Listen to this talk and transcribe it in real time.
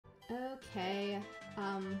Okay.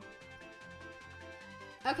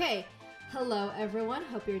 Okay. Hello, everyone.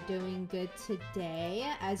 Hope you're doing good today.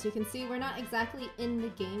 As you can see, we're not exactly in the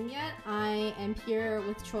game yet. I am here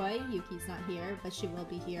with Troy. Yuki's not here, but she will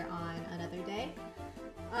be here on another day.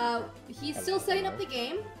 He's still setting up the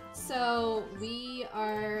game, so we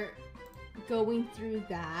are going through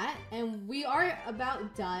that, and we are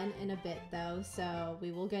about done in a bit though, so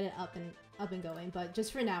we will get it up and going. But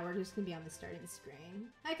just for now, we're just gonna be on the starting screen.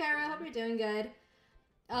 Hi, Kyra. Hope you're doing good.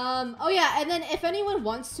 Oh yeah, and then if anyone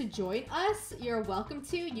wants to join us, you're welcome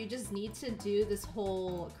to. You just need to do this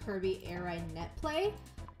whole Kirby Air Ride net play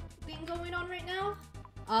thing going on right now.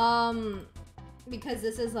 Because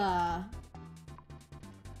this is a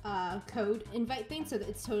code invite thing, so that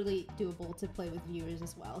it's totally doable to play with viewers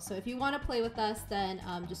as well. So if you want to play with us, then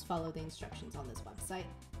just follow the instructions on this website.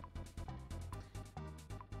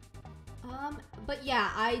 But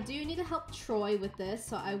yeah, I do need to help Troy with this,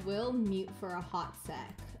 so I will mute for a hot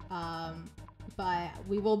sec. But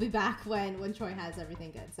we will be back when Troy has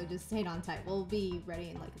everything good, so just hang on tight. We'll be ready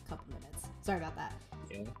in like a couple minutes. Sorry about that.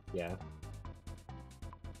 Yeah.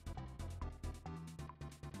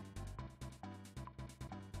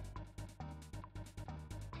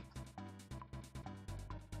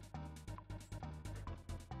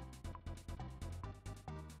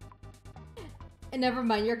 And never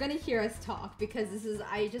mind, you're gonna hear us talk because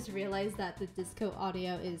I just realized that the Disco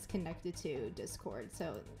audio is connected to Discord,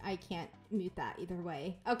 so I can't mute that either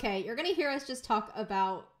way. Okay, you're gonna hear us just talk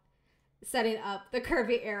about setting up the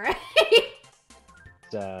Kirby Air Ride.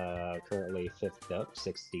 It's currently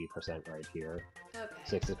 60% right here.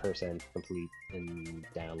 Okay. 60% complete in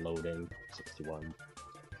downloading, 61.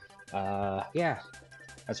 Yeah.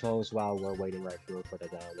 I suppose while we're waiting right here for the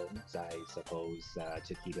downloads, I suppose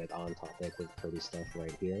to keep it on topic with Kirby stuff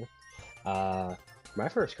right here. My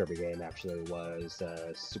first Kirby game actually was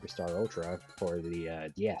Superstar Ultra for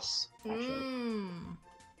the DS, actually.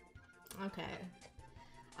 Okay.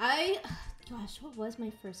 Gosh, what was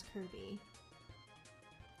my first Kirby?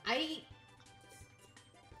 I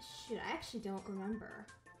actually don't remember.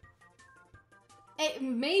 It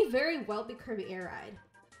may very well be Kirby Air Ride,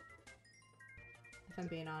 if I'm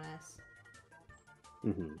being honest.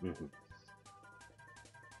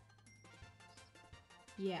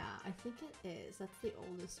 Yeah, I think it is. That's the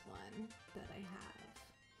oldest one that I have.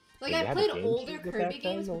 Like, I played older Kirby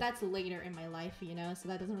games, but that's later in my life, you know, so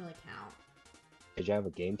that doesn't really count. Did you have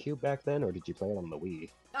a GameCube back then, or did you play it on the Wii?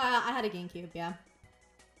 I had a GameCube, yeah.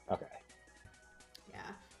 Okay.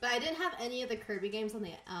 Yeah, but I didn't have any of the Kirby games on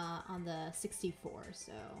the 64,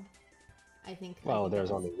 so I think. Well,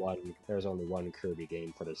 there's only one Kirby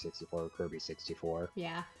game for the 64, Kirby 64.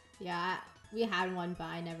 Yeah, we had one, but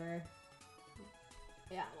I never.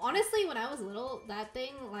 Yeah, honestly, when I was little, that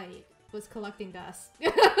thing like was collecting dust,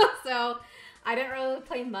 so I didn't really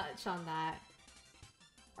play much on that.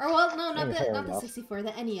 Or well, no, not the 64,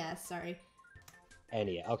 the NES. Sorry.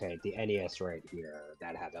 NES. Okay, the NES right here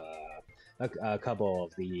that had a couple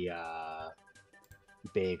of the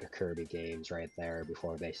big Kirby games right there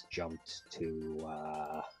before they jumped to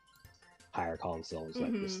higher consoles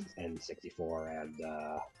like this N64 and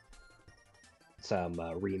some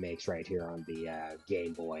remakes right here on the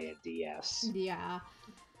Game Boy and DS. Yeah,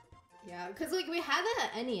 because like we had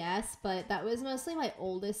that at NES, but that was mostly my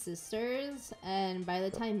oldest sister's, and by the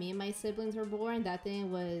time me and my siblings were born, that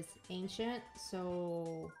thing was ancient,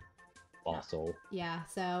 so... Also. Yeah,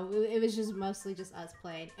 so it was just mostly just us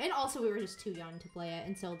playing. And also we were just too young to play it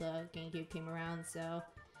until the GameCube came around, so...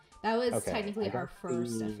 That was technically our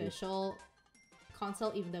first official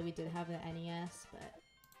console, even though we did have the NES, but...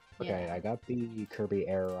 Okay, I got the Kirby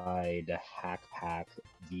Air Ride Hack Pack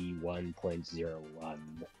V1.01.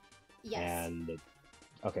 Yes. And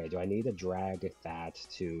okay, do I need to drag that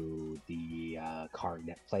to the car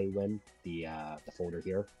netplay win, the folder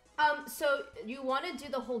here? So you want to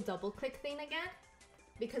do the whole double click thing again,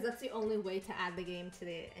 because that's the only way to add the game to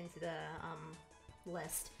into the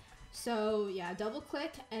list. So yeah, double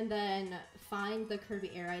click and then find the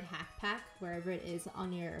Kirby Air Ride Hack Pack wherever it is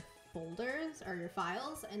on your folders or your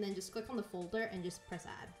files, and then just click on the folder and just press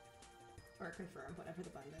add or confirm, whatever the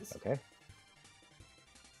button is. Okay.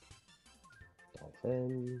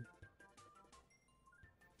 Dolphin.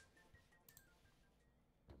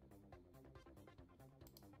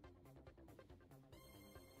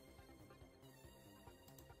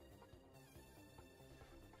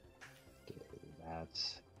 Getting that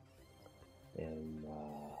in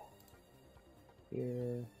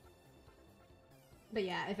here. But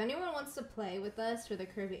yeah, if anyone wants to play with us for the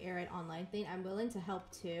Kirby Air Ride online thing, I'm willing to help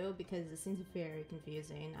too, because it seems very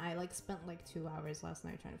confusing. I like spent like 2 hours last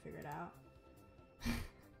night trying to figure it out.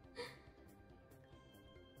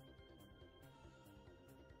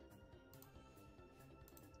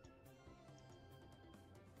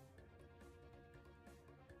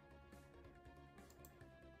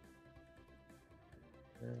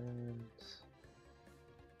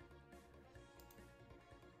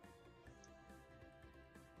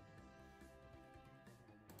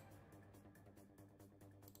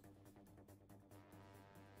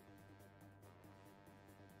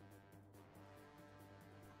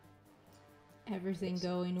 Everything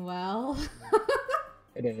going well?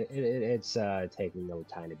 It's taking a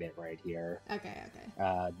tiny bit right here. Okay,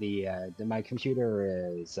 okay. My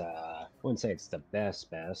computer is wouldn't say it's the best,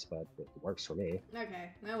 but it works for me.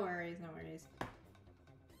 Okay, no worries, no worries.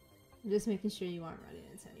 I'm just making sure you aren't running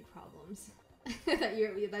into any problems that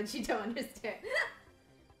you don't understand.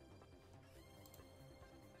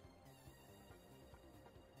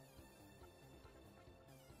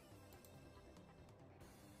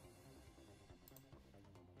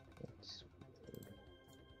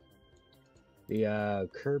 The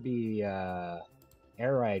Kirby air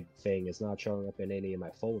ride thing is not showing up in any of my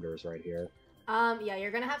folders right here. Yeah,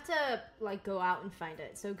 you're gonna have to like go out and find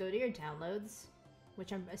it. So go to your downloads,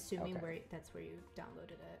 which I'm assuming that's where you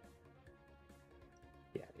downloaded it.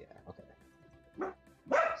 Yeah, okay.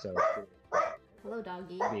 So Hello,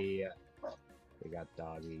 doggy. We got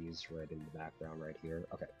doggies right in the background right here.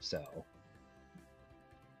 Okay, so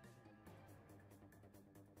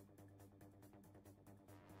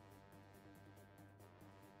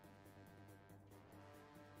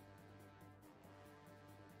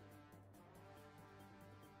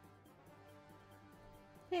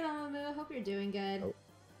Hey, Mama Moo. Hope you're doing good. Oh.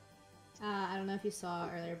 I don't know if you saw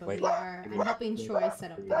earlier, but Wait, I'm helping Troy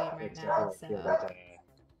set up the game right now.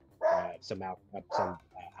 Some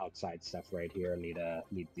outside stuff right here. Need to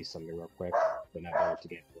do something real quick. Then I'll be able to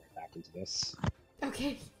get right back into this.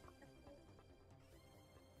 Okay.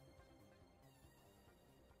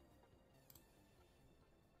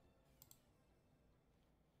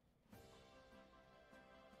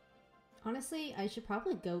 Honestly, I should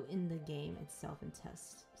probably go in the game itself and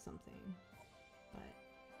test something. But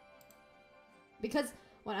because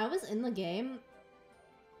when I was in the game,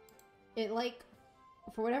 it like,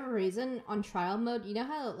 for whatever reason, on trial mode, you know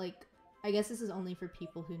how like, I guess this is only for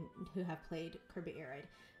people who have played Kirby Air Ride,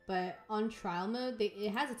 but on trial mode,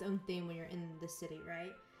 it has its own theme when you're in the city,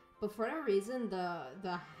 right? But for whatever reason,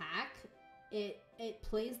 the hack, it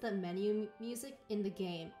plays the menu music in the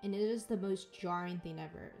game, and it is the most jarring thing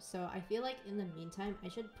ever. So I feel like in the meantime, I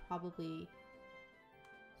should probably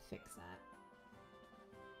fix that.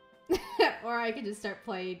 Or I could just start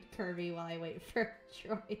playing Kirby while I wait for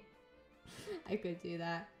Troy. I could do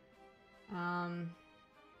that. You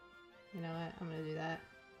know what? I'm gonna do that.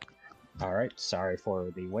 Alright, sorry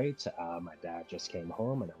for the wait. My dad just came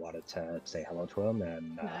home and I wanted to say hello to him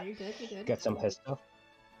and No, you're good, you're good. get some of his stuff.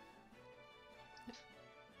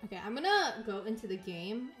 Okay, I'm gonna go into the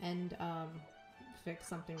game and fix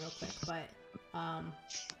something real quick, but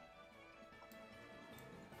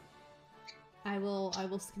I will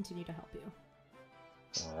continue to help you.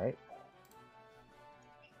 Alright.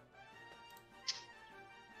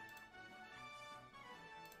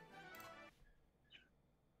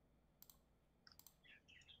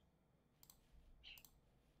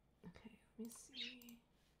 Okay, let me see.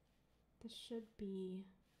 This should be...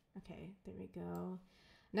 Okay, there we go.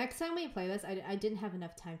 Next time we play this, I didn't have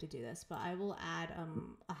enough time to do this, but I will add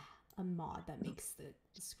a mod that makes the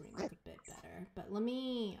screen look a bit better. But let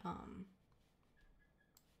me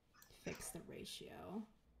fix the ratio.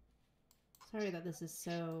 Sorry that this is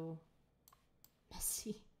so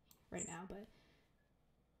messy right now, but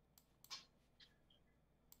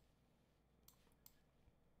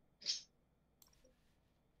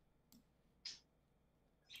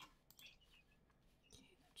okay,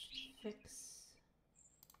 let's fix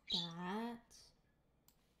that.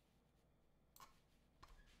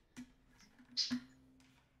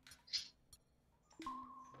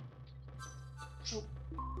 Oh.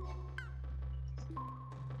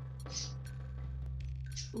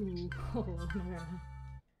 Ooh, oh, no.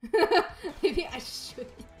 Maybe I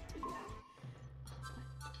shouldn't do that.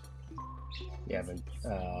 You having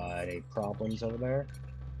any problems over there?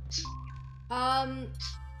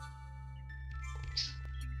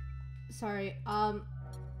 Sorry,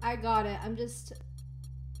 I got it. I'm just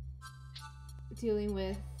dealing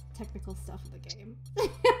with technical stuff in the game.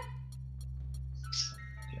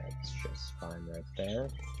 That's just fine right there.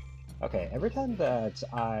 Okay, every time that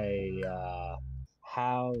I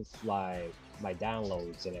have like my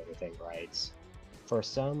downloads and everything, right? For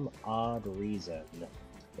some odd reason,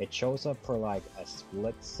 it shows up for like a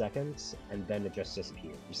split second and then it just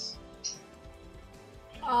disappears.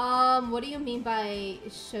 What do you mean by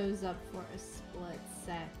it shows up for a split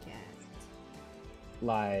second?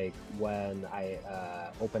 Like when I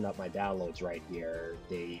open up my downloads right here,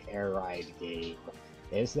 the Air Ride game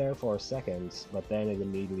is there for a second, but then it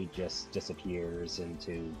immediately just disappears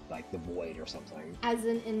into like the void or something. As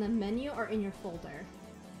in the menu or in your folder?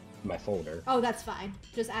 My folder. Oh, that's fine.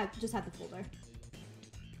 Just add the folder.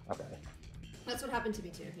 Okay. That's what happened to me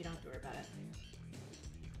too. You don't have to worry about it.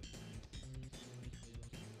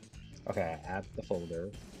 Okay, add the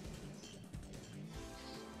folder.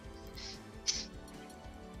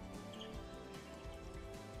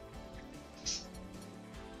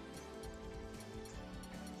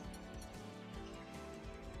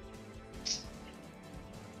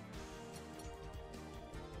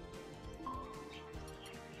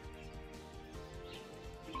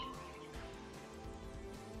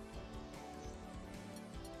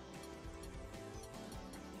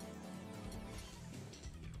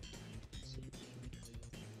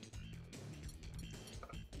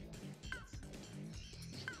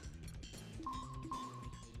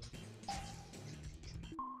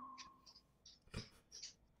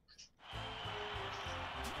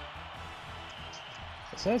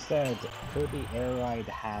 It says that Kirby Air Ride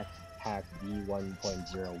Hack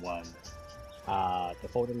V1.01. The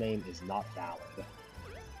folder name is not valid.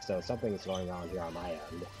 So something is going on here on my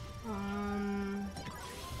end.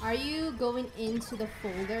 Are you going into the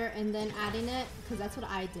folder and then adding it? Because that's what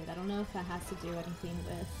I did. I don't know if that has to do anything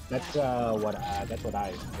with. That's what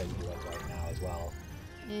I've been doing right now as well.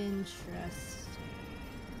 Interesting.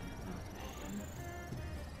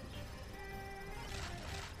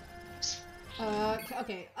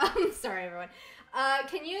 Okay. Sorry, everyone.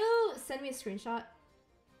 Can you send me a screenshot?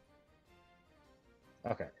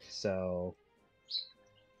 Okay, so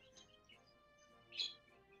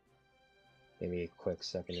give me a quick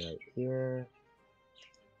second right here.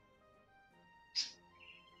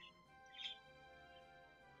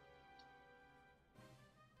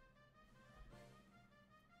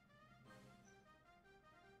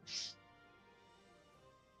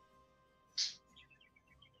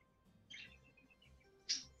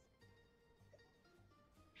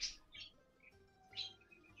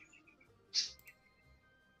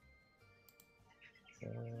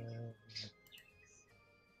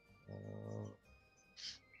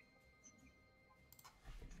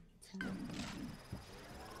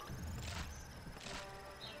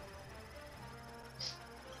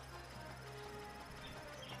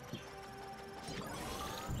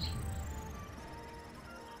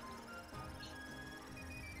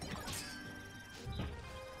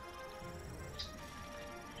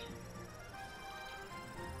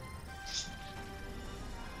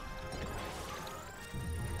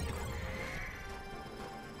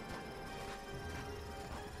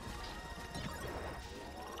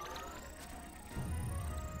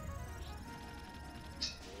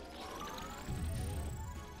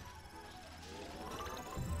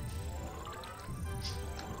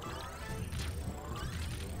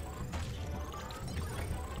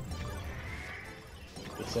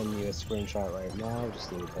 Send you a screenshot right now.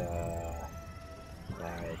 Just need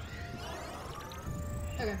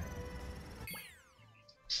Okay.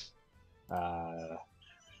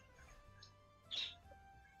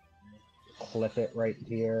 Clip it right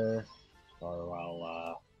here, or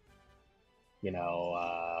I'll you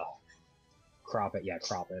know, crop it. Yeah,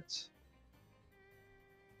 crop it.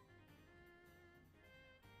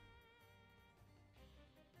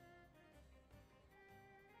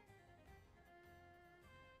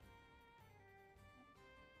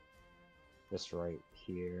 This right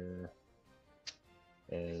here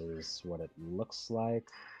is what it looks like.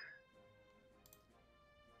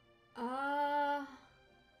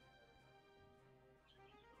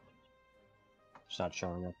 It's not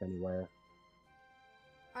showing up anywhere.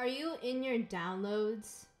 Are you in your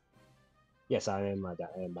downloads? Yes, I am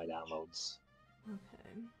in my downloads.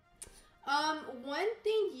 Okay. One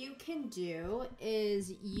thing you can do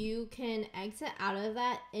is you can exit out of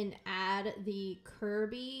that and add the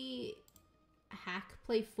Kirby hack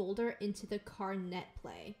play folder into the car net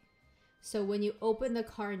play. So when you open the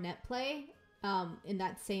car net play, in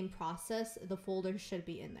that same process, the folder should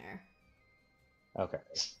be in there. Okay.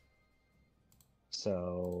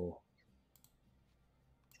 So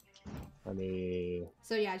let me.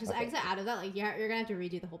 So yeah, just exit out of that. Like you're gonna have to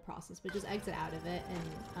redo the whole process, but just exit out of it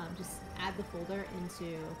and just add the folder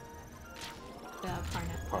into the car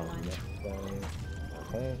net play one.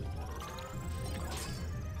 Okay.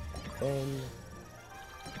 Then.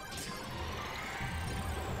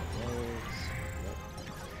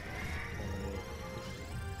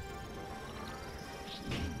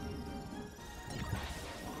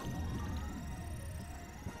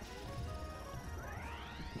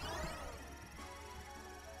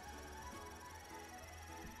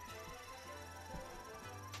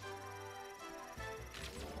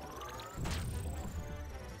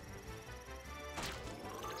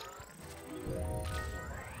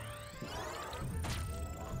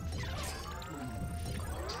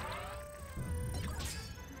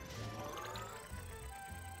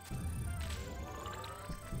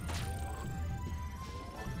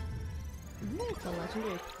 wonder if the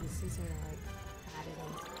legendary pieces are like added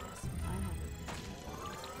into this. I haven't.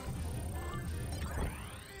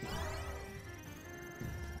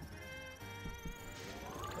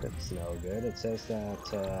 It's no good. It says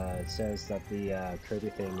that the Kirby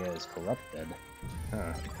thing is corrupted.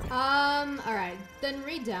 Huh. Alright. Then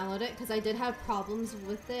re-download it, because I did have problems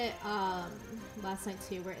with it, last night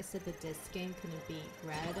too, where it said the disc game couldn't be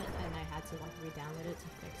read, and I had to, like, re-download it to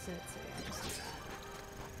fix it, so yeah, just do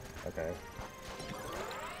that. Okay.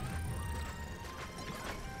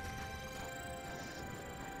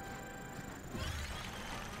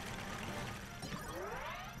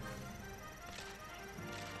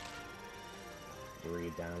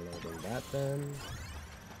 Re-downloading that then.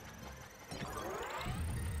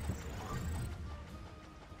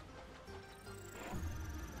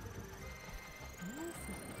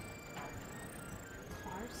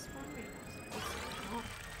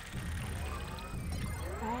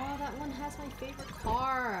 Oh, that one has my favorite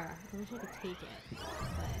car. I wish I could take it,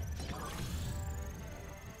 but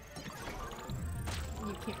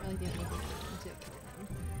you can't really do anything to kill them.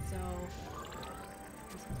 So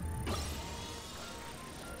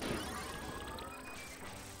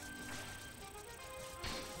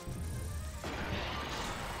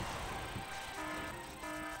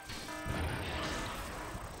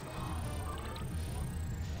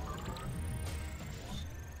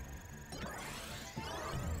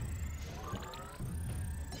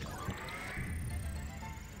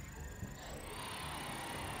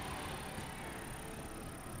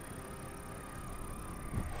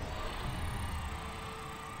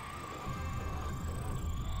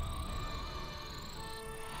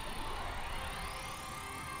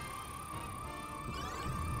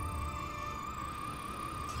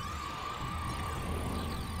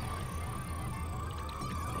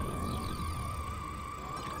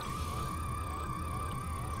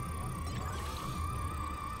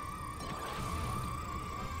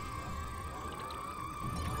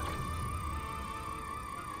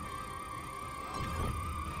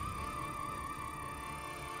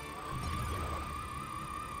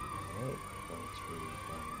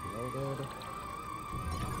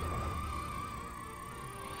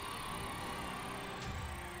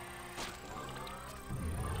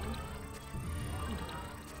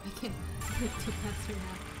I can't do faster now.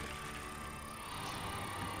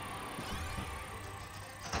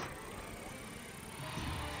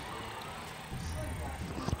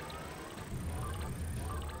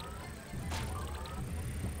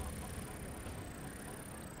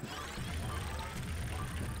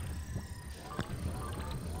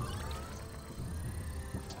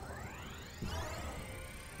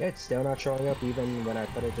 Yeah, it's still not showing up even when I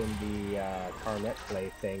put it in the Carnet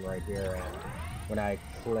Play thing right here, and when I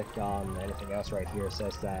click on anything else right here, it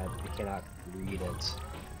says that it cannot read it.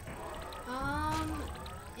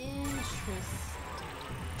 Interesting.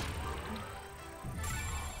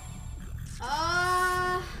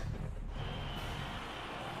 I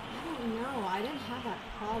don't know. I didn't have that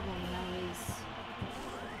problem when I was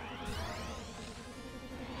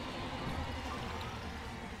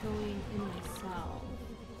going in myself.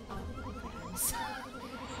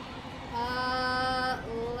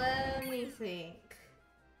 Let me think.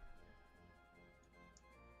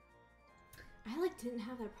 I like didn't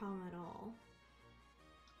have that problem at all.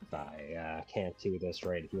 If I can't do this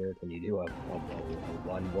right here, can you do a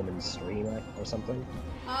one-woman stream or something?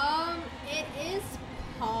 It is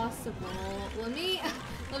possible. Let me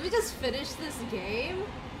just finish this game.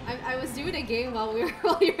 I was doing a game while you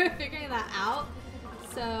were figuring that out.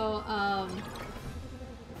 So,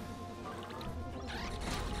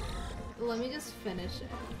 let me just finish it.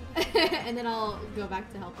 And then I'll go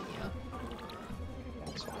back to helping you.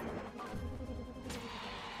 That's fine.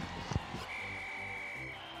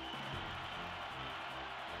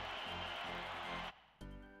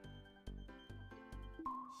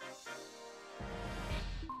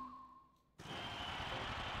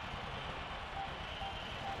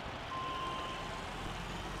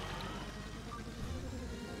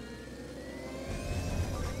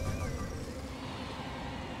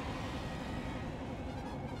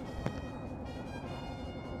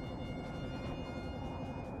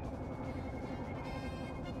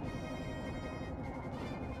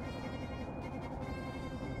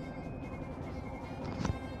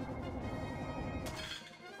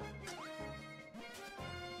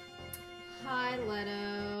 Hi,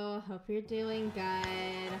 Leto. Hope you're doing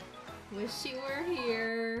good. Wish you were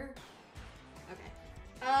here. Okay.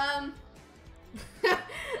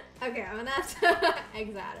 Okay, I'm gonna have to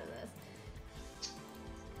exit out of this.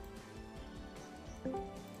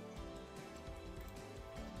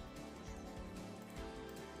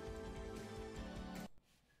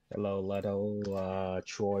 Hello, Leto.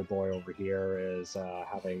 Troy boy over here is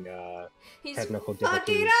having He's technical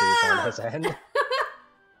fucking difficulties on up! his end. Okay.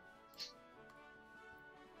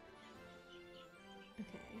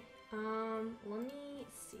 Let me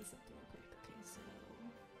see something real quick. Okay, so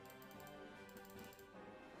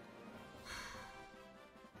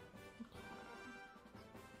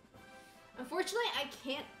unfortunately, I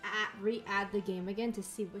can't re-add the game again to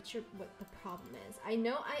see what the problem is. I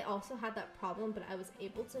know I also had that problem, but I was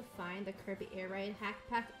able to find the Kirby Air Ride hack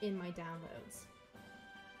pack in my downloads.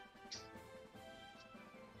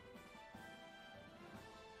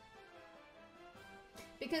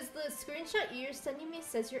 Because the screenshot you're sending me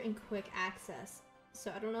says you're in quick access,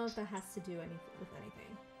 so I don't know if that has to do anything with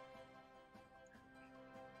anything.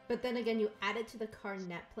 But then again, you add it to the car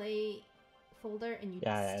netplay folder and you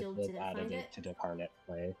still didn't find it? To the car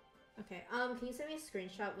netplay. Okay, can you send me a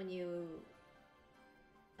screenshot when you...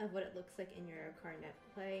 of what it looks like in your car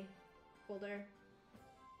netplay folder?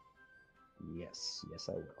 Yes,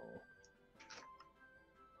 I will.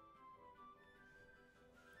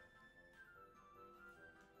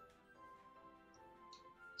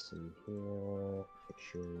 See here,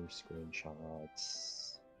 pictures,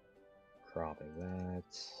 screenshots, cropping that.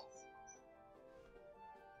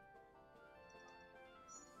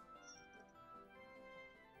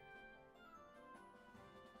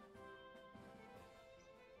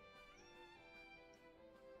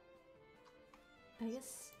 I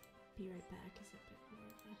guess be right back is a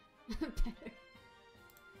bit more better.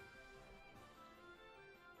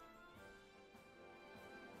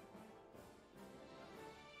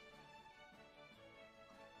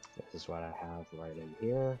 This is what I have right in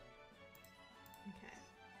here. Okay.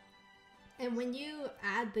 And when you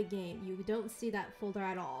add the game, you don't see that folder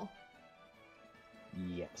at all?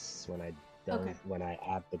 Yes, when I don't, when I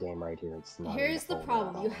add the game right here, it's not. Here's the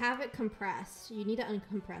problem. You have it compressed. You need to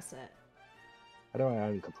uncompress it. How do I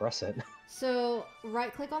uncompress it? So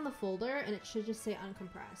right click on the folder and it should just say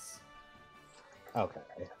uncompress. Okay.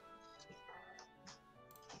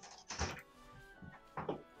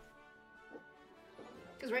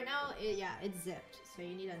 Because right now, it's zipped, so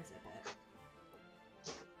you need to unzip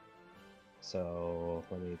it. So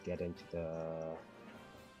let me get into the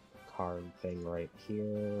card thing right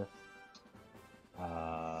here.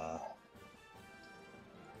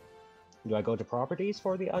 Do I go to properties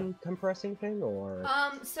for the uncompressing thing, or?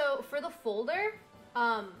 So for the folder,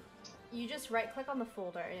 you just right click on the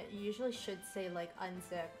folder and it usually should say like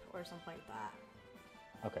unzip or something like that.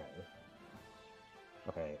 Okay.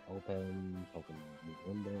 Okay, open new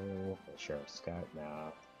window, share Skype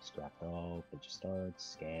now, scrap all, page start,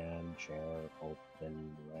 scan, share,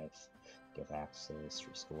 open with, give access,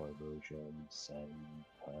 restore version, send,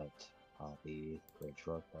 put, copy, create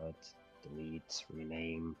shortcut, delete,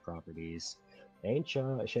 rename, properties. They ain't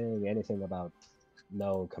showing anything about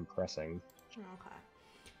no compressing. Okay.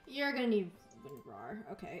 You're gonna need WinRAR.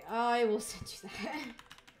 Okay, I will send you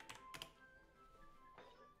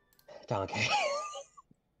that. Okay.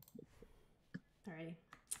 Alrighty.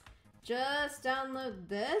 Just download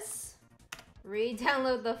this,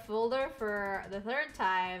 re-download the folder for the third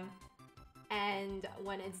time, and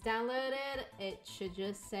when it's downloaded, it should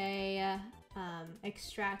just say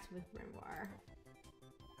extract with WinRAR.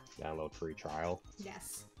 Download free trial.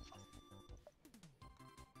 Yes.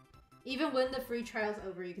 Even when the free trial's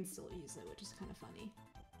over, you can still use it, which is kind of funny.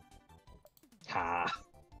 Ha!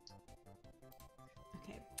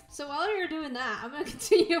 Okay, so while you're doing that, I'm gonna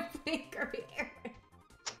continue playing Kirby Air.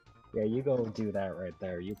 Yeah, you go do that right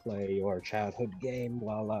there. You play your childhood game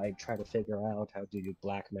while I try to figure out how to do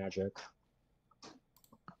black magic.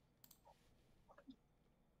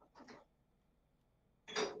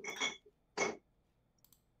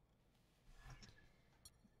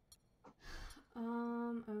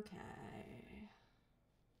 Okay.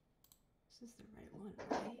 This is the right one,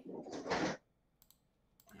 right?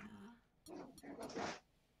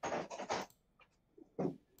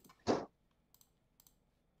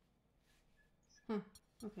 Yeah.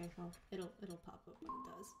 Okay, well, it'll pop up when it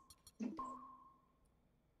does.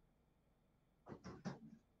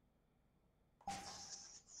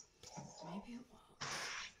 Maybe it won't.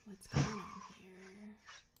 What's going on here?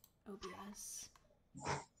 OBS.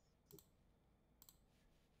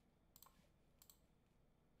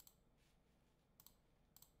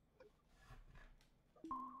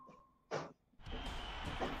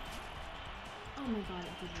 Oh my god, it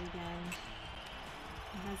did it again.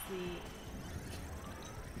 It has the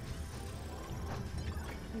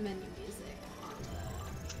menu music on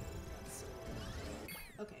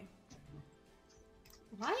the... Okay.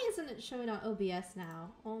 Why isn't it showing on OBS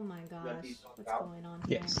now? Oh my gosh, what's going on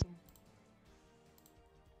here? Yes.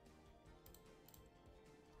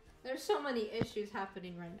 There's so many issues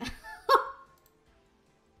happening right now.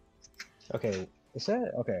 Okay, is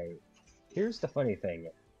that okay? Here's the funny thing.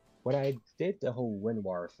 When I did the whole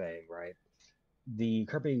WinRAR thing, right? The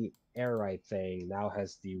Kirby Air Ride thing now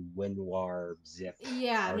has the WinRAR zip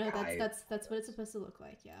Yeah, no, archive. that's what it's supposed to look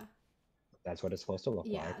like, yeah. That's what it's supposed to look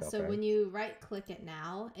Yeah, like. so Okay. when you right click it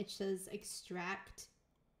now, it says extract.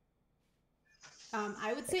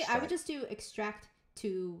 I would say I would just do extract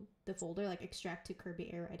to the folder, like extract to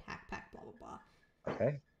Kirby Air Ride Hack Pack, blah blah blah.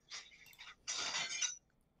 Okay.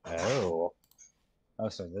 Oh. Oh,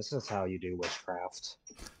 so this is how you do witchcraft.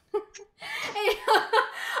 Hey,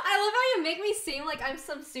 I love how you make me seem like I'm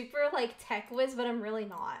some super like tech whiz, but I'm really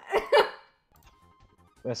not.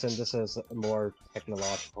 Listen, this is more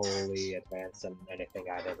technologically advanced than anything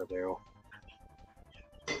I'd ever do.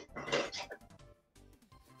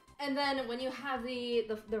 And then when you have the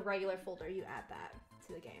regular folder, you add that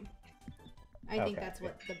to the game. I think that's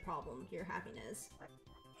what the problem you're having is.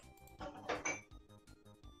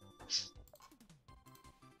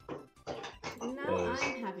 Now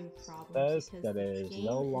I'm having problems because that the is game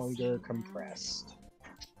no longer is compressed.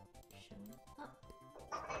 Showing up.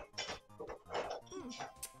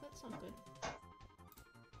 That's not good.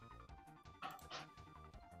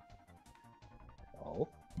 Oh.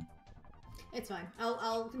 It's fine.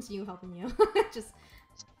 I'll continue helping you. Just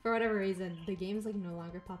for whatever reason, the game is like no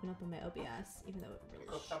longer popping up on my OBS, even though it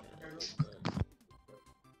really should.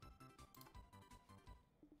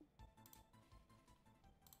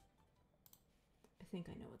 I think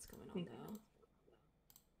I know what's going on though.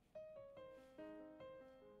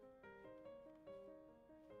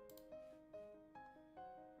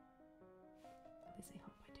 At least I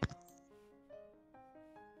hope I do.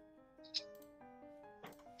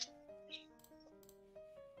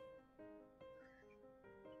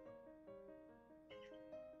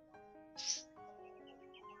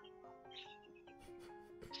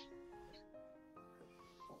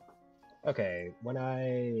 Okay, when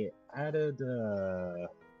I added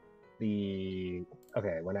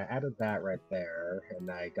when I added that right there, and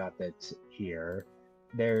I got it here,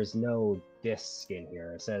 there's no disc in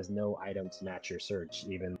here. It says no item to match your search,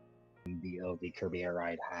 even the Kirby Air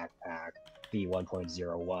Ride Hack Pack, the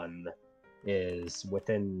 1.01, is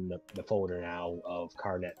within the folder now of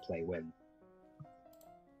Carnet Play Win.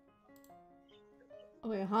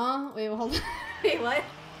 Wait, huh? Wait, hold on. Wait, what?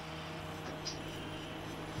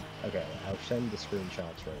 Okay, I'll send the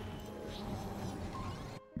screenshots right here.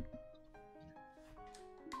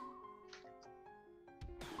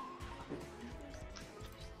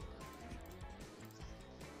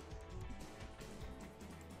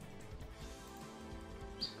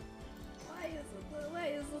 Why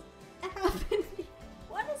is this happening?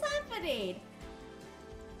 What is happening?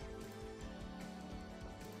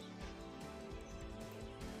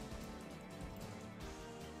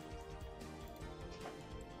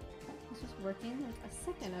 This was working like a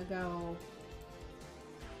second ago.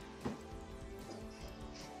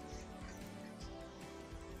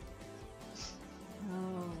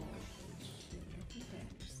 Oh. I think I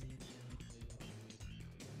understand.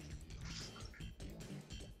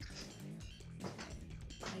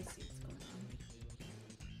 I see what's going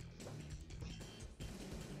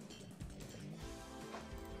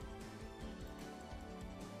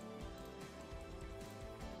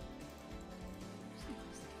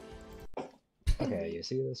on. Okay, you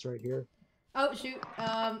see this right here? Oh shoot.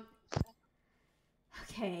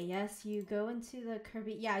 Okay, yes, you go into the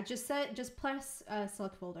Kirby. Yeah, just press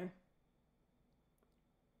select folder.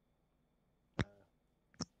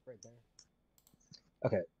 Right there.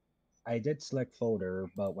 Okay, I did select folder,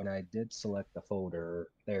 but when I did select the folder,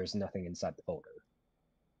 there's nothing inside the folder.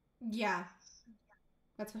 Yeah.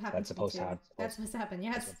 That's what happened That's to me supposed too. to happen. That's what's happened,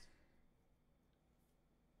 yes.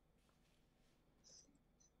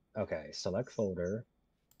 Okay, select folder.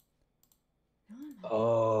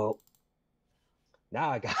 Oh, Oh, now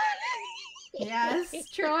I got it. yes,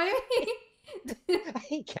 Troy.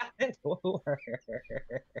 I got it.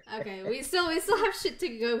 Okay, we still have shit to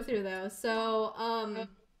go through though. So,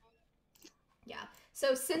 yeah.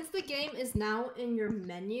 So since the game is now in your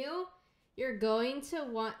menu, you're going to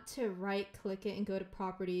want to right click it and go to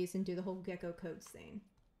properties and do the whole gecko codes thing.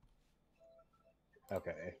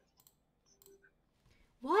 Okay.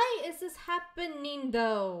 Why is this happening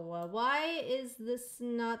though? Why is this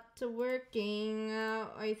not working?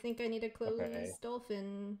 I think I need to close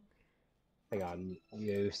Dolphin. Hang on.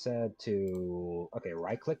 You said to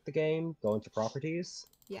right click the game, go into properties.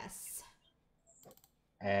 Yes.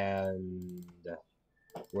 And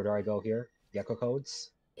where do I go here? Gecko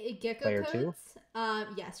codes. Gecko Player codes.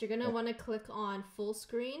 2. Yes, you're gonna want to click on full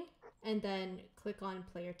screen. and then click on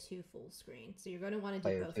player 2 full screen. So you're going to want to do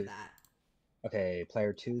Player both 2. of that. Okay,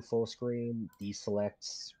 player 2 full screen,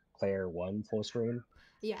 deselect player 1 full screen.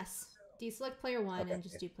 Yes. Deselect player 1 Okay. and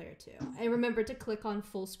just do player 2. And remember to click on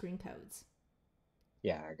full screen codes.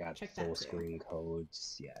 Yeah, I got Check full that too. screen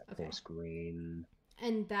codes. Yeah, Okay. full screen.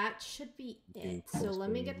 And that should be it. So let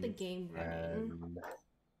me get the game running. And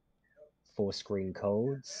full screen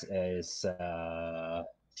codes is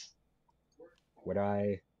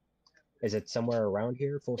is it somewhere around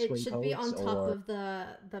here? Full It screen should codes be on top or of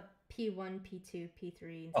the P1, P2,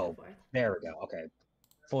 P3, and so oh, forth. there we go. Okay,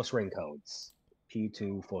 full screen codes.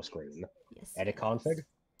 P2 full screen. Yes. Edit yes. config.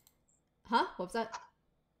 Huh? What was that?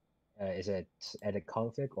 Is it edit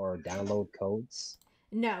config or download codes?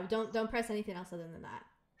 No, don't press anything else other than that.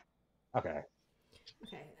 Okay.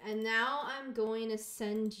 Okay, and now I'm going to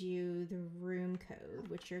send you the room code,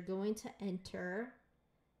 which you're going to enter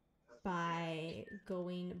by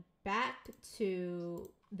going back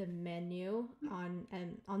to the menu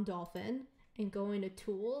on Dolphin and going to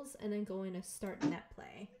Tools and then going to Start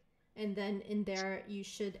Netplay. And then in there, you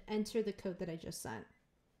should enter the code that I just sent.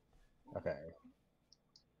 Okay.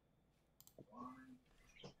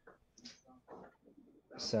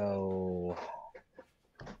 So,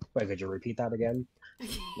 wait, could you repeat that again?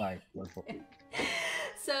 Like,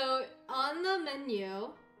 so on the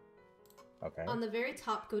menu, okay. on the very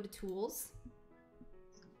top, go to Tools.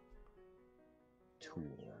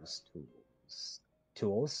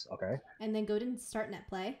 Tools, okay. And then go to Start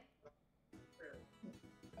Netplay.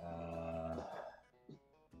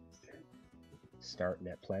 Start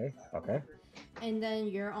Netplay, okay. And then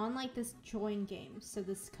you're on like this join game. So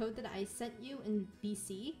this code that I sent you in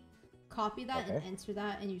BC, copy that and enter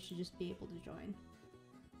that, and you should just be able to join.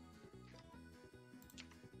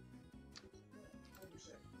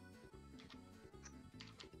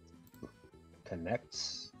 Connect.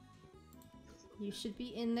 You should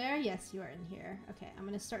be in there. Yes, you are in here. Okay, I'm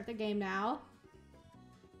gonna start the game now.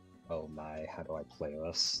 Oh my, how do I play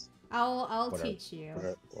this? I'll teach you.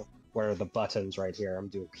 Where are the buttons right here? I'm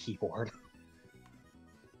doing keyboard.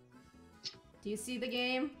 Do you see the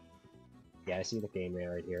game? Yeah, I see the game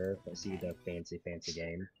right here. I see the fancy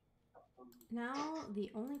game. Now, the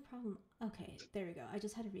only problem... Okay, there we go. I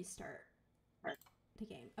just had to restart the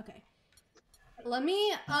game. Okay. Let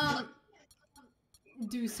me,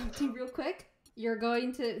 do something real quick. You're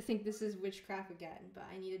going to think this is witchcraft again, but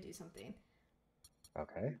I need to do something.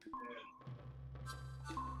 Okay.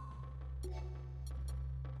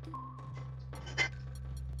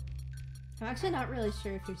 I'm actually not really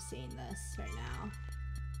sure if you're seeing this right now.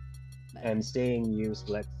 But... I'm seeing you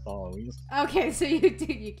select songs. Okay, so you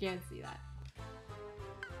can't see that.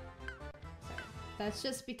 Sorry. That's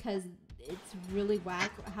just because it's really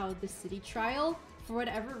whack how the city trial, for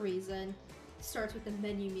whatever reason, starts with the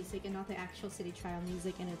menu music and not the actual city trial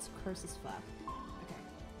music, and it's curse as fuck.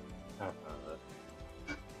 Okay.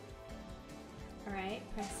 Alright,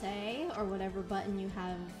 press A, or whatever button you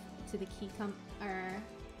have to the key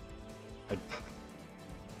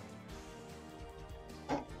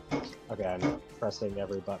Okay, I'm pressing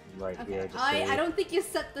every button right here. I don't think you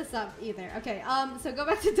set this up either. Okay, so go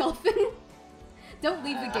back to Dolphin. Don't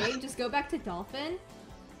leave the game, just go back to Dolphin.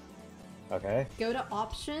 Okay. Go to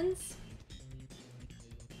Options.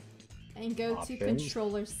 And go to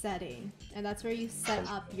Controller Setting. And that's where you set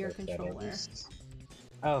up your controller.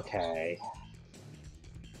 Okay.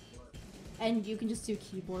 And you can just do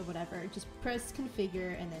keyboard, whatever. Just press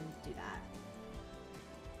Configure and then do that.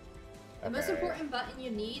 The most important button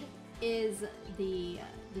you need is the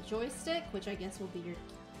joystick, which I guess will be your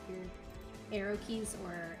arrow keys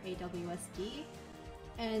or AWSD,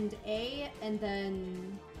 and A, and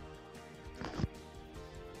then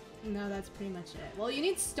no, that's pretty much it. Well, you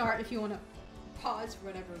need start if you want to pause for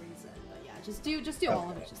whatever reason, but yeah, just do all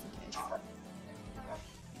of it just in case.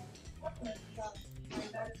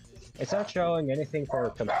 It's not showing anything for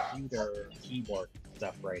computer keyboard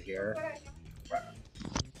stuff right here.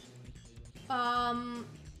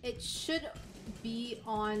 It should be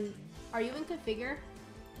on. Are you in configure?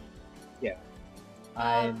 Yeah.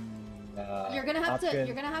 You're gonna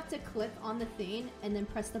have to click on the thing and then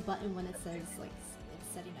press the button when it says like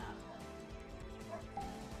it's setting up.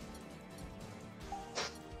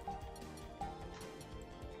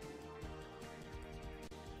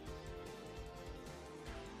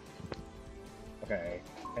 Okay,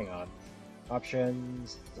 hang on.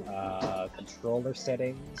 Options, controller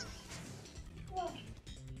settings.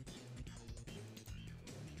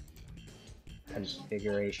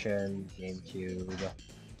 Configuration, GameCube.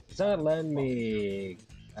 It's not letting me,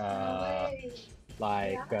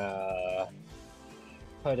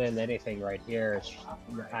 put in anything right here,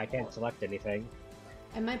 I can't select anything.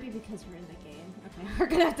 It might be because we're in the game. Okay, we're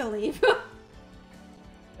gonna have to leave.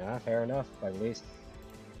 Yeah, fair enough, at least.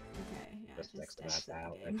 Okay, yeah, Just next to exit that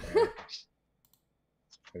out the right game. there.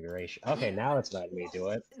 Configuration. Okay, Yeah. now it's letting me do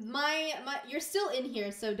it. You're still in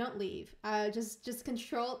here, so don't leave. Just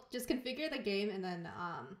configure the game and then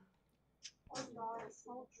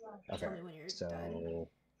Okay, tell me when you're so done.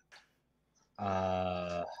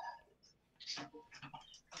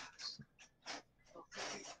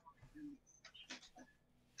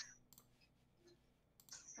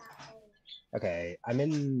 Okay, I'm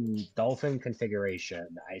in Dolphin configuration.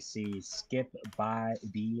 I see skip by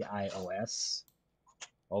BIOS,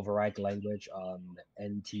 override language on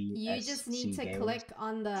NTSC You just need to games. click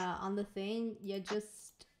on the thing. You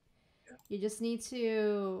just need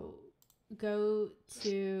to go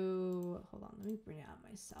to. Hold on, let me bring it out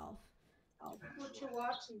myself. What you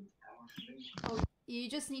watching? You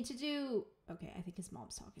just need to do. Okay, I think his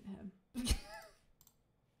mom's talking to him.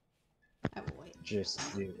 I will wait.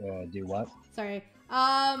 Just do what? Sorry.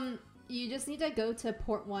 You just need to go to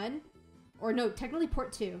port 1. Or no, technically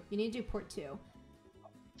port 2. You need to do port 2.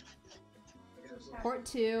 Port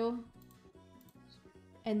 2.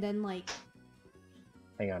 And then like...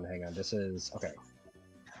 Hang on. This is... Okay.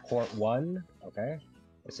 Port 1. Okay.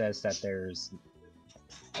 It says that there's...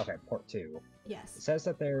 Okay, port 2. Yes. It says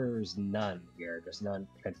that there's none here. There's none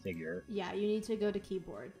configure. Yeah, you need to go to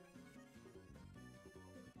keyboard.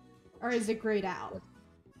 Or is it grayed out?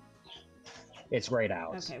 It's grayed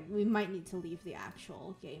out. Okay, we might need to leave the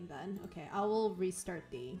actual game then. Okay, I will restart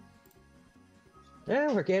the...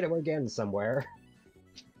 Yeah, we're getting somewhere.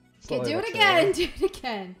 Okay, do it again! Do it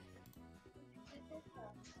again!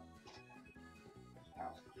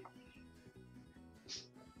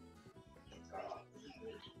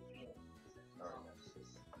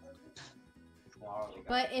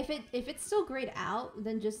 But if it's still grayed out,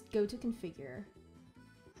 then just go to configure.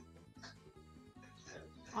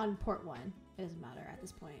 On port 1. It doesn't matter at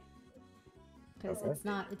this point. Because Okay. it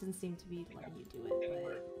doesn't seem to be letting you do it,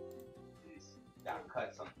 but... Got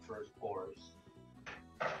cuts on the first pours.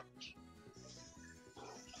 I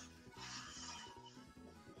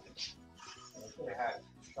should have had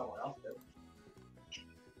someone else do it.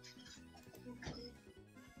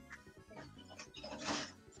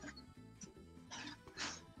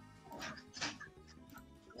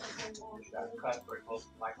 Got cut for close to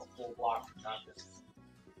like a full block, not just.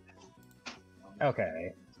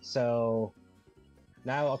 Okay, so...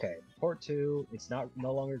 Now, okay, port 2, it's no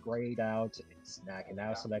longer grayed out. I can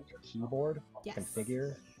now select keyboard, Yes.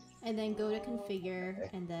 configure, And then go to configure,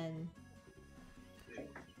 and then...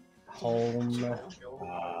 home, Drill.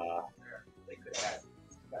 They could have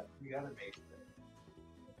got 3 other majors.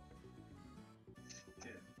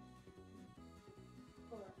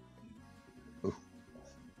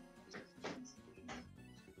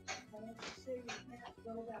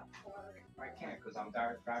 I can't because I'm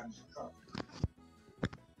driving the truck.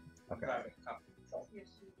 I'm Okay. driving a company truck.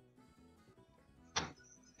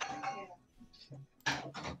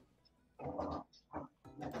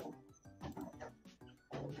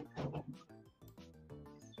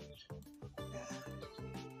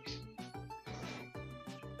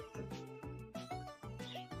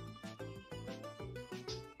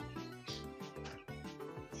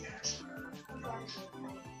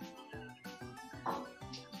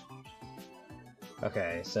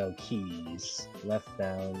 Okay, so keys. Left,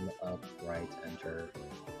 down, up, right, enter.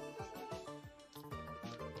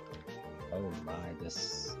 Oh my,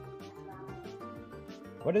 this...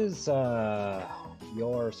 What is,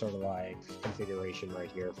 your sort of, like, configuration right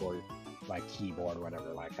here for, like, keyboard or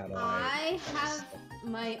whatever? Like, how do I have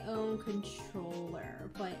my own controller,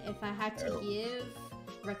 but if I had to give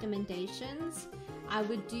recommendations, I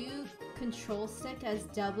would do control stick as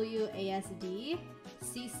WASD,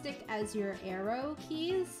 C stick as your arrow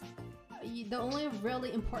keys. The only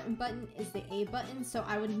really important button is the A button, so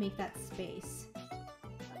I would make that space.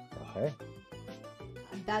 Okay.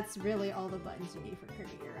 That's really all the buttons you need for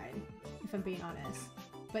Kirby, right? If I'm being honest.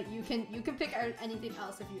 But you can pick anything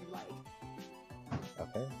else if you'd like.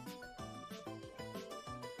 Okay.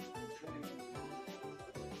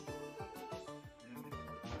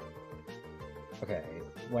 Okay,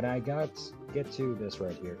 when I get to this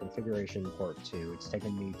right here, configuration port 2, it's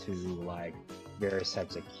taking me to like various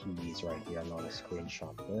types of keys right here. I'm going to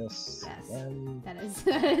screenshot this Yes. again. That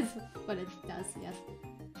is what it does, yes.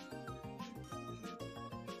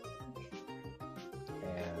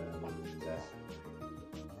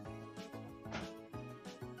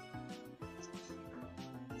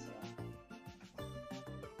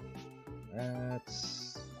 And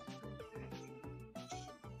that's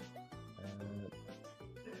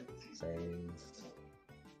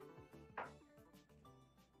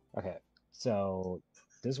So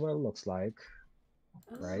this is what it looks like.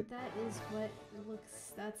 Oh, Right. that is what it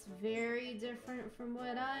looks. That's very different from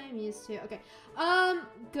what I'm used to. Okay.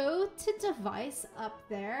 Go to device up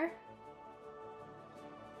there.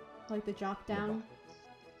 Like the drop down.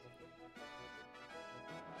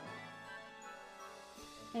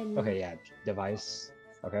 And Okay, yeah, device.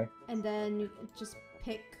 Okay. And then just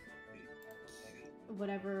pick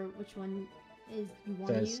which one is you want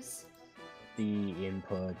to Says use. the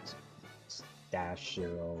input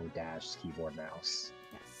 -0 keyboard mouse.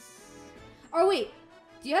 Yes. Oh wait,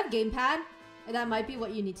 do you have gamepad? And that might be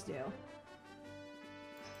what you need to do.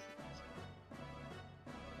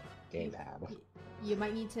 Gamepad. You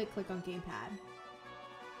might need to click on gamepad.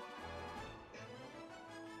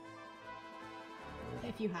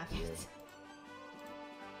 If you have it.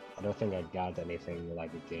 I don't think I got anything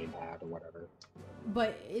like a gamepad or whatever.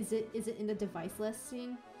 But is it in the device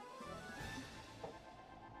listing?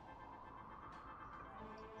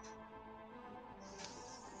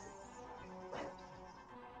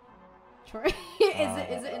 Troy,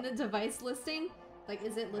 is it in the device listing? Like,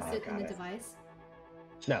 is it listed in the device?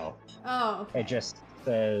 No. Oh, okay. It just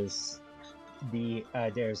says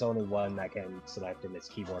there's only one I can select in this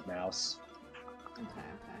keyboard mouse. Okay.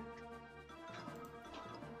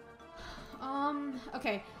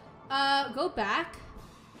 Okay. Go back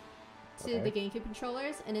to the GameCube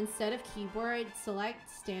controllers, and instead of keyboard, select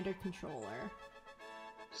standard controller.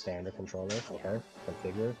 Standard controller, okay.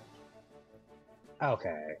 Configure.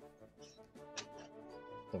 Okay.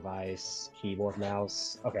 Device, keyboard,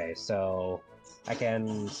 mouse. Okay, so I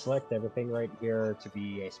can select everything right here to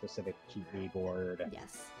be a specific keyboard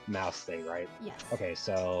mouse thing, right? Yes. Okay,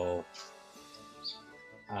 so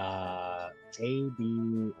A,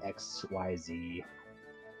 B, X, Y, Z.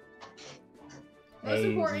 Most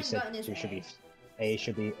important button is A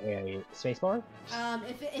should be a spacebar?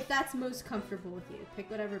 If that's most comfortable with you. Pick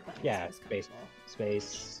whatever button is most comfortable.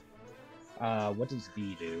 Space. What does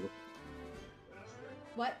B do?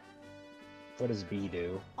 What? What does B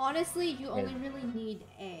do? Honestly, you only really need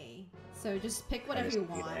A. So just pick whatever you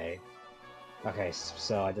want. A. Okay,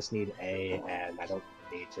 so I just need A, and I don't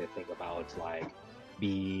need to think about, like,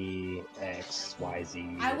 B, X, Y,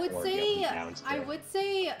 Z. I would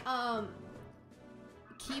say,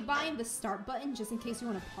 keybind the start button just in case you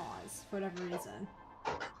want to pause for whatever reason.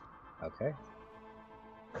 Okay.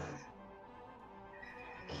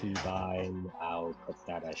 Keybind, I'll put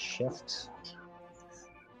that as shift.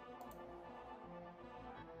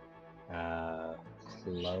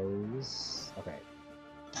 Close. Okay.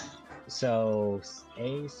 So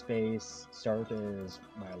A space start is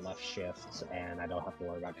my left shift, and I don't have to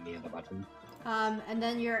worry about any of the button. And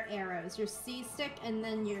then your arrows, your C stick, and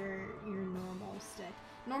then your normal stick.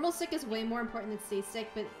 Normal stick is way more important than C stick,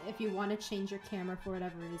 but if you want to change your camera for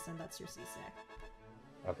whatever reason, that's your C stick.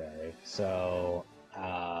 Okay, so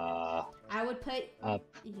I would put up.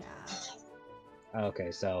 Yeah.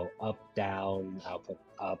 Okay, so up, down. I'll put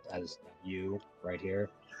up as U right here,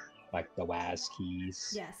 like the WAS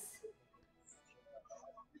keys. Yes.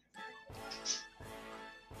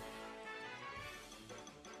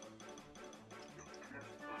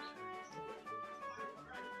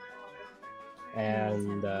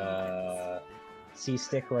 And C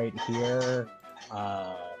stick right here.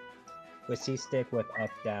 With C stick with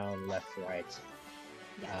up, down, left, right.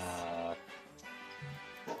 Yes.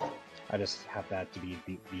 I just have that to be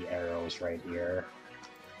the arrows right here.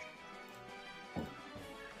 Okay,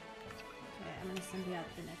 I'm gonna send you out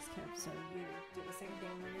the next code so you do the same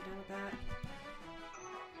thing when you're done with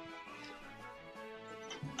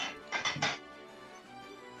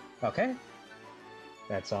that. Okay.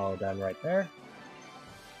 That's all done right there.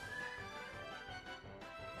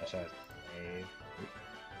 I should save.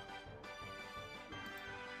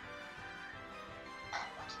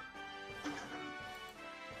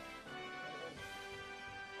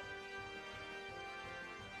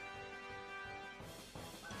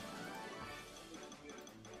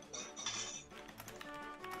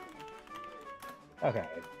 Okay,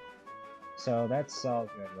 so that's all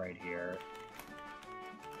good right here.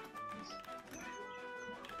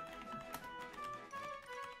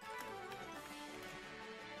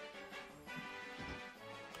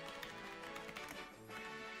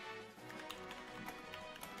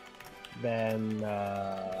 Then,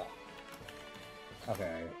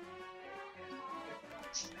 okay.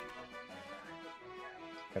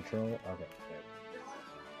 Control, okay, good.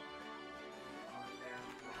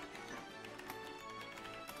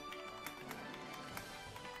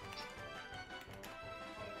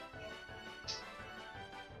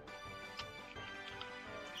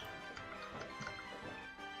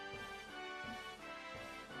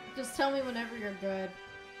 Just tell me whenever you're good.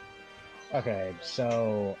 Okay,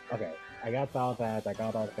 so I got all that. I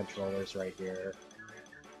got all the controllers right here.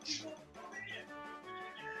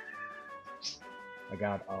 I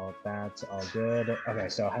got all that, all good. Okay,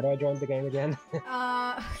 so how do I join the game again?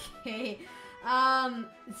 Okay.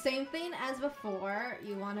 Same thing as before.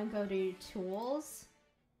 You want to go to tools.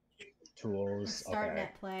 Tools. Start Okay.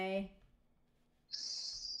 net play.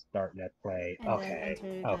 Start net play. And Okay.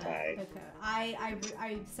 then enter Okay. the code.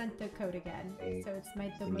 I sent the code again, so it's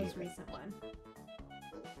the most recent one.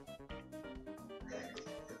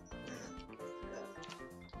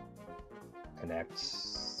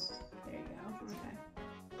 Connects. There you go. Okay.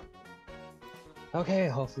 Okay,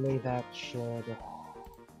 hopefully that should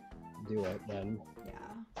do it then.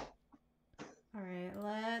 Yeah. Alright,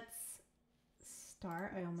 let's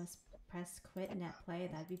start. I almost pressed quit net play.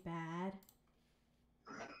 That'd be bad.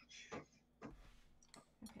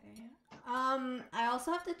 Okay. I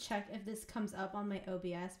also have to check if this comes up on my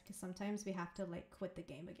OBS because sometimes we have to like quit the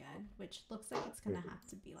game again, which looks like it's gonna have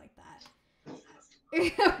to be like that.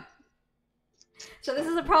 So this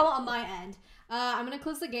is a problem on my end. I'm gonna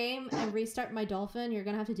close the game and restart my dolphin. You're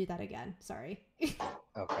gonna have to do that again. Sorry.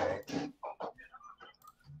 Okay.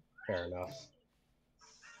 Fair enough.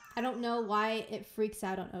 I don't know why it freaks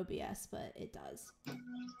out on OBS, but it does.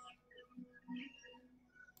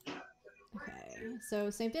 Okay, so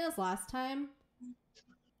same thing as last time.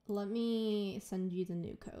 Let me send you the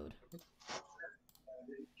new code.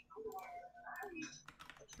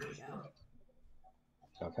 There you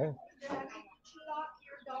go. Okay.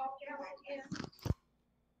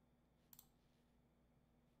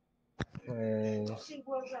 She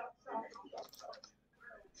was outside.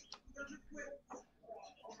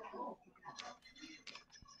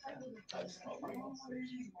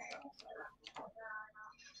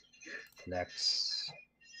 Next.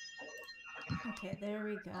 Okay, there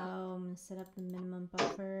we go. I'm gonna set up the minimum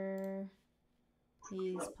buffer.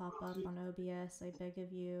 Please pop up on OBS, I beg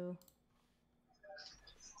of you.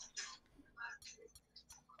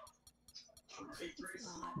 It's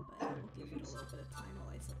not, but we'll give it a little bit of time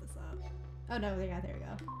while I set this up. Oh no, there we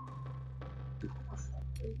go.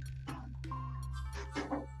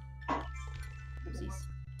 Oopsies.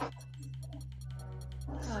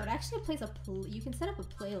 Oh, it actually plays you can set up a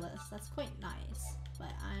playlist. That's quite nice.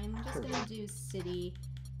 But I'm just gonna do city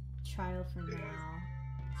trial for now.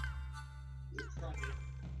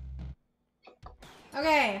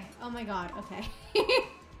 Okay. Oh my god. Okay.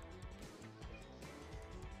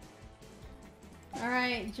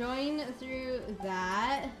 Alright, join through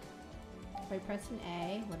that by pressing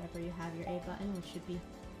A, whenever you have your A button, which should be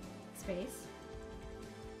space.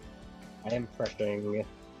 I am pressing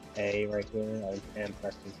A right here. I am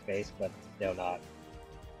pressing space, but still not.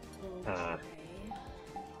 Okay.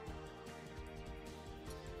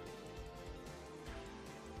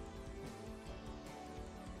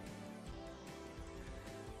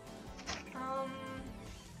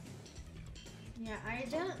 Yeah, I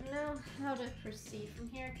don't know how to proceed from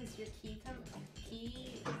here because your key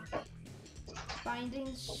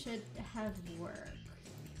bindings should have worked.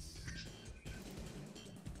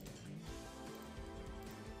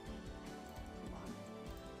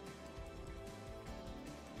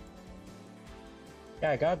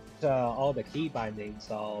 Yeah, I got all the key bindings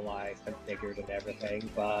all like configured and everything,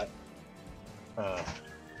 but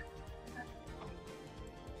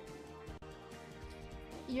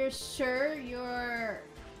You're sure your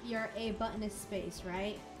A button is space,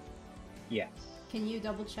 right? yes. Can you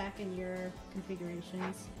double check in your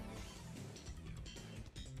configurations?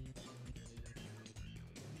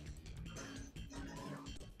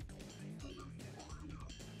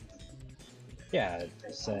 Yeah, it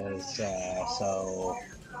says so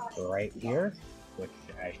right here, which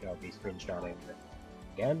I shall be screenshotting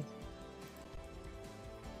again.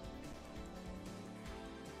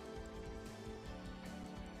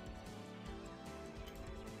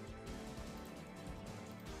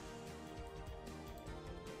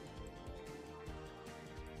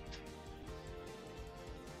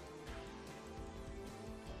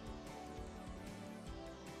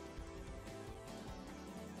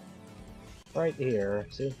 Right here,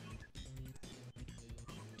 see?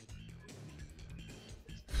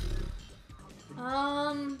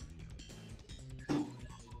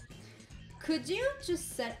 Could you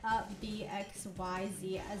just set up B, X, Y,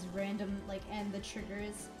 Z as random, like, and the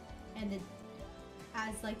triggers, and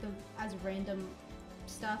as random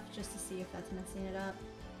stuff, just to see if that's messing it up?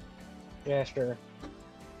 Yeah, sure.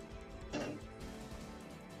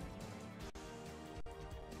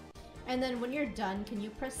 And then when you're done, can you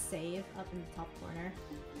press save up in the top corner?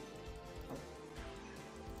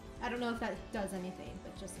 I don't know if that does anything,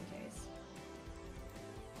 but just in case.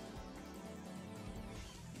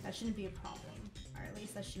 That shouldn't be a problem. Or at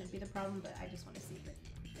least that shouldn't be the problem, but I just want to see if it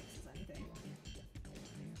fixes anything.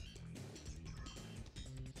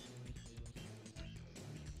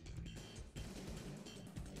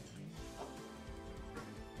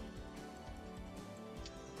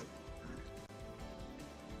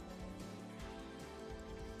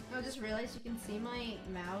 I just realized you can see my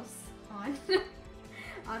mouse on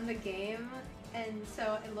on the game, and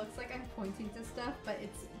so it looks like I'm pointing to stuff, but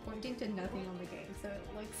it's pointing to nothing on the game, so it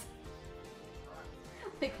looks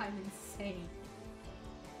like I'm insane.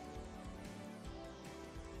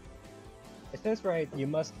 It says right, you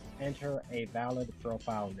must enter a valid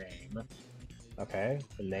profile name. Okay,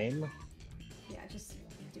 the name. Yeah, just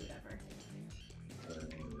do whatever.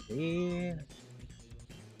 Kirby.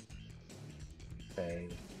 Say.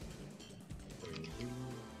 Kirby.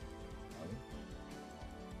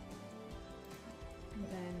 And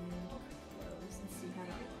then close and see how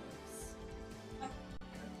that works.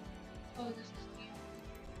 Oh, this is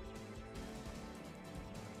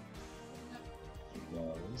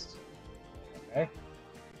Closed. Okay.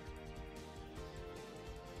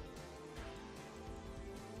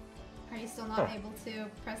 Are you still not able to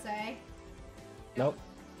press A? Nope.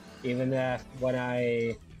 Even when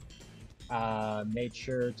I made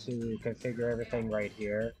sure to configure everything right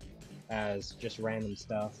here as just random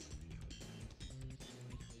stuff.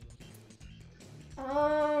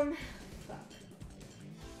 Fuck.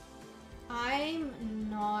 I'm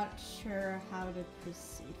not sure how to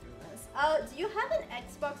proceed from this. Do you have an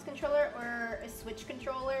Xbox controller or a Switch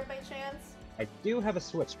controller by chance? I do have a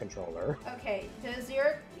Switch controller. Okay,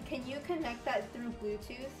 can you connect that through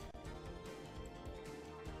Bluetooth?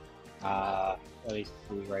 Let me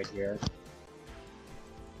see right here.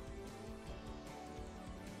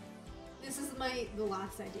 This is the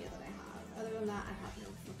last idea that I have. Other than that, I have no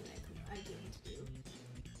fucking idea what to do.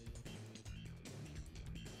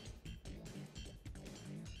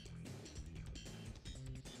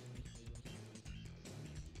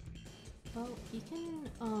 Well, he can,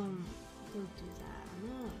 go do that. I'm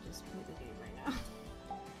gonna just play the game right now.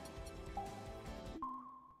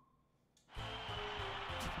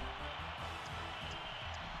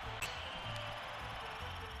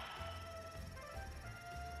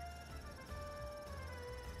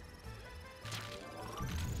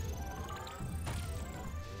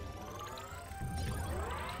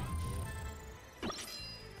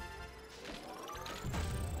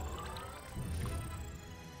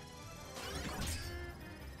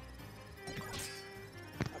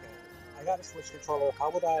 I got a Switch controller.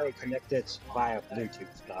 How would I connect it via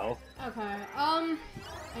Bluetooth, though? Okay, I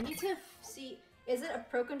need to see, is it a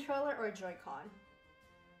Pro Controller or a Joy-Con?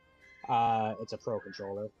 It's a Pro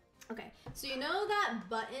controller. Okay, so you know that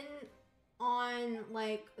button on,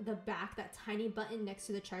 like, the back, that tiny button next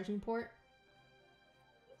to the charging port?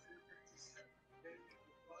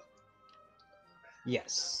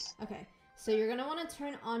 Yes. Okay, so you're gonna want to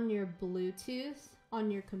turn on your Bluetooth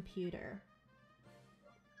on your computer.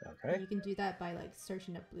 Okay. And you can do that by, like,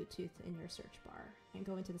 searching up Bluetooth in your search bar and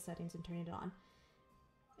go into the settings and turn it on.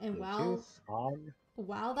 And Bluetooth on.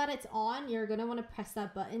 while that it's on, you're gonna want to press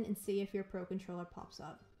that button and see if your Pro Controller pops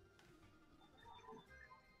up.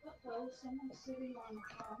 Uh-oh, someone's sitting on the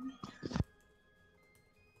phone.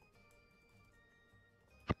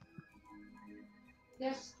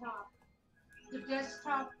 Desktop. The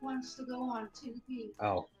desktop wants to go on TV.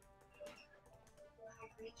 Oh.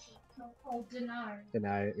 Oh, deny.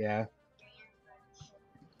 Deny it, yeah.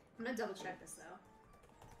 I'm gonna double check this though.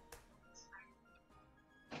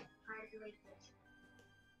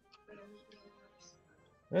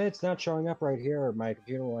 It's not showing up right here. My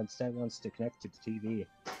computer wants to connect to the TV.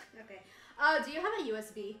 Okay. Do you have a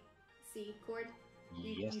USB-C cord?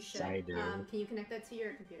 Yes, you should. I do. Can you connect that to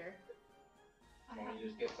your computer? No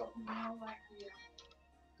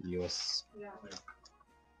idea. US. Yeah.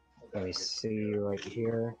 Let me see right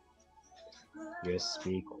here.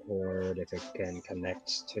 USB cord, if it can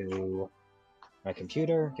connect to my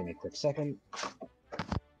computer. Give me a quick second.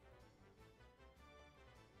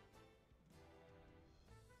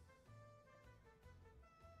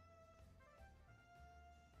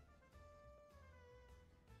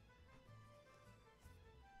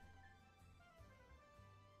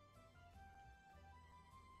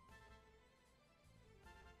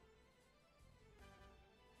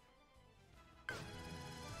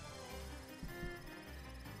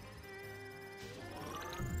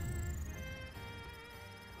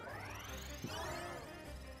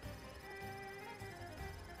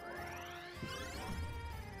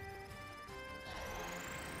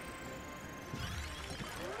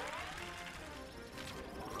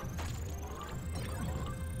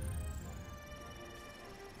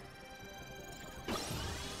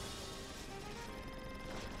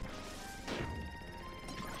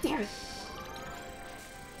 there!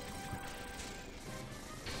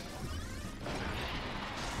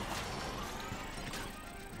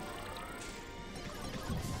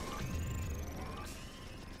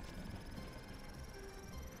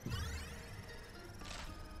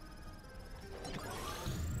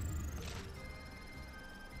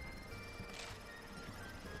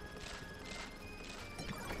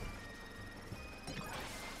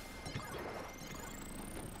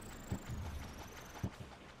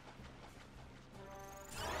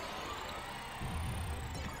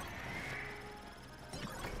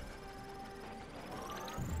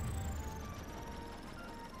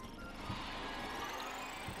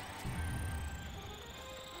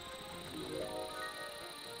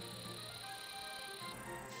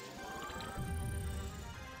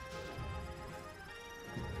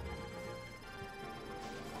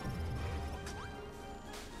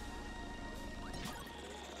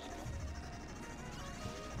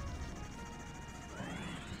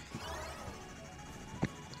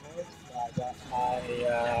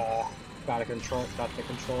 I got the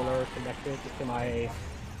controller connected to my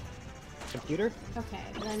computer. Okay,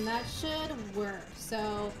 then that should work.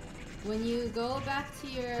 So when you go back to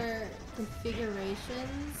your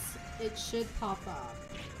configurations, it should pop up.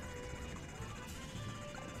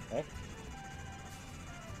 Okay.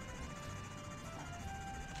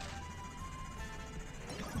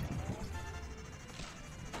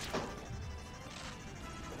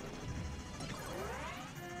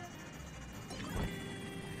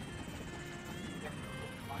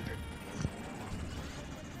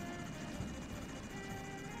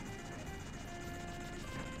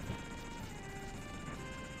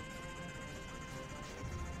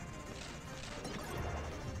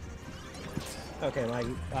 Okay, my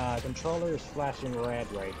controller is flashing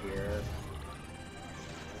red right here.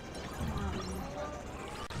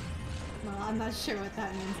 Well, I'm not sure what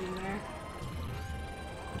that means either.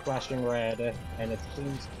 Flashing red, and it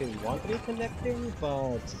seems to want to be connecting,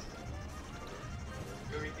 but...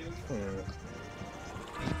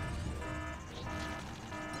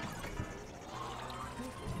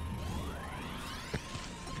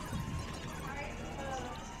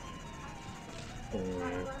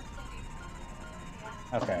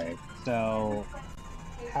 Okay, so...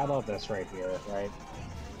 How about this right here, right?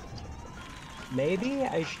 Maybe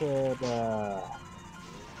I should,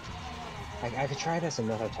 I could try this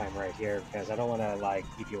another time right here, because I don't want to, like,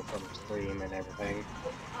 keep you from stream and everything.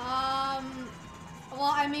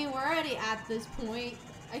 Well, I mean, we're already at this point,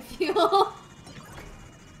 I feel.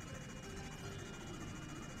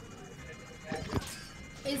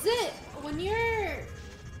 Is it, when you're...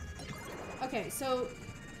 Okay, so,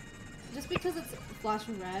 just because it's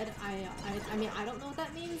flashing red, I mean, I don't know what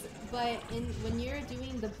that means, but when you're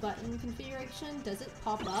doing the button configuration, does it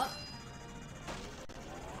pop up?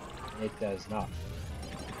 It does not.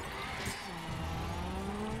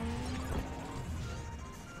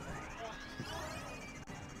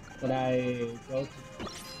 When I go to...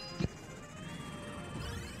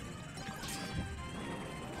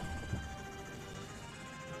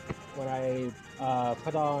 When I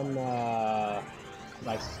put on,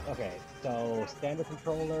 like, okay, so standard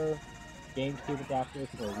controller, GameCube adapter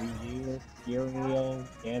for Wii U, steering wheel,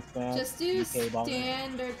 dance mat, Just do UK ball.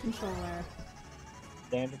 standard controller.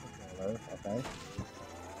 Standard controller, okay.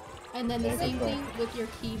 And then the Standard same controller. thing with your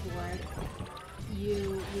keyboard.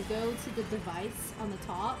 You go to the device on the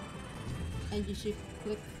top, and you should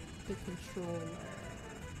click the controller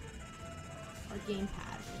or gamepad,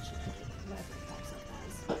 it should be, whatever it pops up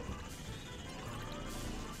as.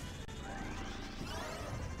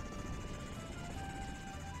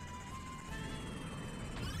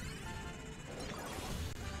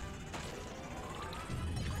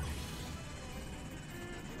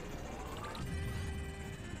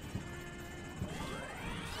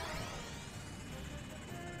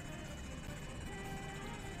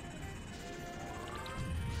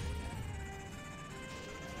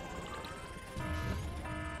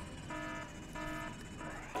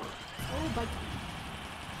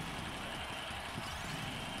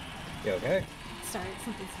 You okay? Sorry,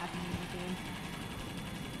 something's happening in the game.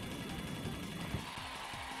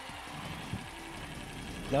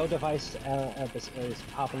 No device is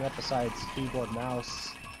popping up besides keyboard,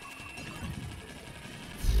 mouse.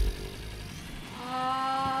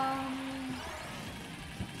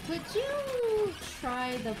 Could you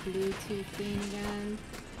try the Bluetooth thing again?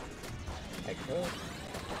 I could.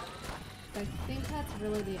 I think that's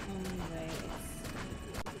really the only way it's to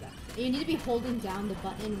do that. You need to be holding down the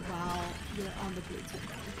button while you're on the Bluetooth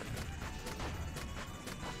thing.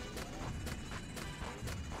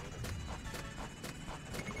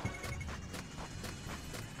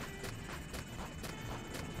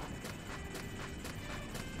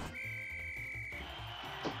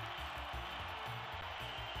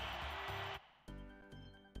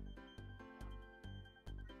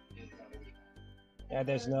 Yeah,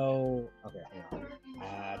 there's no. Okay, hang on.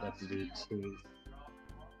 Add a Bluetooth.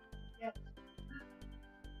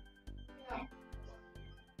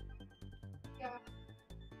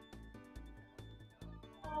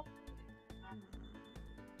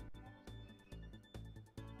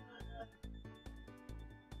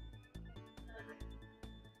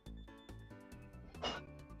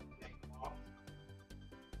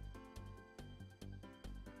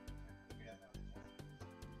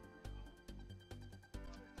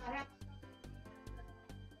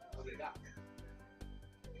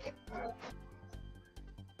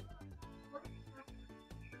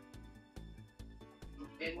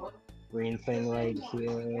 Green thing right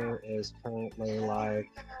here is currently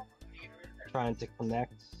like trying to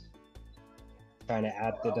connect, trying to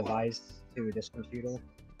add the device to this computer.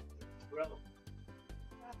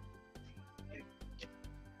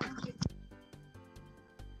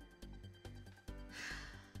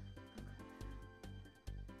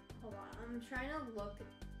 Hold on, I'm trying to look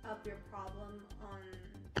up your problem on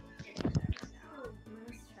there now. I'm gonna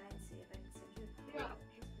try and see if I can send you a video.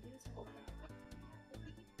 These videos are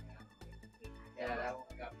Yeah, that one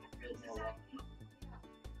got real more.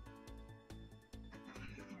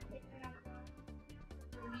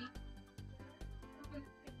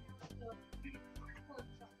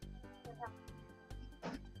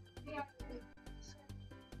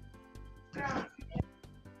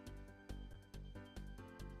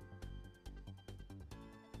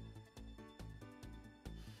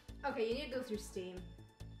 Okay, you need to go through Steam.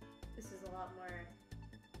 This is a lot more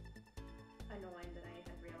annoying than I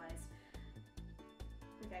had realized.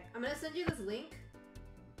 Okay, I'm gonna send you this link.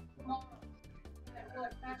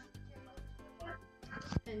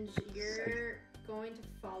 And you're going to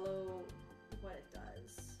follow what it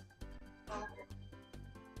does.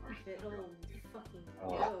 If it'll fucking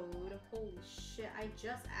load. Holy shit, I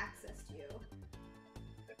just accessed you.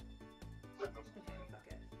 Okay, fuck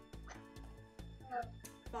it.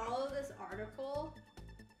 Follow this article.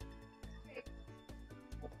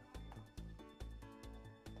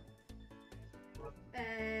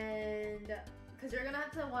 And because you're gonna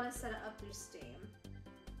have to want to set it up through Steam.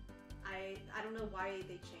 I don't know why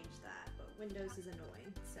they changed that, but Windows is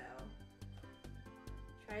annoying, so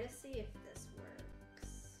try to see if this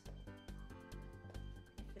works.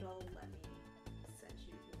 If it'll let me send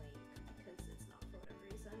you the link, because it's not for whatever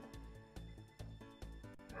reason.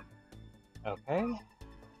 Okay.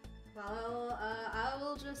 Well, I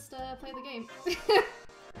will just play the game. You gonna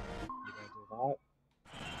do that?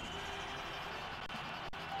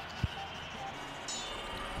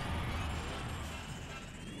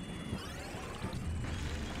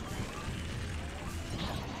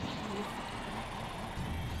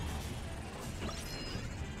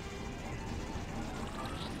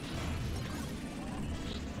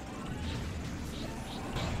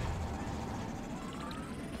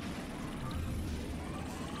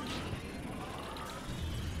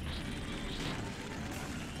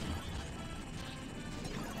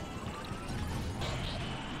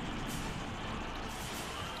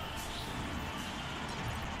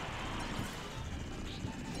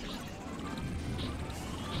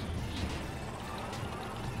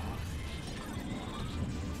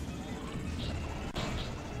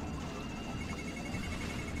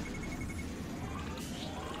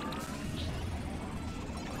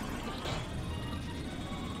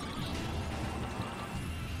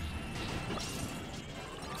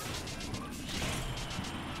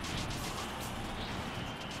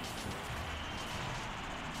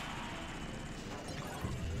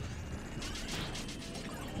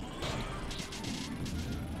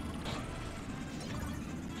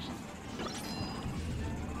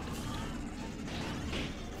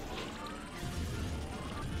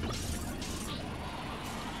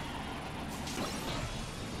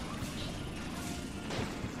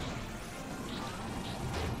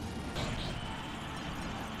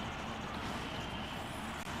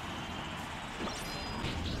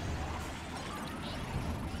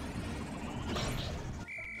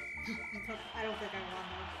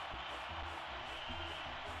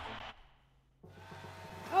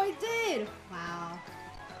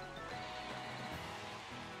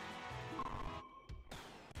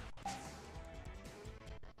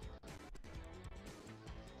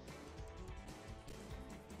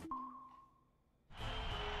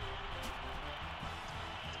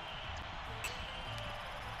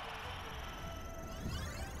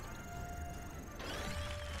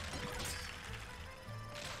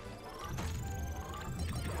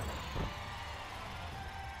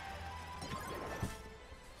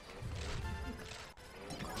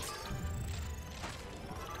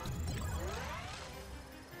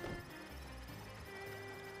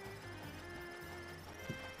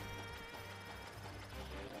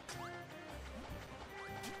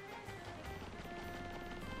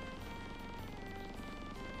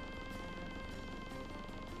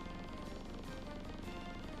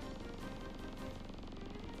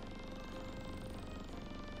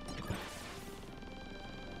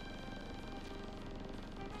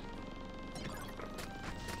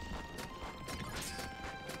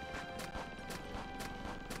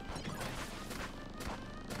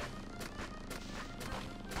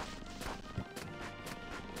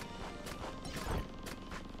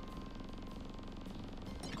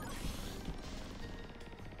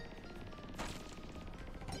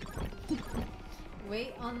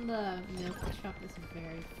 wait on the milk truck is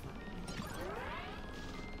very funny.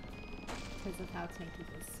 Because of how tanky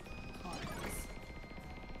this car is.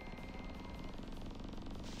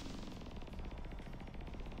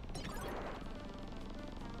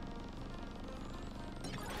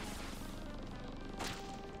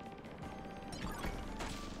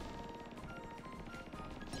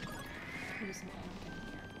 I'm just gonna get in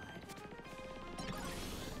here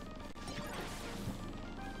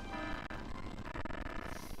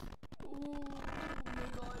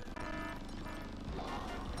and glide.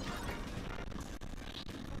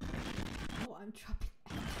 Oh, I'm dropping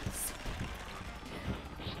eggs.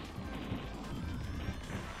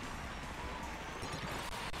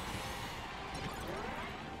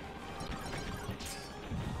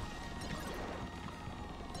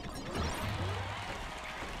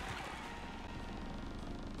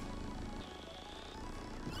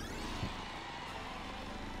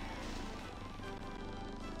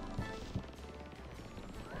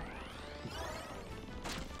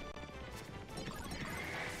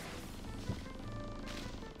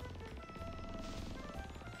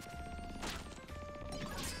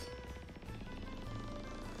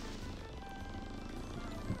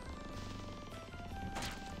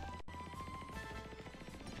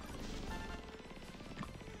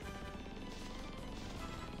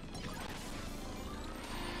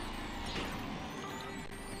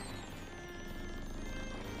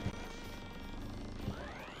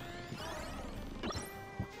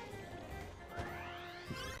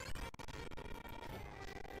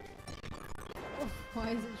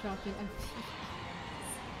 Why is it dropping MP?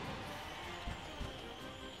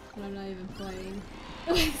 And I'm not even playing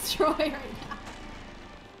with Troy right now.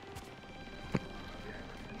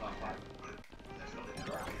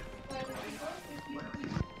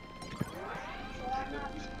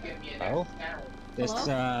 Oh? This,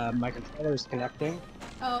 Hello? my controller is connecting.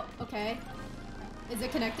 Oh, okay. Is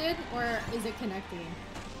it connected or is it connecting?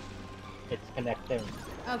 It's connecting.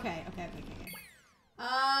 Okay.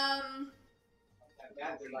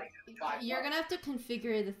 You're gonna have to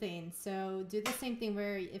configure the thing. So do the same thing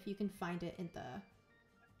where if you can find it in the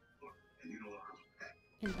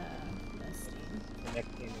listing.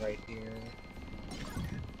 Connecting right here.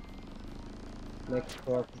 Next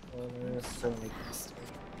core controller. Certainly.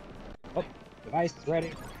 Oh, device is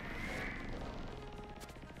ready.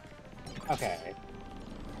 Okay.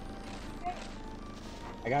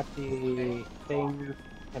 I got the thing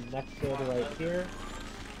connected right here.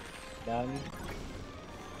 Done.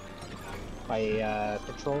 My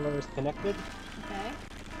controller is connected.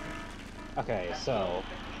 Okay.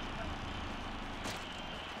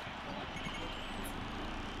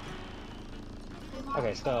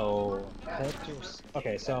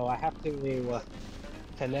 Okay, so I have to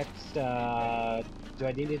connect. Do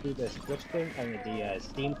I need to do the switch thing and the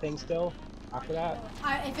Steam thing still after that?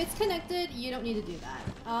 If it's connected, you don't need to do that.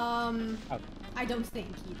 Okay. I don't think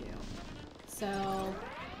you do. So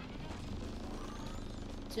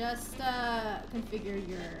just configure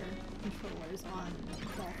your controllers on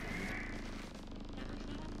Dolphin.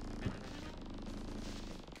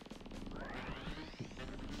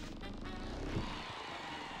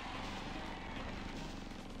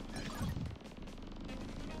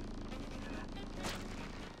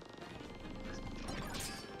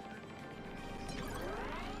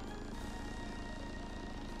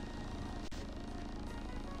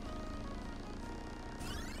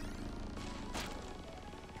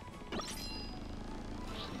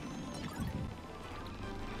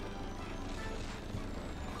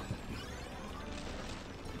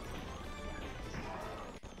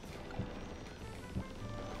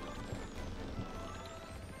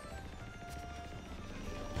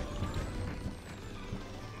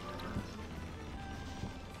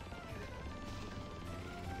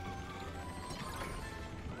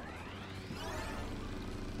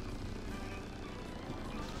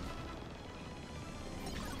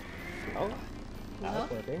 Oh, now Hello?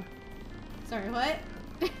 it's working. Sorry, what?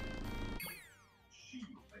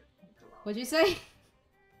 What'd you say?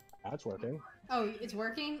 Now it's working. Oh, it's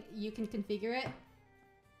working? You can configure it?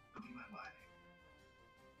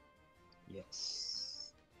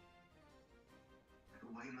 Yes.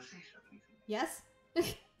 Yes?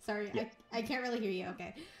 Sorry, Yeah. I can't really hear you.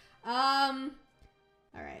 Okay.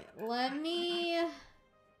 Alright, let me...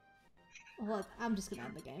 Well, I'm just gonna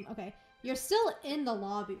end the game. Okay. You're still in the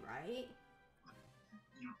lobby, right?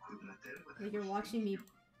 Like you're watching me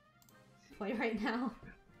play right now.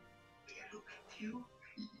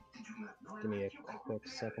 Give me a quick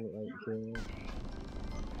second right here.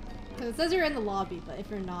 Because it says you're in the lobby, but if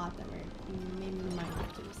you're not, then maybe we might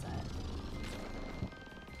have to reset.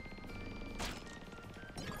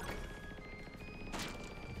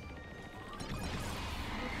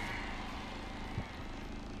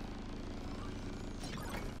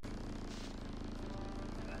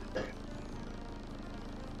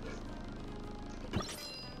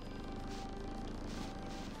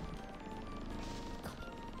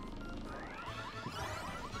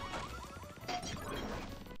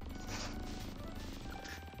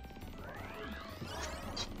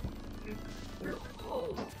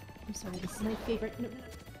 I'm sorry, this is my favorite. No, no, no.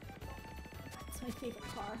 It's my favorite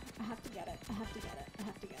car. I have to get it. I have to get it. I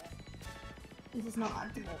have to get it. This is not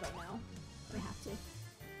optimal right now. I have to.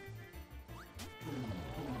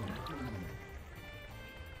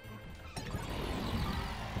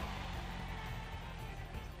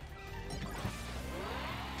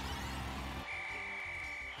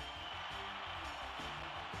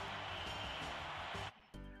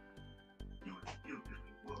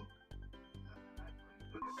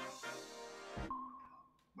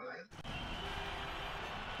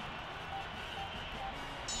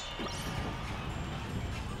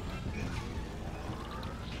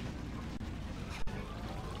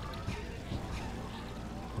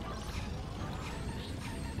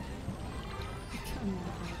 I'm not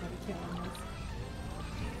gonna kill him this.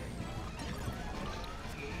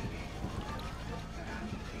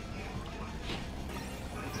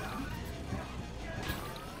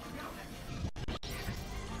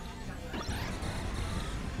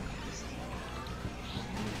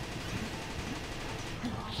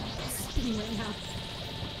 Spinning right now.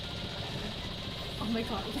 Oh my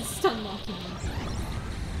god, he's stun locking me.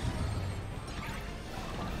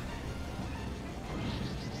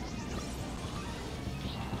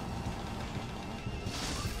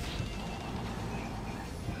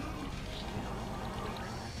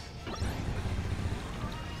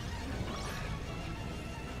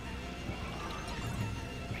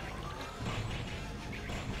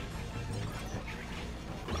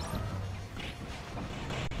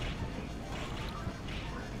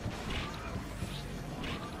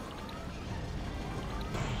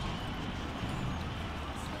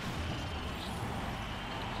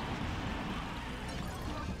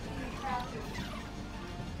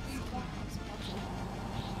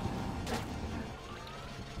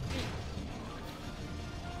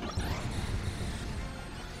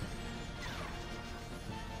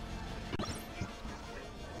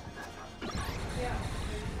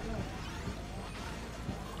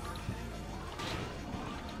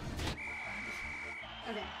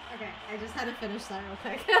 Okay, I just had to finish that real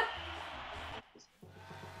quick.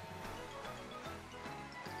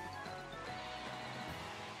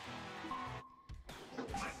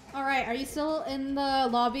 Alright, are you still in the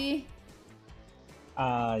lobby?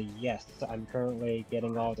 Yes, I'm currently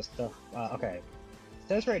getting all the stuff. Okay. It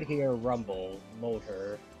says right here, Rumble,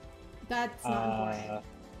 motor. That's not important.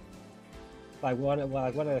 Like one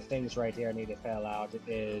of the things right here I need to fill out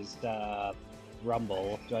is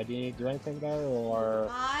Rumble. Do I need to do anything there, or?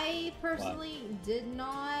 I personally did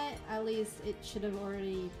not. At least it should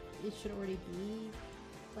already be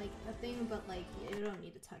like a thing, but like you don't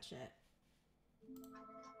need to touch it.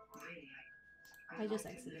 I just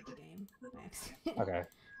exited the game by accident. Okay.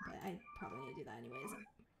 But I probably need to do that anyways.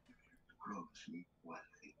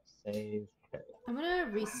 Save. Okay. I'm gonna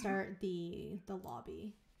restart the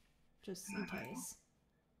lobby, just in case.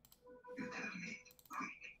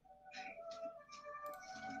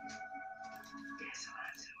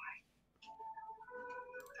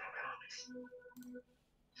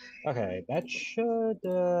 Okay, that should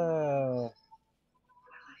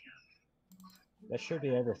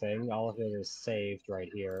be everything. All of it is saved right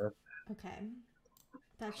here. Okay.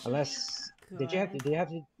 That should Unless be did good.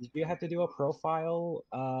 you have to do a profile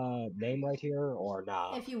name right here or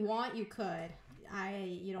not? If you want, you could.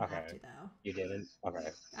 You don't have Okay. to though. You didn't?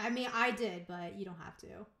 Okay. I mean, I did, but you don't have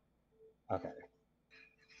to. Okay.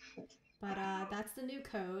 But that's the new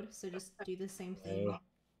code, so just do the same thing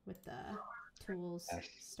with the tools,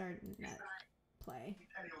 start net play.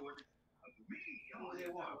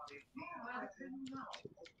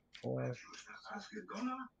 4.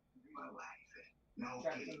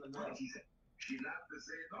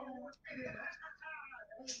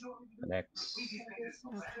 Next.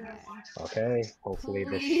 Okay. Okay. Hopefully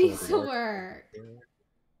this Please should work. work.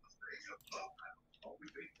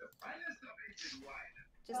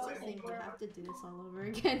 Just to think we have to do this all over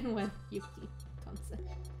again when Yuki comes in.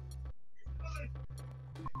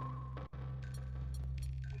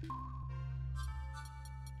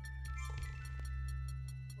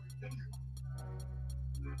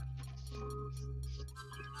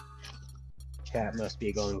 Chat must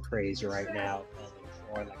be going crazy right now, calling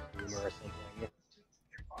for like a boomer or something.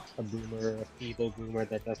 A boomer, a feeble boomer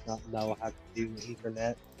that does not know how to do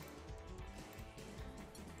internet.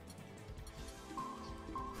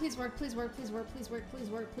 Please work, please work, please work, please work, please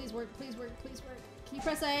work, please work, please work, please work. Can you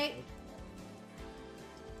press A?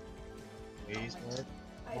 Please work.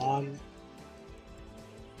 On.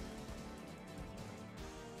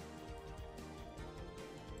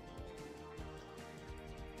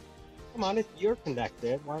 Come on, if you're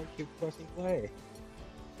connected, why aren't you pressing play?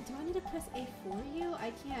 do I need to press A for you?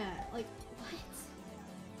 I can't. Like,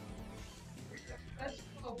 what?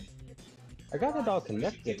 I got it all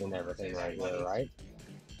connected and everything right here, right?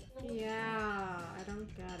 Yeah, I don't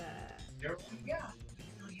get it.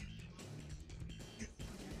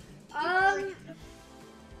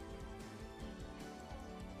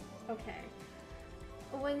 Okay.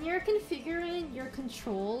 When you're configuring your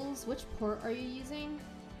controls, which port are you using?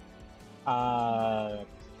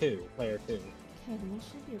 2, player 2. Okay, then that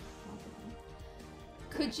shouldn't be a problem.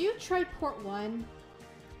 Could you try port 1?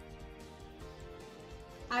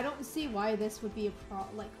 I don't see why this would be a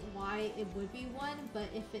why it would be 1, but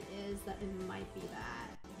if it is, that it might be that.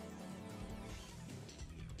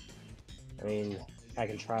 I mean, I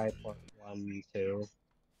can try port 1, 2.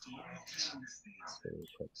 Just give me a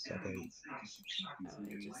quick second. Oh,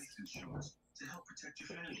 it just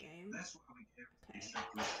quit the game. Okay.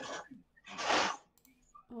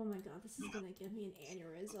 Oh my god, this is gonna give me an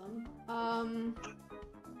aneurysm. Tell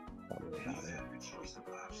me about it.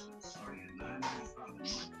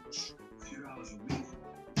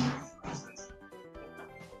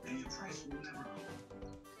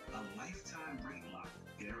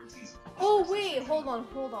 Oh wait, hold on.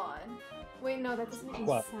 Wait, no, that doesn't make any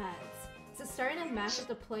What? sense. So starting a match with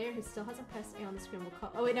the player who still hasn't pressed A on the screen will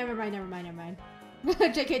call. Oh wait, never mind.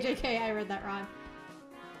 JK, I read that wrong.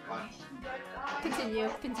 Continue.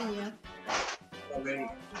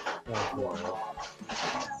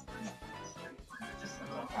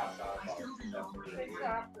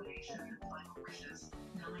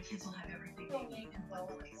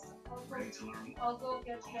 I'll go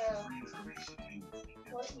get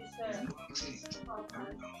what you said.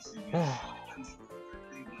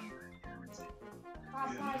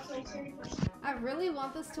 I really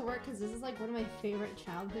want this to work because this is like one of my favorite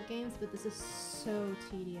childhood games, but this is so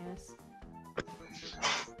tedious.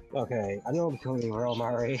 Okay, I know I'm becoming real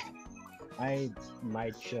Mari. I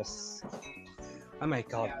might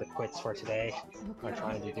call it the quits for today. I'm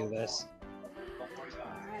trying to do this.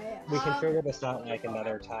 Alright, We can figure this out like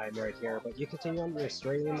another time right here, but you continue on your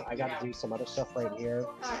stream. I gotta do some other stuff right here.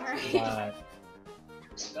 Alright.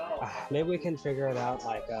 Maybe we can figure it out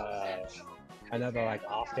like another like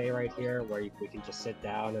off day right here where we can just sit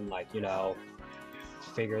down and like, you know,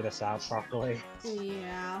 figure this out properly.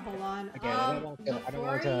 Yeah, hold on. Again, I don't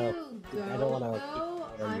want to keep it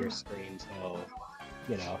on your I'm... screen, so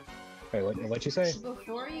you know. Wait, what'd you say?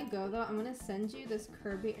 Before you go though, I'm gonna send you this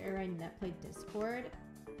Kirby Air Netplay Discord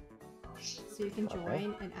so you can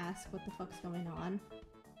join and ask what the fuck's going on.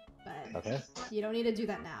 But Okay. you don't need to do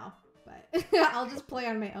that now. But I'll just play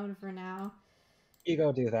on my own for now. You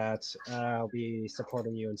go do that. I'll be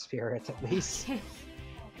supporting you in spirit at least.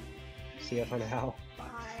 See ya for now. Bye.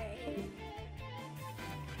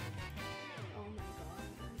 Oh my god,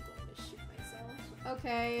 I'm going to shoot myself.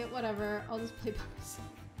 Okay, whatever. I'll just play by myself.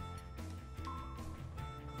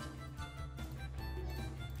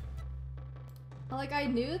 Like, I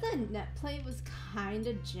knew that netplay was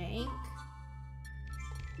kinda jank,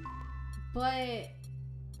 but I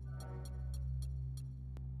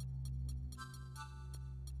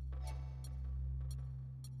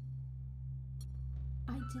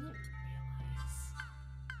didn't realize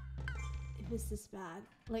it was this bad.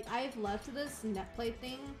 Like, I've left this netplay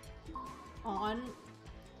thing on,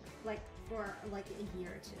 like, for like a year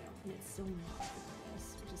or two, and it's still not like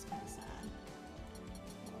this, which is kind of sad.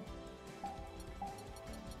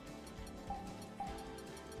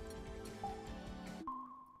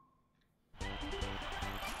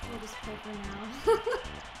 We'll just play for now.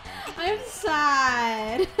 I'm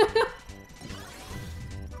sad!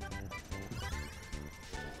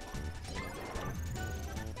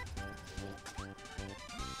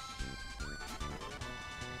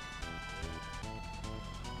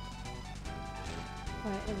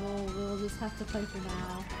 But we'll just have to play for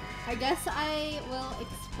now. I guess I will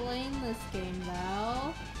explain this game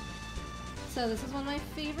though. So this is one of my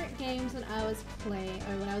favorite games when I was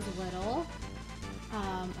when I was little.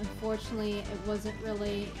 Unfortunately, it wasn't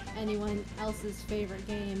really anyone else's favorite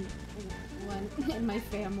game in my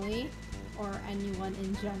family or anyone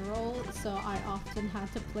in general, so I often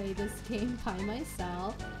had to play this game by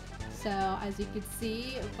myself. So as you can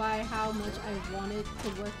see by how much I wanted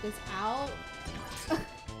to work this out,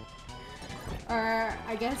 or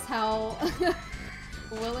I guess how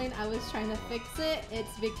willing I was trying to fix it,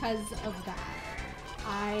 it's because of that.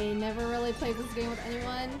 I never really played this game with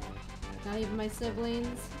anyone, not even my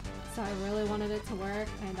siblings, so I really wanted it to work,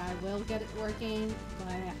 and I will get it working,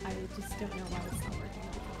 but I just don't know why it's not working.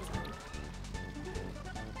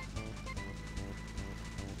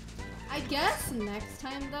 I guess next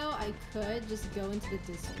time though, I could just go into the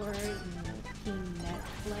Discord and team net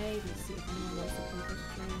play to see if anyone wants to play the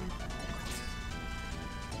stream, but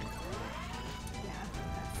yeah,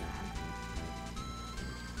 that's sad.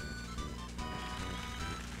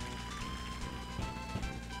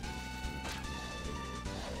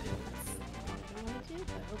 That's not what I want to do,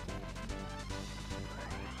 but okay.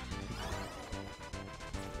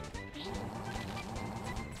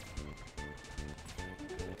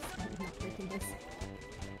 I'm not breaking this.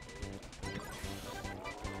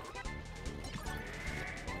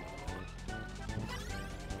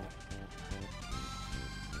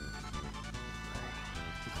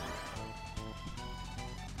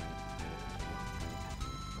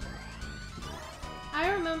 I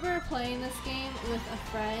remember playing this game with a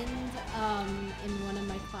friend in one of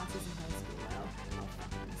my classes in high school. Wow, how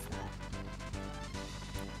fun is that?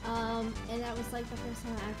 And that was like the first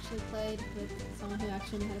time I actually played with someone who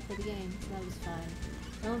actually knew how to play the game, so that was fun.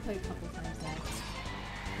 I only played a couple times though,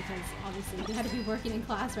 because obviously we had to be working in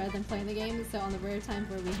class rather than playing the game, so on the rare times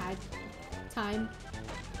where we had time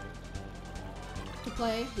to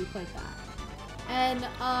play, we played that. And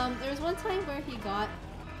there was one time where he got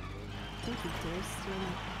thank you, dearest.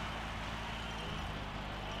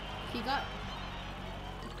 He got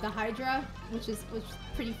the Hydra, which is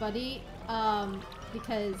pretty funny,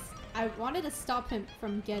 because I wanted to stop him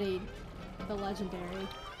from getting the legendary.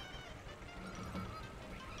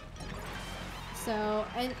 So,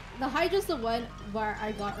 and the Hydra's the one where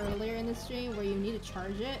I got earlier in the stream where you need to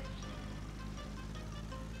charge it.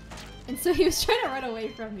 And so he was trying to run away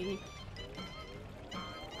from me.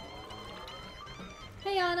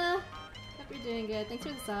 Hey Anna! Hope you're doing good. Thanks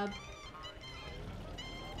for the sub.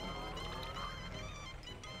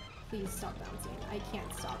 Please stop bouncing. I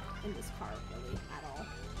can't stop in this car really at all.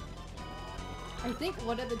 I think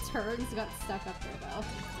one of the turns got stuck up there though.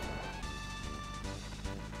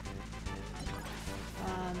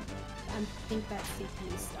 I think that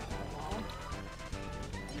CPU is stuck on the wall.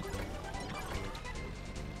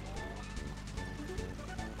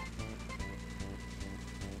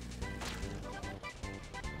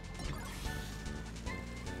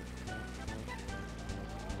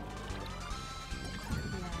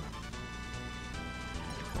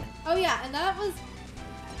 Oh yeah, and that was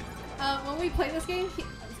when we played this game.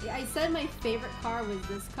 I said my favorite car was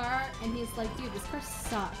this car, and he's like, "Dude, this car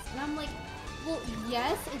sucks." And I'm like, "Well,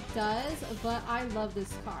 yes, it does, but I love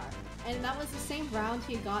this car." And that was the same round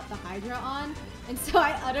he got the Hydra on, and so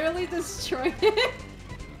I utterly destroyed it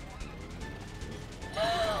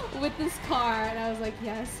with this car, and I was like,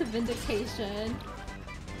 "Yes, vindication."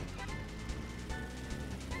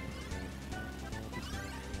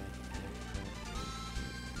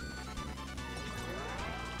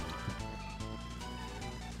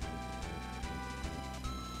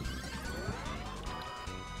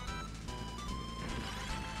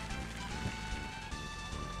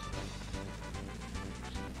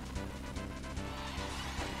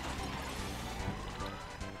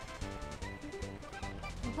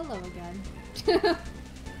 Hello again. Yeah,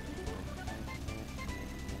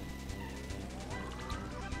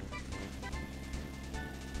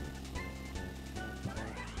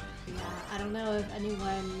 I don't know if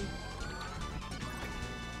anyone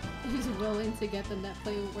who's willing to get the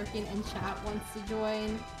netplay working in chat wants to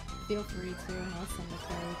join. Feel free to, and I'll send the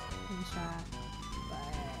code in chat.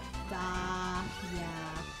 But,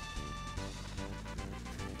 yeah.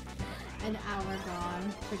 An hour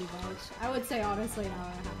gone, pretty much. I would say honestly an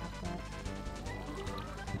hour and a half, but...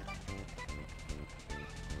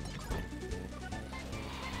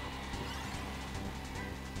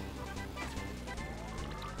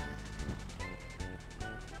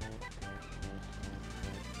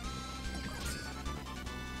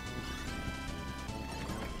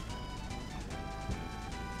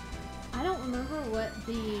 I don't remember what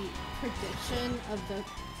the prediction of the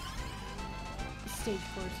stage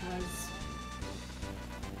course was.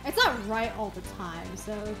 It's not right all the time,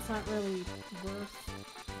 so it's not really worth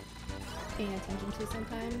paying attention to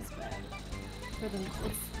sometimes, but for them,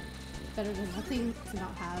 it's better than nothing to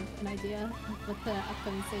not have an idea of what the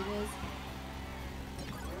upcoming stage is.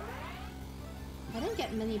 I didn't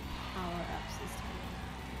get many power-ups this time,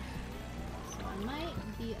 so I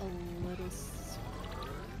might be a little screwed.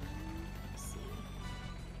 Let's see.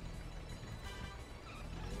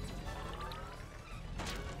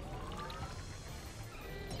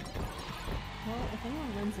 Well, if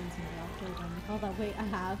anyone runs into me, I'll kill them. Oh, that wait, I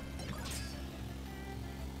have.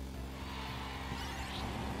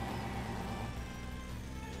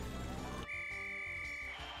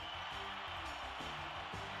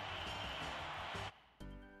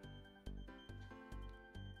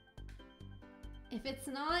 If it's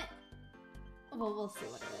not Well, we'll see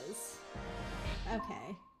what it is.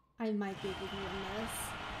 Okay. I might be able to win this.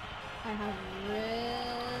 I have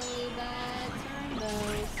really bad turn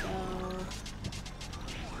though, so...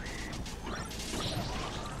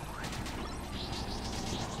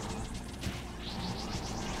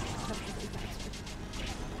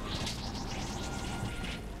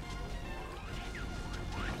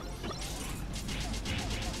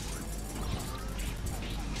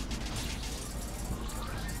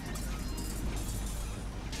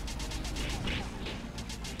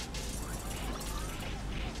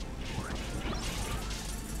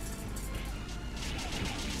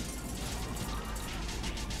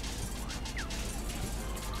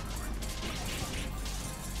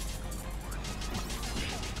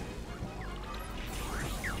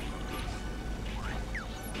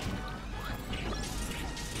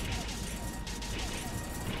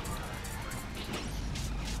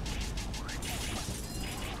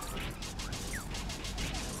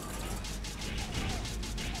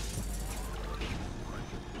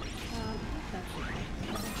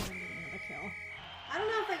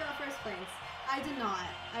 I did not.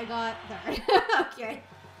 I got third. Okay.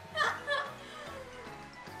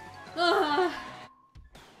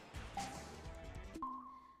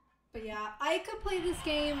 But yeah, I could play this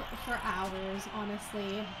game for hours,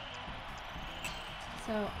 honestly.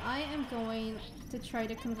 So I am going to try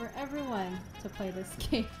to convert everyone to play this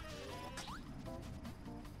game.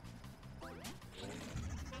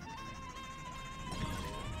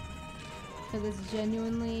 Because it's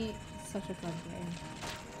genuinely such a fun game.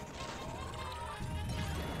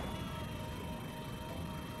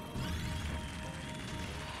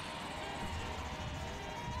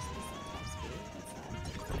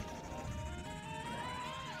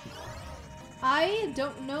 I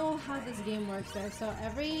don't know how this game works there, so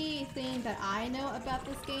everything that I know about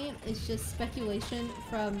this game is just speculation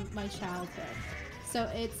from my childhood. So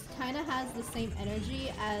it's kind of has the same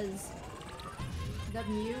energy as the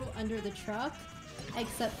Mew under the truck,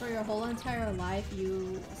 except for your whole entire life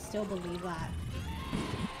you still believe that.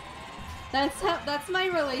 That's my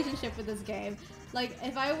relationship with this game. Like,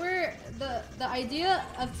 if I were the idea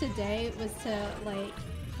of today was to like,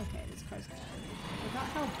 okay, this car's bad. I forgot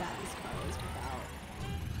how bad this car is without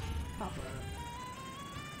proper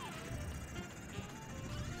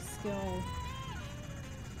skill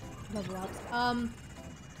level ups.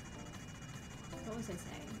 What was I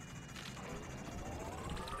saying?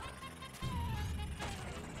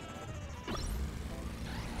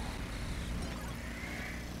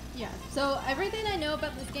 Yeah, so everything I know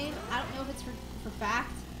about this game, I don't know if it's for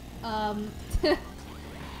fact.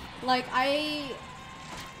 Like,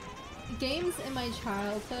 games in my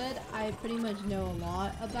childhood, I pretty much know a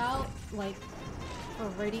lot about. Like, for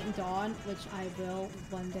Radiant Dawn, which I will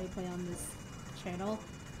one day play on this channel,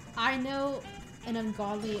 I know an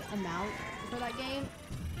ungodly amount for that game,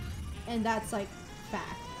 and that's like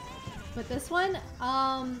fact. But this one,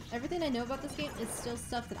 everything I know about this game is still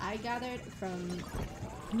stuff that I gathered from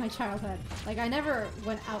my childhood. Like, I never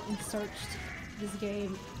went out and searched this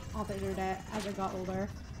game on the internet as I got older.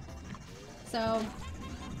 So,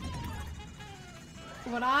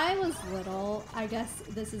 when I was little, I guess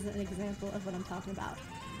this is an example of what I'm talking about.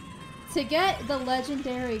 To get the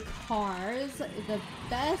legendary cars, the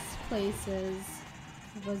best places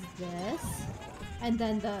was this. And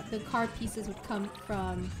then the car pieces would come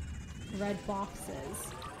from red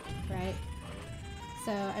boxes, right?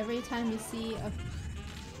 So every time you see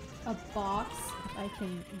a box, if I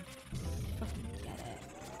can fucking get it,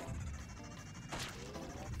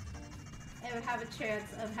 it would have a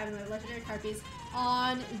chance of having a legendary car piece.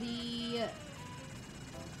 On the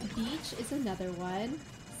beach is another one.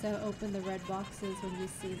 So open the red boxes when you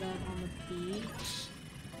see them on the beach.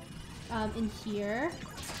 In here,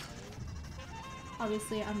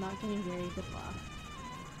 obviously I'm not getting very good luck.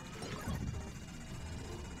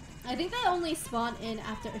 I think they only spawn in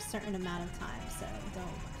after a certain amount of time, so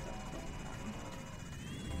don't click them.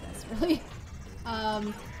 That's really...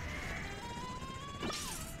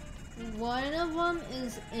 One of them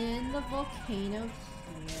is in the volcano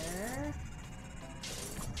here.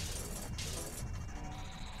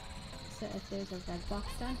 So if there's a red box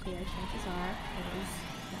down here, chances are it is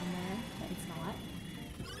down there, but it's not.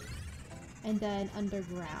 And then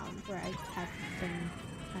underground, where I have been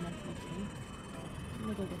kind of looking. I'm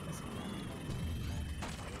gonna go get this one.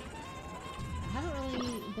 I haven't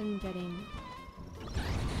really been getting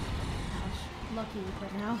lucky with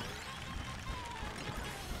it now.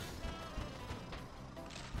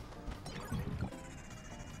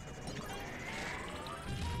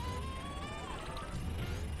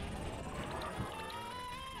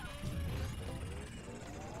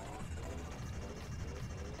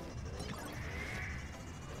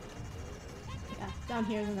 Down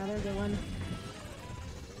here is another good one.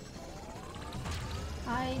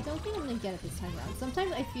 I don't think I'm gonna get it this time around.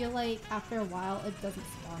 Sometimes I feel like after a while it doesn't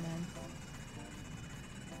spawn in.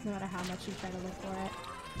 No matter how much you try to look for it.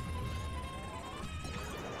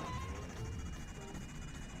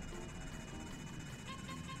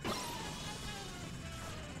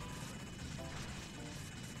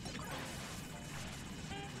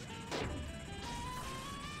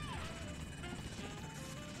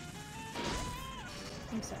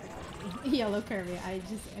 I'm sorry, Kirby. Yellow Kirby. I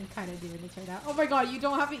just am kind of doing this right now. Oh my god, you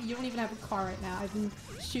don't have it. You don't even have a car right now. I've been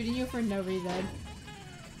shooting you for no reason.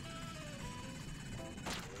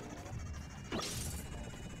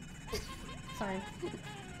 Sorry.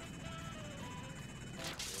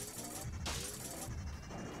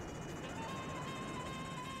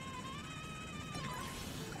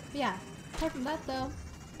 But yeah, apart from that though,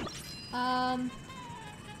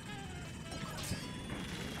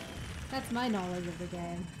 that's my knowledge of the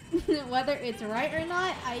game. Whether it's right or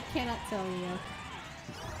not, I cannot tell you.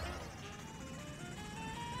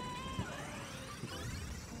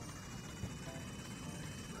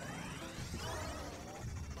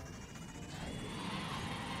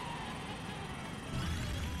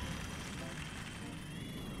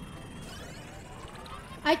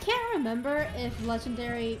 I can't remember if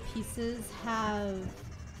legendary pieces have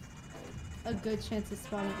a good chance of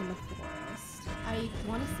spawning in the forest. I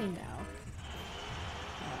want to say no.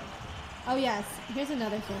 Oh yes, here's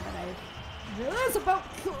another thing that I realized about,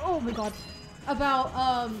 oh my god,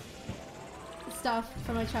 about stuff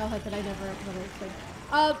from my childhood that I never really explained.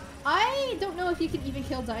 I don't know if you can even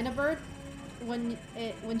kill Dynabird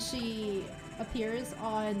when she appears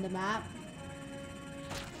on the map.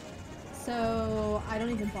 So I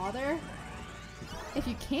don't even bother. If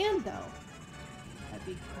you can though, that'd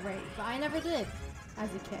be great. But I never did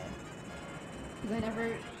as a kid. Because I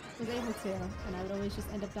never was able to, and I would always just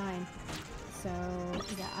end up dying. So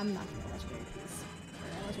yeah, I'm not gonna legendary piece. Or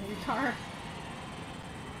a legendary car.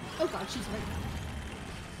 Oh god, she's right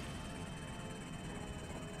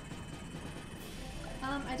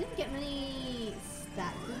now. I didn't get many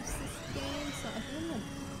stat boosts this game, so I think I'm gonna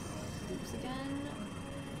boost again.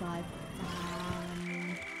 But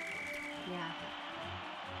yeah.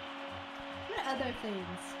 What other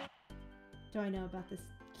things do I know about this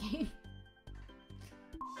game?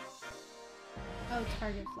 Oh,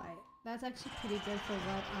 target flight. That's actually pretty good for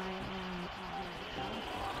what I am on right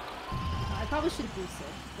now. I probably should have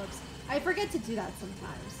boosted. Whoops. I forget to do that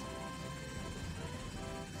sometimes.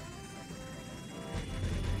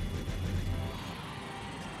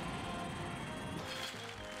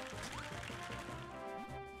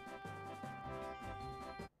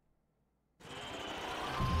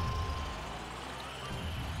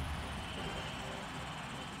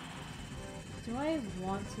 Do I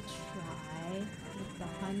want to try with the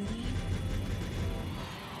Hundy?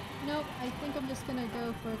 Nope, I think I'm just gonna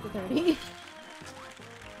go for the 30.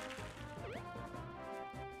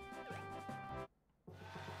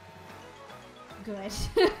 Good.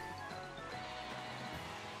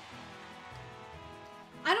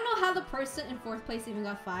 I don't know how the person in 4th place even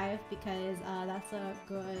got 5 because that's a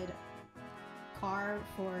good car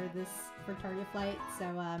for target flight. So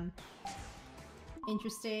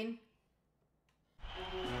interesting.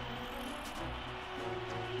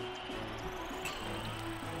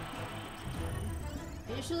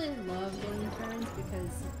 I usually love getting turns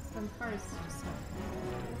because some cars just have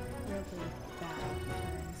really bad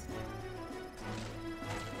turns.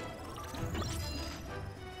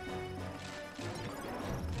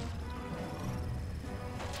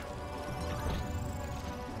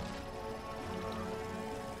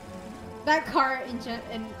 That car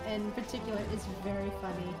in particular is very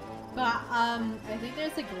funny. But I think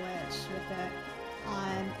there's a glitch with it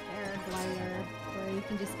on Air Glider where you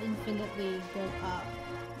can just infinitely go up.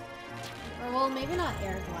 Or well, maybe not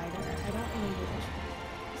Air Glider. I don't remember which one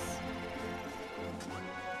it is.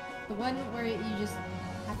 The one where you just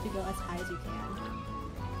have to go as high as you can.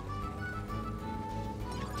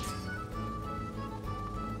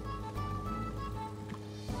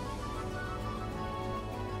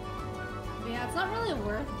 But yeah, it's not really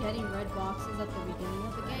worth getting red boxes at the beginning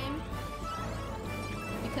of the game.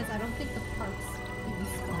 Because I don't think the parts even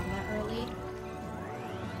spawn that early.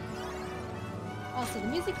 Also, the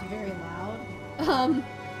music's very loud.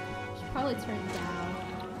 Should probably turn it down.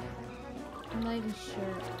 I'm not even sure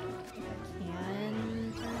if I can turn it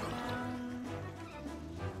down.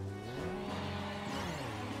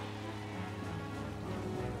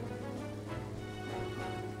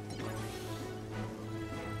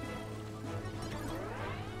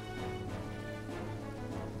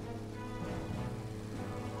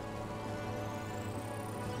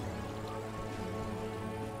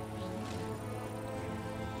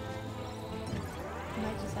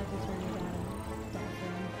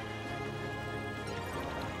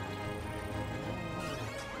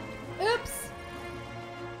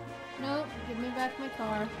 my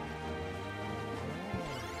car.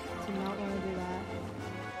 Do not want to do that.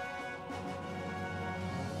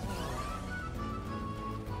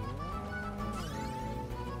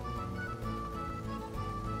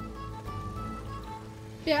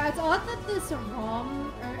 Yeah, it's odd that this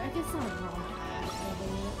ROM, or I guess not a ROM hack,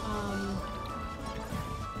 really.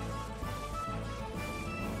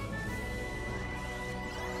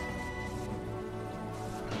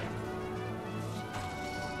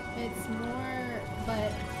 It's more,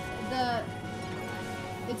 but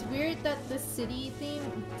it's weird that the city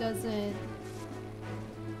theme doesn't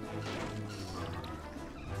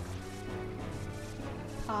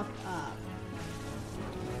pop up.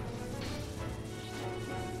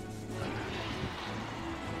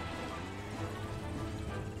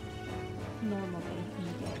 Normally in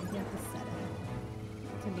the game, you have to set it.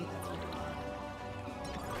 To me, that's really odd.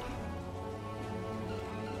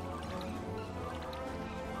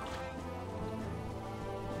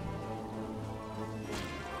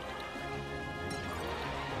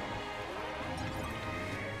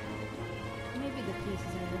 Maybe the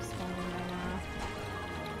pieces are responding right now.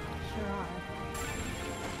 Sure are.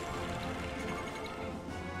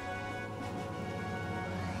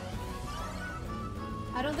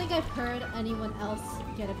 I don't think I've heard anyone else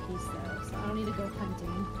get a piece though, so I don't need to go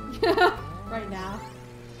hunting right now.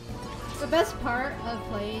 The best part of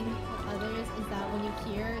playing with others is that when you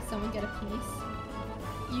hear someone get a piece,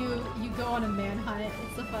 you go on a manhunt.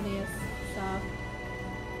 It's the funniest stuff.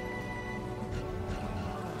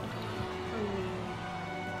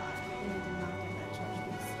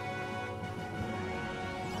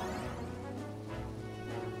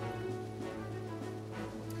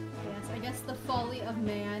 The folly of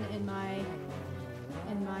man in my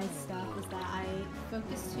stuff is that I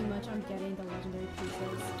focus too much on getting the legendary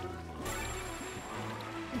pieces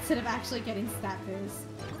instead of actually getting stat boosts.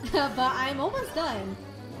 But I'm almost done,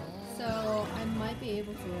 so I might be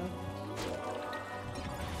able to.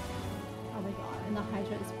 Oh my god, and the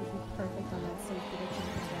Hydra is would be perfect on that safe prediction,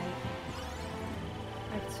 right?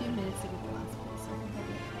 I have 2 minutes to get the last piece, so I think I'll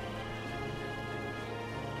be okay.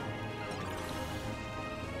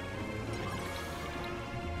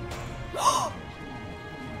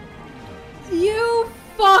 You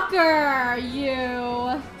fucker!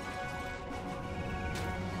 You!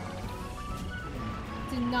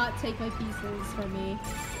 Do not take my pieces from me.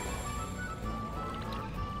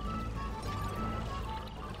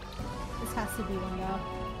 This has to be one though.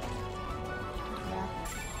 Yeah.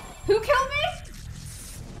 Who killed me?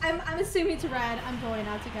 I'm assuming it's red. I'm going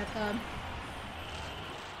out to get them.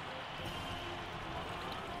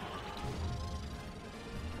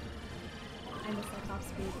 I missed that top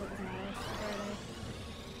speed, but it doesn't matter. Where are they?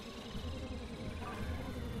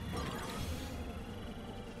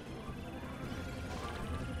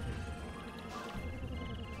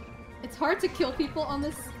 It's hard to kill people on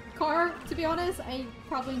this car, to be honest. I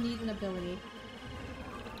probably need an ability.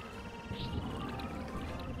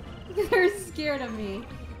 They're scared of me.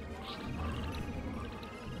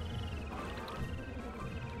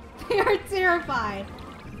 They are terrified.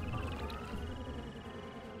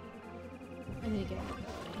 I need to get an ability.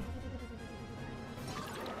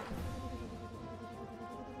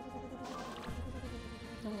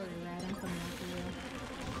 Don't worry, Red. I'm coming after you.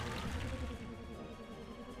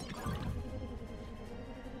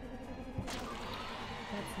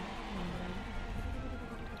 That's not one that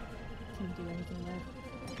I can do anything with.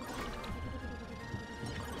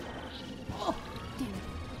 Oh! Damn it.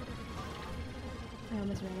 I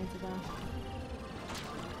almost ran into them.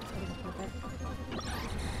 That was perfect.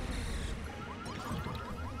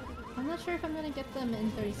 I'm not sure if I'm gonna get them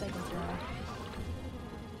in 30 seconds now.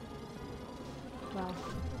 Well.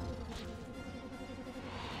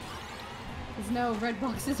 Because no red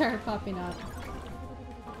boxes are popping up.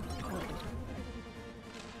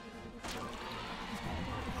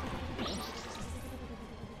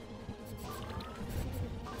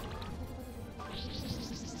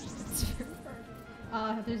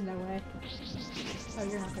 There's no way. Oh,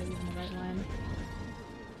 you're not using the right one.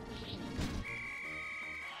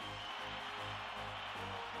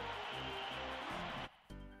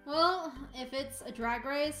 Well, if it's a drag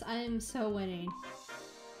race, I am so winning.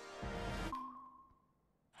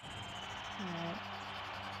 Alright.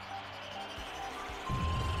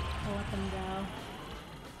 I'll let them go.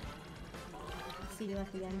 See you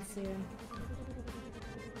at the end soon.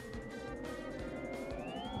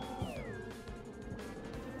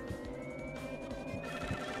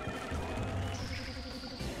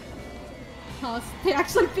 Oh, they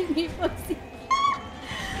actually beat me, Foxy.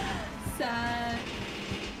 Sad.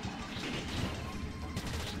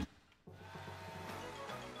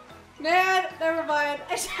 Man, never mind. god.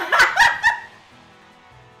 I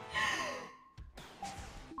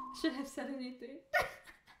should have said anything.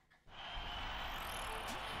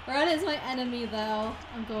 Red is my enemy though.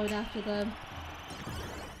 I'm going after them.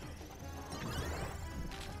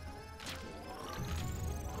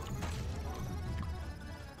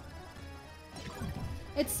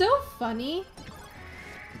 It's so funny,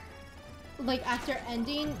 like after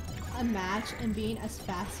ending a match and being as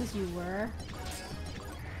fast as you were,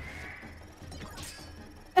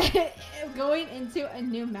 going into a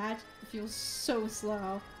new match feels so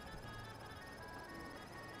slow.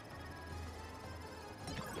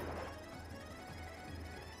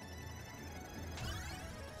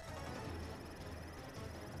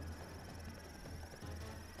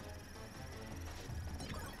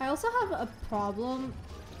 I also have a problem,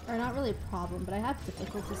 or not really a problem, but I have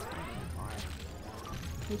difficulties finding a car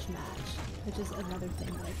each match, which is another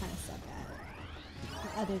thing that I kind of suck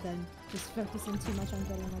at, other than just focusing too much on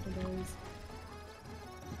getting legendaries.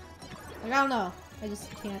 Like, I don't know, I just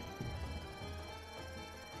can't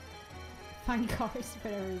find cars for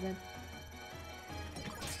whatever reason.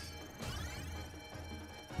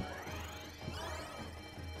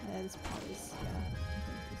 It's probably, yeah, I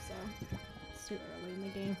think so. It's too early in the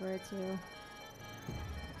game for it to.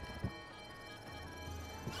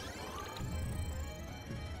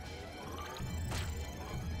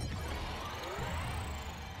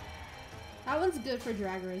 That one's good for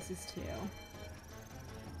drag races too,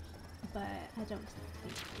 but I don't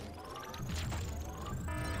think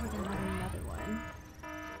we're gonna have another one.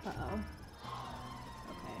 Uh-oh.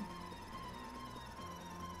 Okay.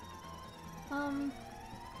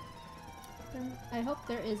 I hope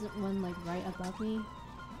there isn't one like right above me.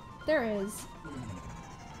 There is.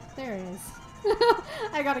 There is.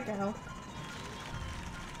 I gotta go.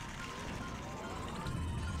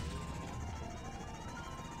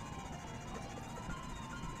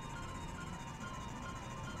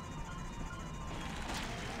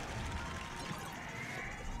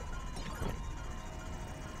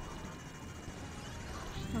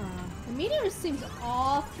 The meteor seems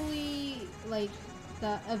awfully, like,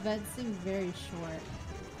 the events seem very short.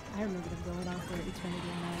 I remember them going on for eternity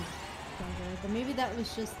when I was younger, but maybe that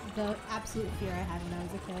was just the absolute fear I had when I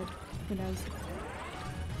was a kid. Who knows?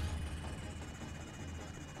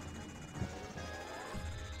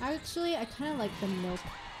 Actually, I kind of like the milk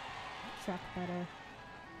truck better.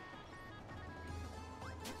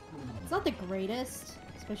 It's not the greatest,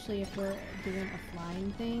 especially if we're doing a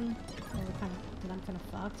flying thing, and I'm kind of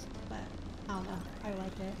fucked, but I don't know, I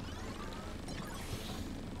like it.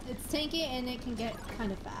 It's tanky and it can get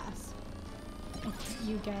kind of fast if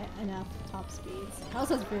you get enough top speeds. It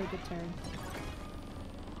also has a very good turn.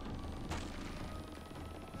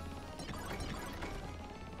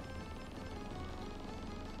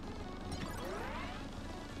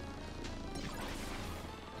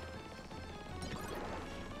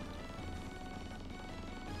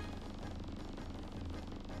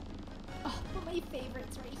 Oh, one of my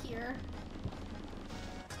favorites right here.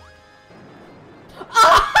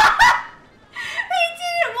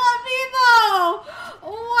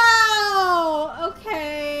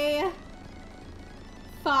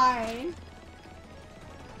 Fine.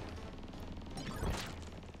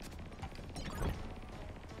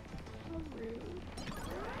 How rude.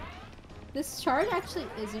 This charge actually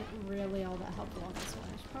isn't really all that helpful on this one.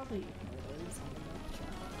 I should probably use on the milk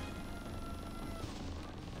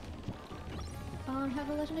truck. Have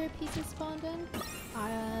a legendary pieces spawned in?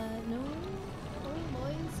 No. Oh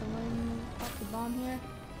boy, someone popped the bomb here.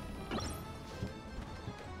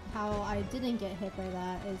 How I didn't get hit by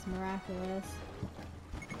that is miraculous.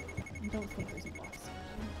 I don't think there's a boss.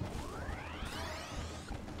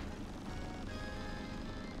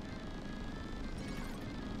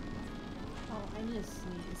 Oh, I need to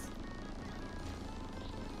sneeze.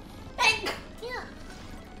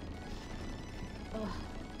 Ugh.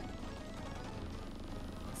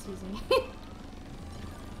 Excuse me.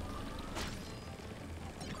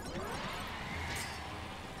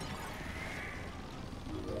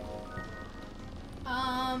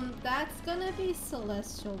 That's gonna be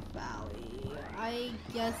Celestial Valley. I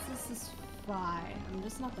guess this is fine. I'm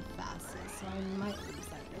just not the fastest, so I might lose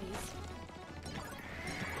that race.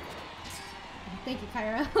 Thank you,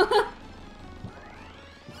 Kyra.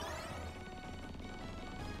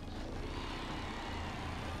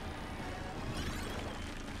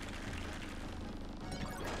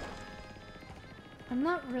 I'm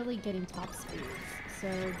not really getting top speeds, so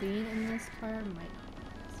being in this car might not.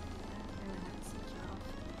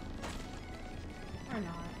 Or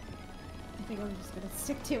not. I think I'm just gonna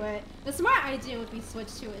stick to it. The smart idea would be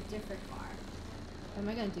switch to a different car. Am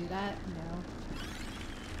I gonna do that? No.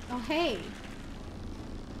 Oh, hey!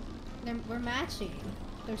 We're matching.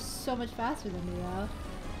 They're so much faster than me, though.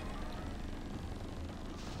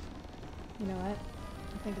 You know what?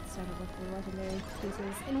 I think it's time to look for legendary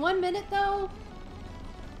pieces. In 1 minute, though?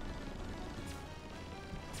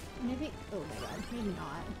 Maybe. Oh my god, maybe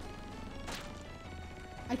not.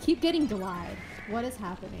 I keep getting denied. What is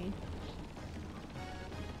happening?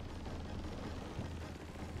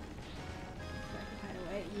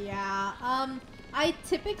 Yeah, I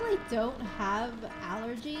typically don't have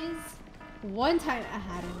allergies. One time I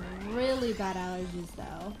had really bad allergies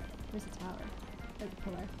though. Where's the tower? There's the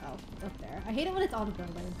pillar. Oh, it's up there. I hate it when it's on the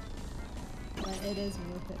building. But it is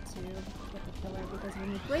worth it to get the pillar because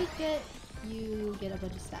when you break it, you get a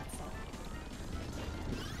bunch of stats stuff.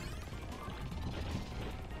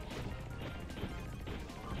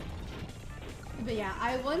 But yeah,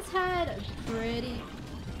 I once had pretty...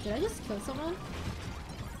 Did I just kill someone?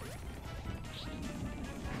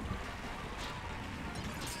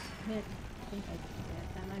 I think I did.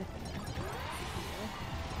 That might have been it.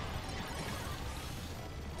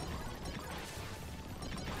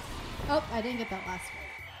 Oh, I didn't get that last one.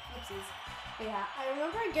 Oopsies. But yeah, I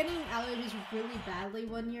remember getting allergies really badly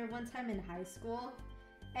one time in high school.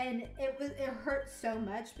 And it hurt so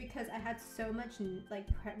much because I had so much like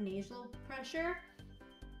nasal pressure.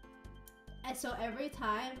 And so every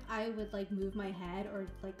time I would like move my head or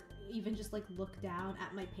like even just like look down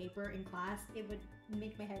at my paper in class, it would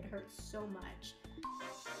make my head hurt so much.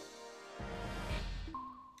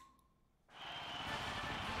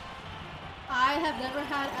 I have never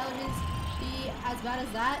had allergies be as bad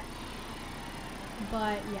as that,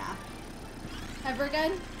 but yeah. Ever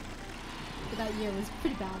again? But that year was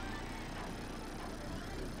pretty bad.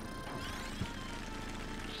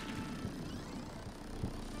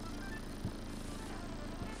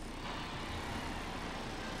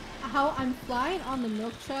 How I'm flying on the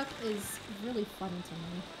milk truck is really funny to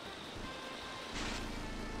me.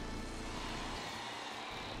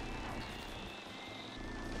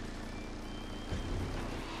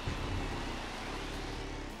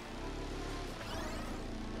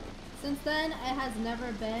 Since then, it has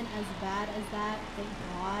never been as bad as that, thank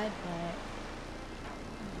God, but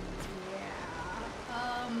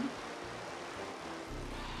yeah.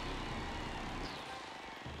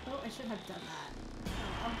 Oh, I should have done that.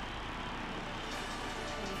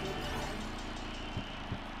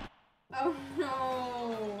 Oh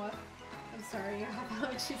no! I'm sorry, how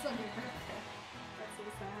about she's on your birthday? That's so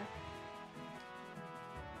sad.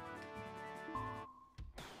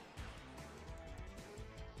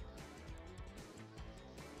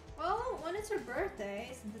 Well, when it's her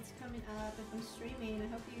birthday, since it's coming up, if I'm streaming, I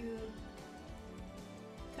hope you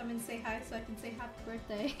come and say hi so I can say happy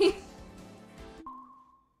birthday.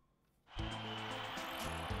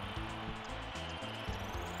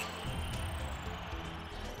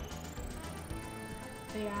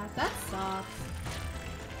 Yeah, that sucks.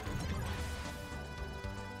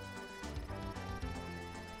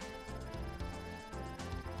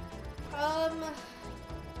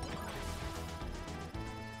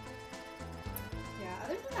 Yeah,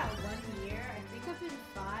 other than that 1 year, I think I've been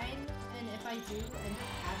fine, and if I do end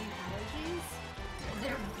up having allergies,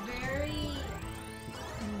 they're very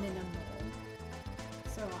minimal.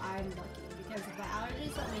 So I'm lucky, because the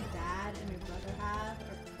allergies that my dad and my brother have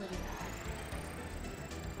are pretty bad.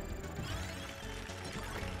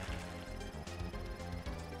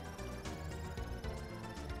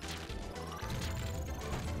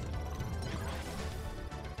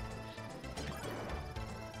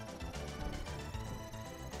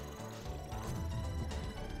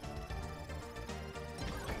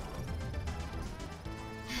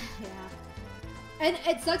 And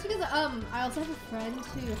it sucks because I also have a friend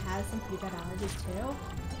who has some pretty bad allergies too,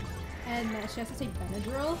 and she has to take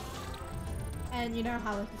Benadryl, and you know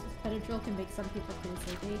how like Benadryl can make some people pretty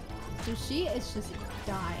sleepy, so she is just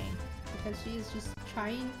dying because she is just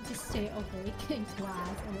trying to stay awake in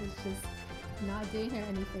class and it's just not doing her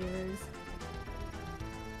any favors.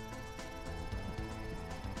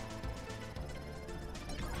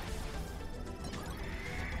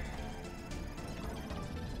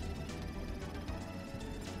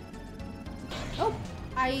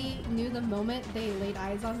 I knew the moment they laid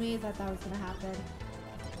eyes on me that was gonna happen.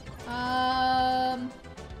 I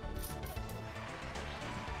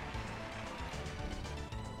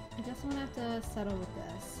guess I'm gonna have to settle with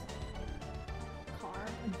this car,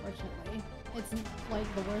 unfortunately. It's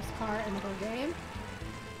like the worst car in the whole game.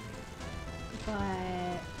 But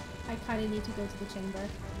I kinda need to go to the chamber.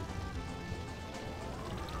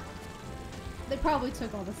 They probably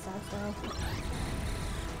took all the stats though.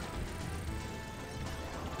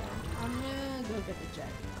 I'm gonna go get the jet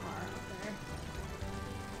car up there.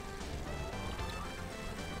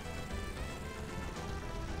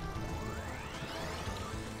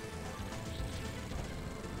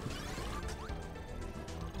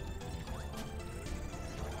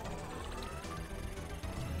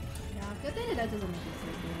 Yeah, good thing that doesn't make it so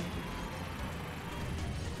good.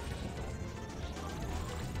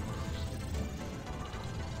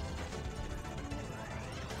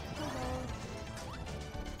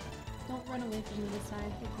 Don't run away from me this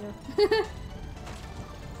time, thank you.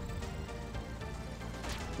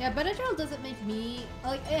 Yeah, Benadryl doesn't make me,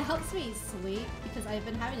 like, it helps me sleep because I've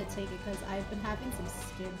been having to take it because I've been having some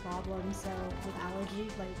skin problems, so with allergy,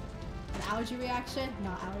 like, an allergy reaction,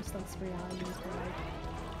 not allergies, like spray allergies, but like,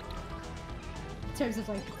 in terms of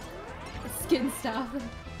like, skin stuff,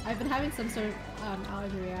 I've been having some sort of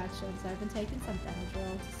allergy reaction, so I've been taking some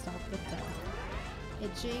Benadryl to stop with the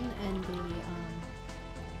itching and the,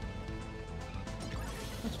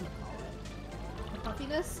 whatchamacallit, the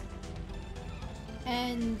puffiness.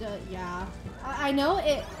 And yeah, I know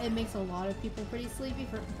it makes a lot of people pretty sleepy,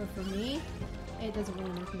 but for me, it doesn't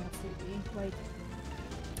really make me that sleepy. Like,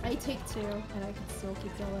 I take 2 and I can still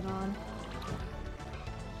keep going on.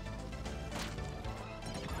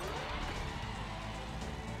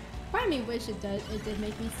 Part of me wish it did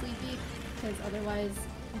make me sleepy, because otherwise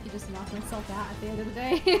I could just knock myself out at the end of the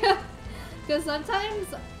day. Because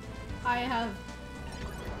sometimes I have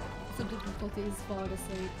some difficulties falling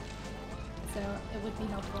asleep. So it would be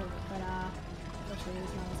helpful, but unfortunately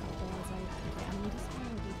it's not as helpful as okay, I'm just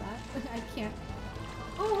gonna do that. I can't.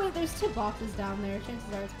 Oh wait, there's 2 boxes down there.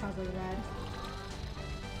 Chances are it's probably red.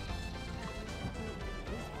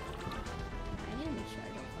 I need to make sure I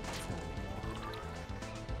don't fuck this up.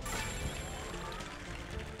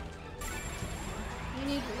 We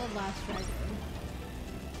need the last dragon.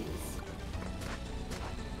 Please.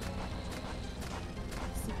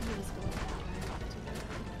 CPU is going down.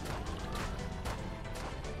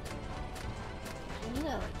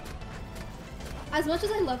 As much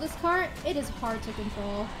as I love this car, it is hard to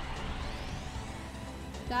control.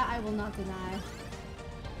 That I will not deny.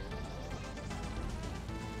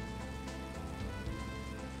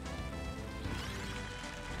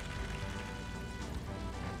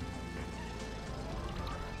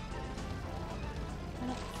 I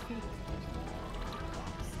don't think there's a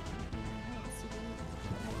box. I don't see the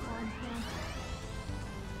icon here.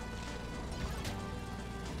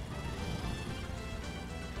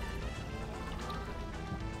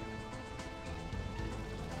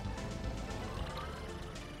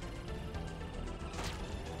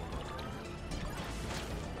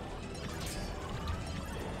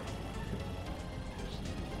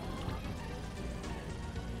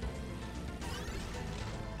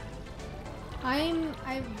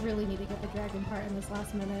 I really need to get the dragon part in this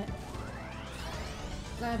last minute.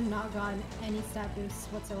 I have not gotten any stat boosts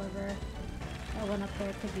whatsoever. That one up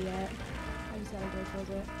there could be it. I just gotta go towards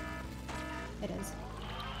it. It is.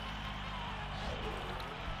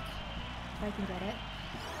 If I can get it.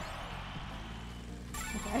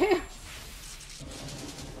 Okay.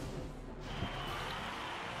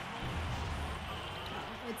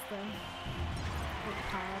 It's the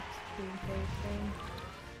power being played thing.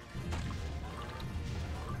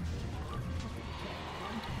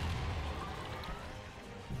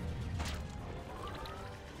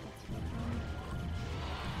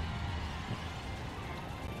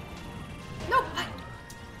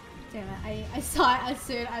 I saw it as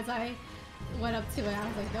soon as I went up to it. I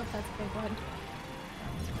was like, nope, that's a big one.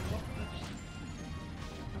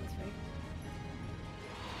 That was right.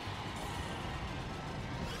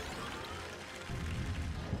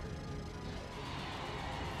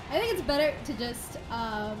 I think it's better to just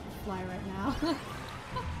fly right now.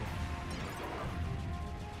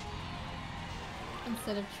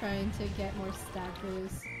 Instead of trying to get more stat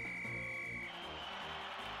boosts.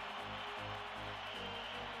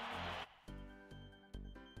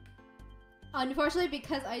 Unfortunately,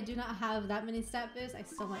 because I do not have that many stat boosts, I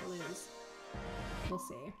still might lose. We'll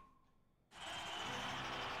see.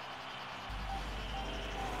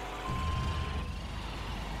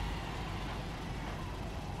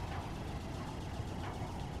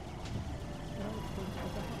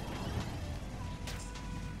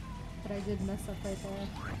 But I did mess up right there.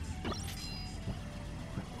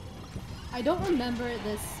 I don't remember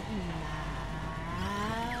this map.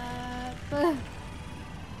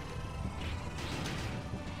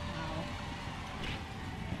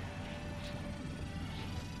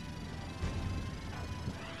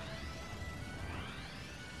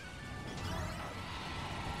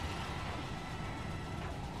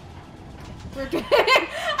 We're good.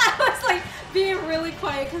 I was like being really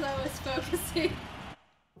quiet because I was focusing.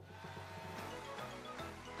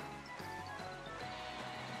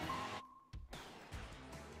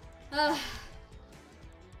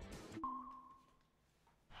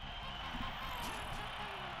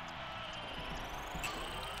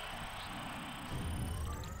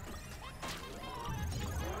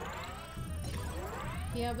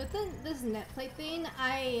 Yeah, but then this netplay thing,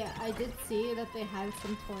 I did see that they had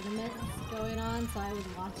some tournaments going on, so I was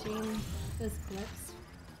watching those clips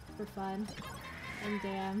for fun. And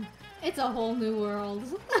damn, it's a whole new world.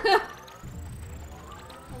 Oh,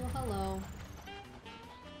 hello.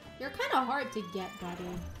 You're kind of hard to get,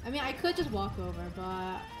 buddy. I mean, I could just walk over,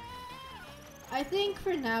 but I think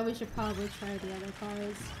for now we should probably try the other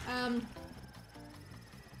cars.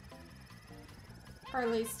 Or at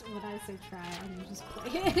least when I say try, I mean just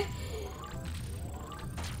play it.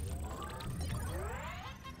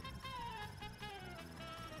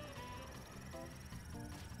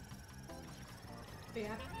 But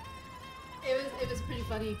yeah. It was pretty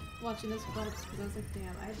funny watching those clips because I was like,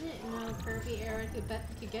 damn, I didn't know Kirby era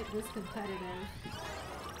could get this competitive.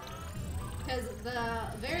 Because the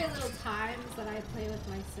very little times that I play with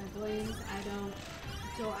my siblings, I don't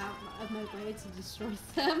go out of my way to destroy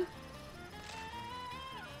them.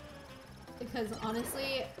 Because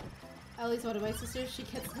honestly, at least one of my sisters, she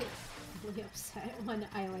gets like really upset when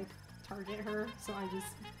I like target her, so I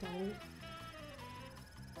just don't.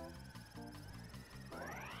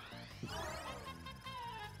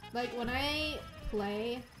 Like when I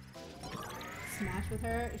play Smash with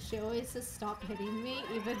her, she always says stop hitting me,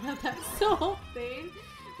 even though that's the whole thing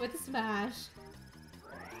with Smash.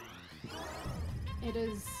 It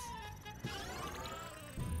is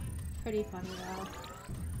pretty funny though.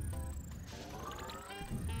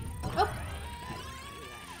 Oh!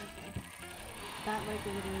 Okay. That like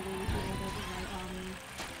literally landed right on me.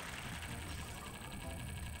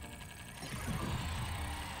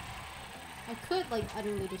 I could like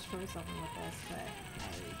utterly destroy something with this, but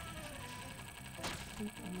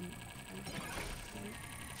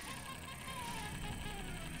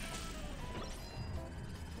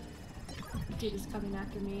Dude is coming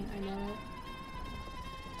after me, I know it.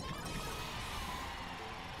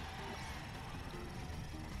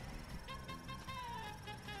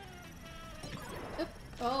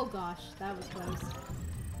 Oh gosh, that was close.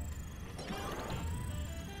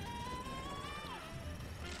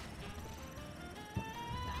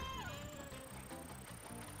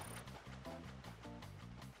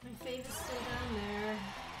 My fave is still down there.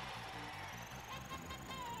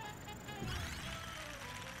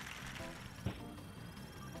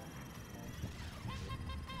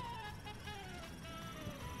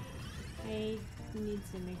 I need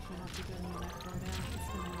to make sure not to go near that door now. It's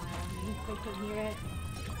gonna lie on me if I couldn't hear it.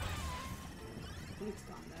 It's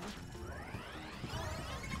gone though.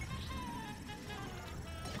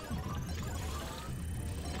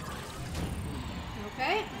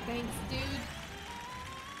 Okay, thanks, dude.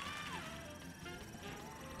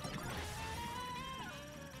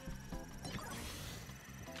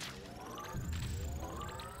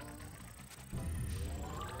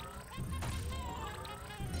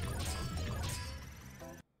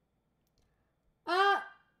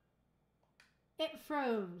 It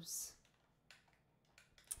froze.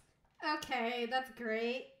 Okay, that's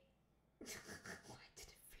great. Why did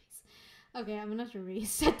it freeze? Okay, I'm gonna have to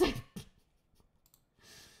reset that.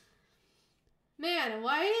 Man,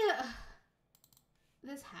 why?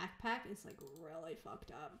 This hack pack is like really fucked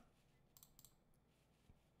up.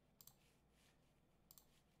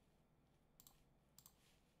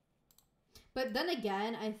 But then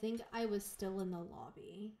again, I think I was still in the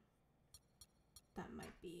lobby. That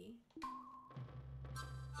might be.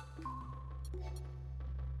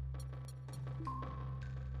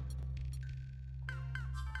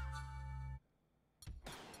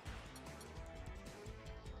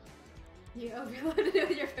 You overloaded it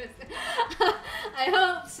with your first. I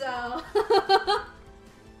hope so.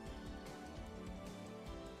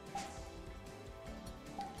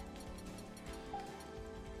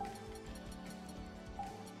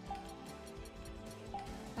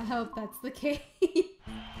 I hope that's the case.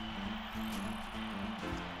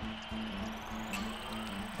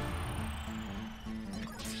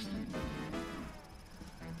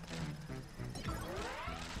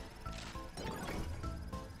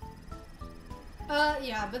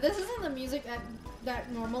 Yeah, but this isn't the music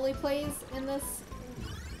that normally plays in this,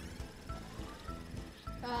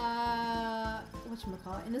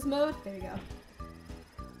 whatchamacallit, in this mode? There you go.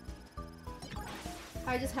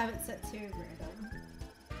 I just have it set to random.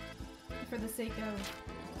 For the sake of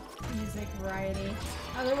music variety.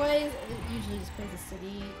 Otherwise, it usually just plays a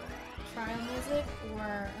city trial music or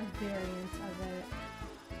a variant of it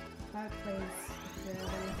that plays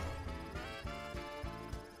rarely.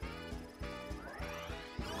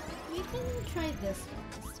 We can try this one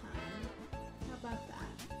this time. How about that?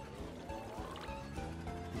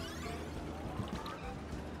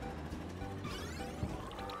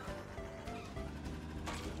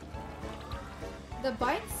 The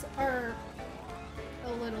bikes are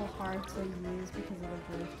a little hard to use because of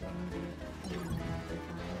the drifting.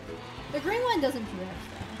 The green one doesn't drift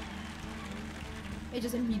though. It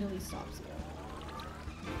just immediately stops you.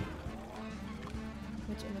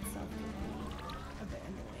 Which in itself can be a bit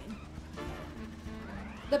annoying.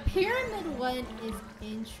 The pyramid one is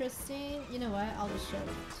interesting. You know what? I'll just show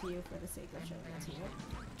it to you for the sake of showing it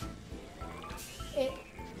to you.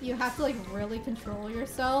 You have to like really control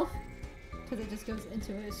yourself because it just goes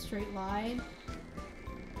into a straight line.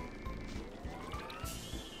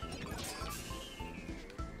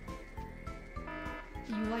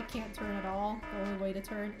 You like can't turn at all. The only way to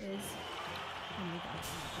turn is. Oh my god,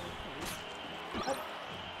 please. Oh.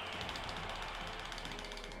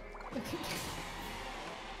 Okay.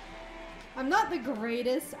 I'm not the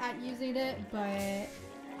greatest at using it, but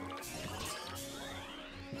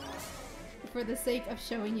for the sake of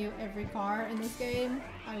showing you every car in this game,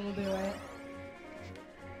 I will do it.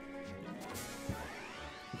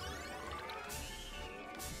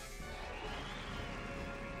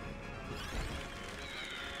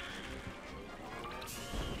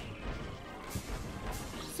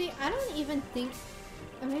 See, I don't even think...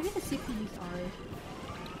 Or maybe the CPU's are...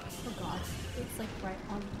 Oh god, it's like right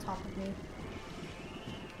on top of me.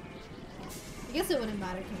 I guess it wouldn't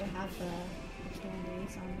matter because I have the candy,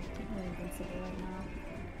 so I'm really invincible right now.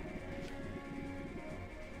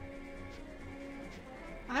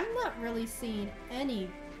 I'm not really seeing any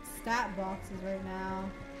stat boxes right now.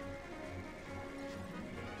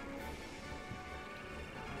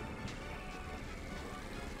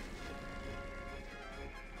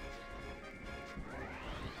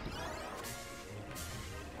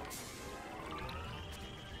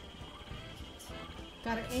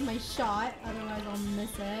 Gotta aim my shot, otherwise I'll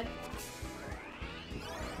miss it.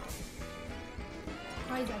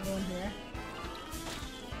 Why is everyone here?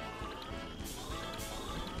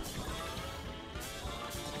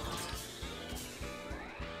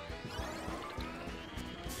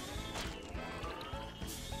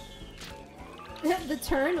 The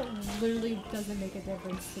turn literally doesn't make a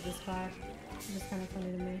difference to this car. It's just kind of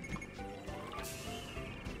funny to me.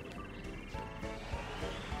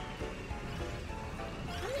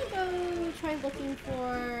 Try looking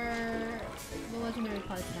for the legendary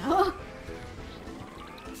parts now.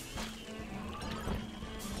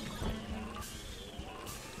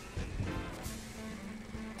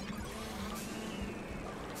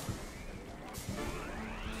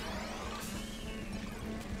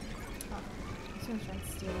 This one's trying to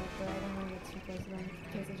steal it, but I don't want to get too close to them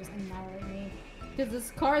in case they just annihilate me. Because this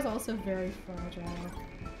car is also very fragile.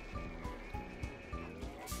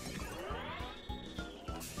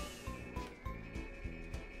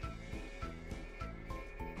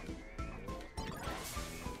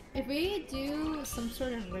 If we do some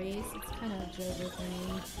sort of race, it's kind of a Joker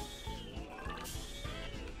thing.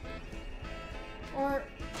 Or,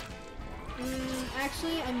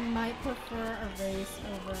 actually, I might prefer a race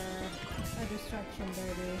over a destruction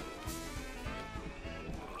derby.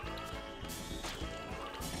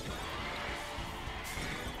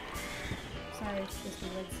 Sorry, Crispy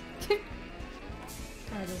Woods.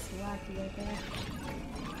 Oh, this wacky right there.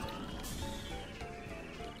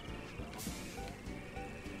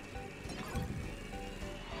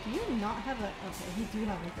 Do you not have a... Okay, you do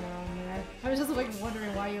have a girl on there. I was just like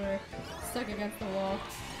wondering why you were stuck against the wall.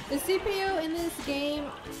 The CPU in this game,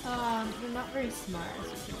 they're not very smart.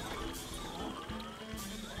 As you can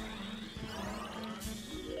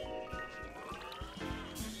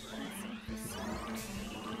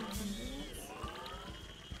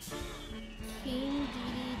King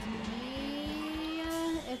DDD.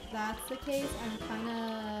 If that's the case, I'm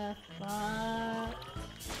kinda fucked.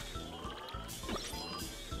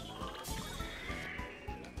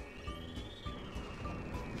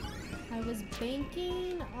 I was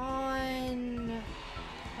banking on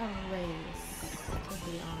a race, to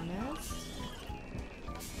be honest.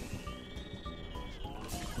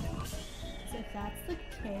 So if that's the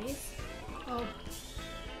case... Oh.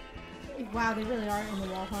 Wow, they really are in the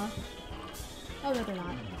wall, huh? Oh, no, they're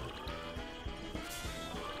not.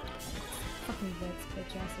 Fucking Vitz,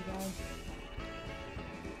 bitch ass again.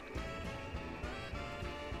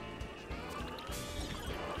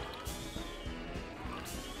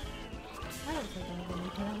 I don't think I'm gonna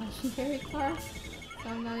get a legendary car. So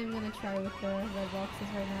I'm not even gonna try with the red boxes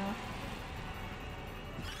right now.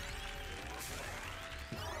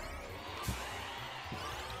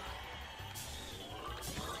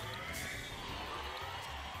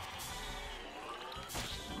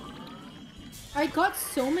 I got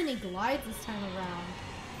so many glides this time around.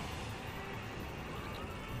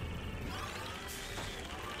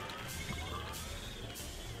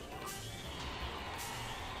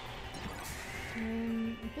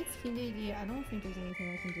 If it's KDD, I don't think there's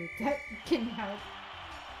anything I can do that can help.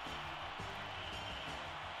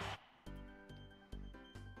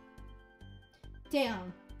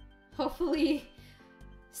 Damn. Hopefully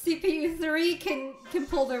CPU 3 can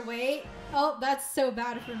pull their weight. Oh, that's so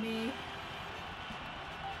bad for me.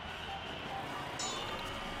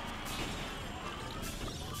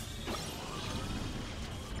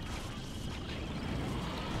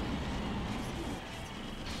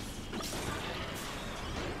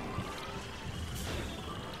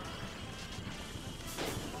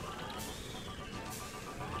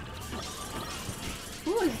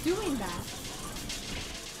 Who is doing that?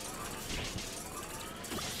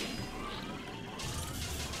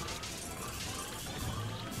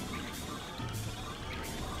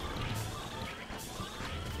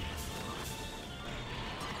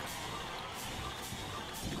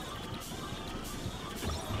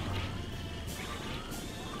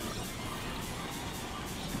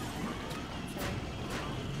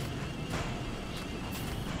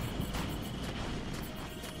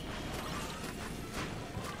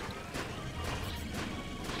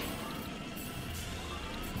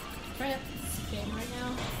 Trying to spin right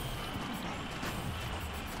now.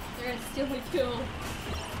 They're gonna steal my kill.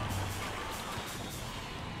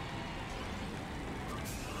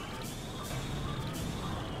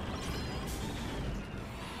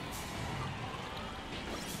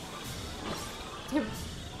 Damn it.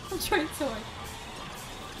 I'm trying so hard.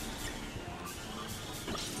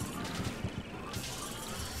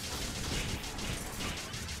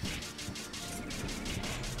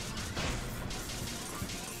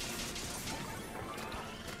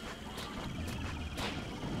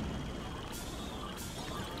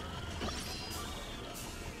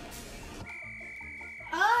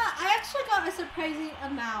 I actually got a surprising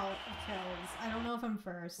amount of kills. I don't know if I'm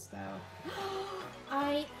first, though.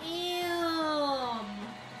 I am!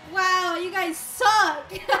 Wow, you guys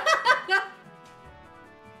suck!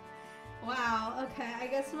 Wow, okay, I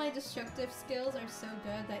guess my destructive skills are so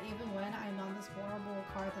good that even when I'm on this horrible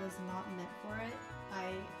car that is not meant for it,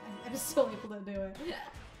 I'm still able to do it.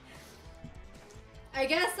 I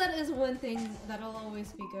guess that is one thing that I'll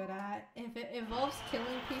always be good at. If it involves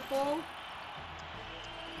killing people...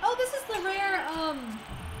 Oh, this is the rare,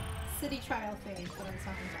 city trial thing that I was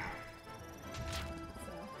talking about.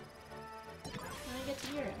 So, I get to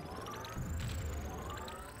hear it.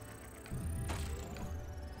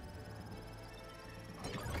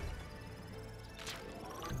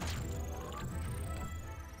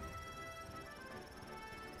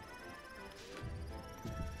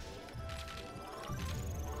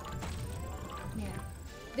 Yeah.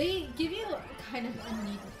 They give you kind of a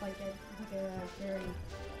need, like a very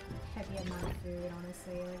heavy amount of food,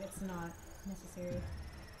 honestly. Like, it's not necessary.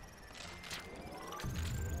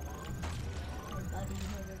 My buddy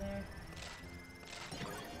over there.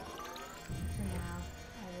 For now,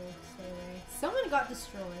 I will stay away. Someone got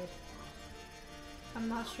destroyed. I'm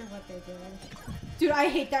not sure what they did. Dude, I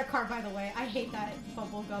hate that car, by the way. I hate that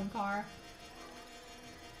bubblegum car.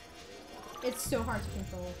 It's so hard to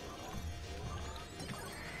control.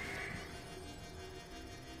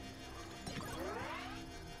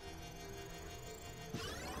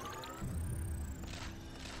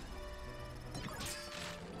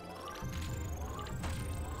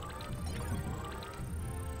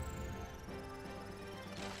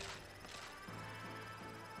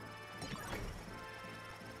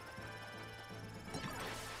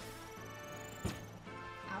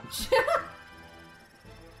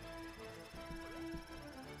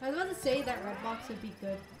 I was about to say that red box would be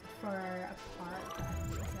good for a part, but I don't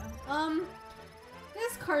think so.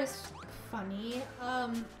 This car is funny.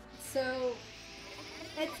 So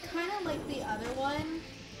it's kind of like the other one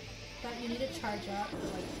that you need to charge up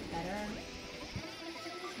like better.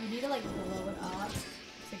 You need to like blow it up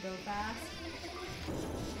to go fast.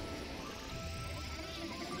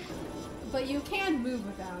 But you can move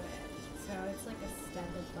without it, so it's like a step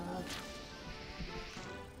above.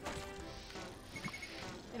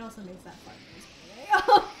 It also makes that fun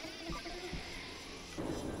noise.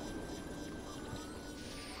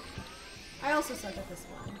 I also suck at this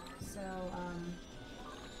one, so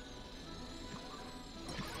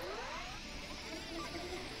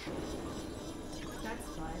that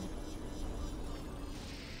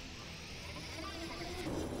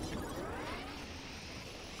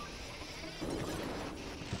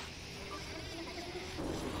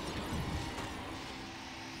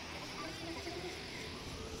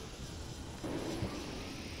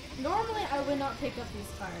not pick up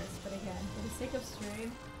these cars, but again, for the sake of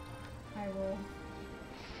stream, I will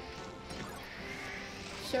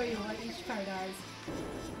show you what each car does.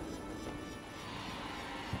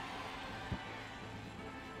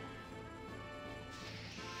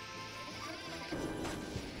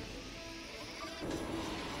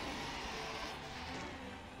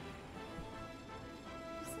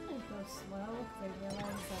 Slow because I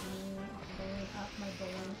realize that me blowing up my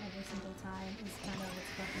bowling every single time is kind of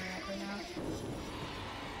what's fucking me up right now.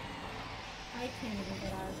 I can't even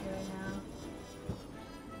get out of here right now.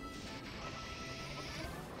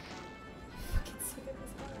 I fucking suck at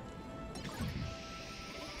this car.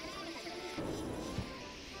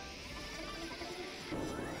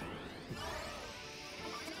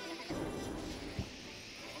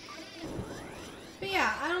 But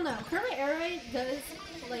yeah, I don't know. Kirby Air Raid does.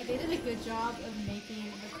 Like, they did a good job of making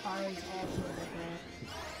the cars all feel different.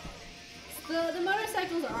 The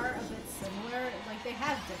motorcycles are a bit similar. Like, they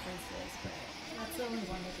have differences, but that's the only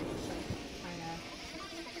one that they, like, kind of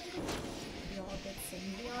feel a bit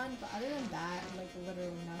samey on. But other than that, like,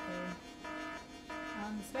 literally nothing.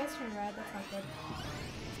 The sky's turning red. That's not good.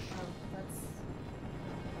 Oh, that's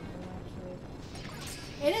actually.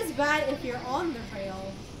 It is bad if you're on the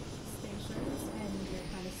rail stations and you're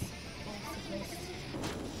kind of supposed to just.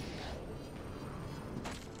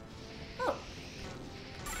 Oh!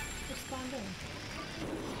 Just spawned in.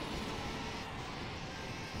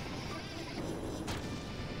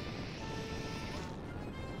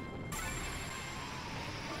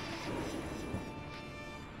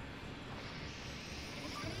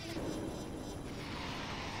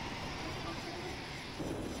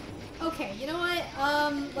 Okay, you know what?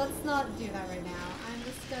 Let's not do that right now. I'm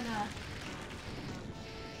just gonna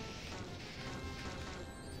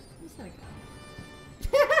go.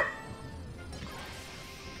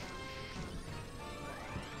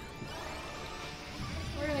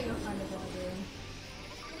 We're gonna go find a building.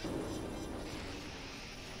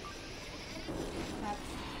 That's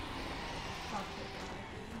probably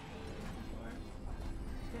before.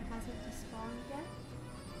 It hasn't despawned yet.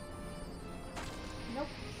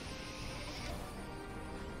 Nope.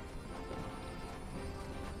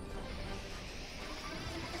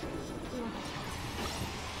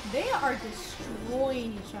 They are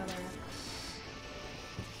destroying each other.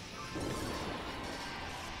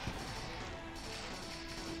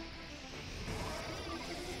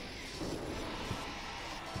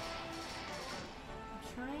 I'm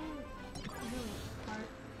trying really hard.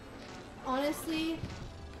 Honestly,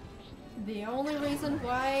 the only reason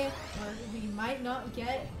why we might not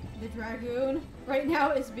get the Dragoon right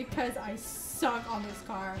now is because I suck on this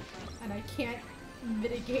car and I can't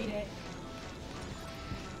mitigate it.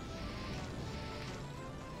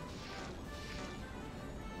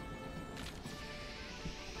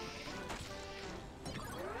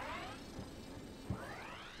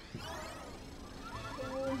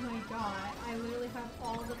 Oh my god, I literally have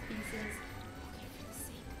all the pieces. Okay, for the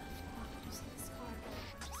sake of not using this car, I'm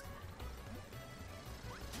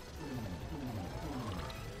just gonna...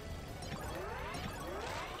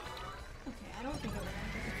 Okay, I don't think I'm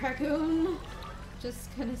gonna get the Dragoon. Just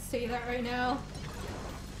gonna say that right now.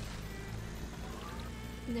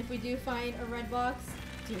 And if we do find a red box,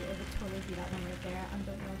 dude, it would totally be that one right there. I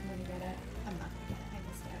don't know if I'm gonna get it. I'm not gonna get it. I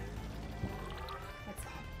missed it. That's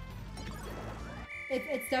sad.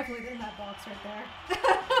 It's definitely in that box right there.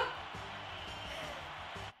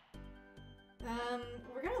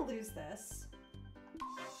 We're gonna lose this.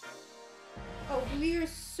 Oh, we are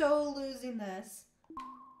so losing this.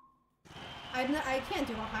 I can't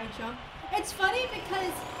do a high jump. It's funny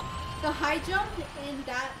because the high jump in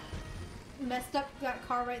that messed up that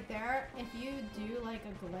car right there, if you do like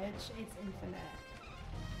a glitch, it's infinite.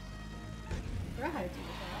 I forgot how to do it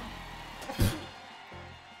though.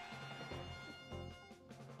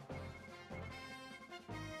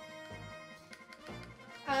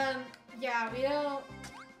 Yeah,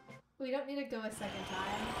 we don't need to go a second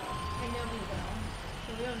time. I know we will,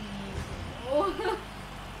 but we don't need to.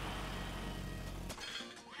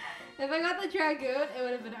 If I got the Dragoon, it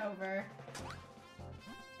would have been over.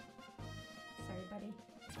 Sorry, buddy.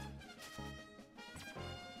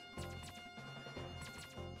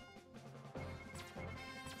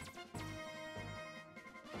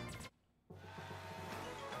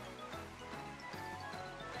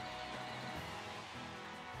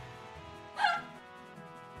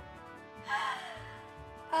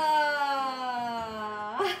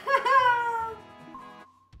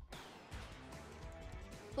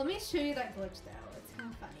 Let me show you that glitch though. It's kind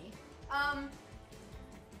of funny.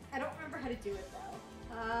 I don't remember how to do it though.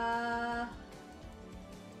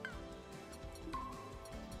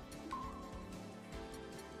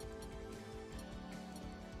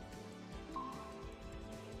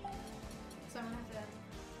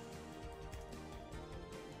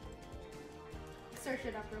 search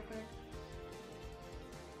it up real quick.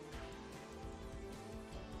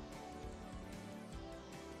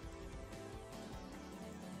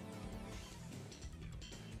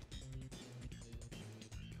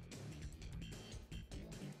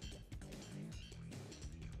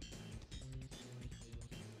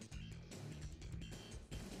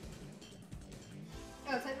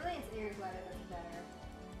 Oh, technically it's air glider that's better.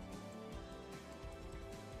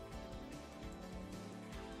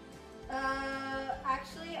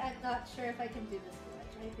 Actually, I'm not sure if I can do this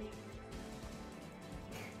glitch. I think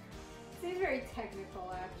seems very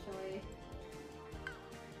technical, actually.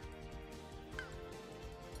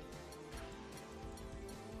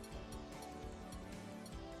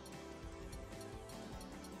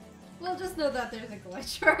 We'll just know that there's a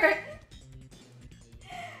glitch for it.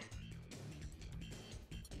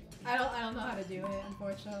 I don't know how to do it,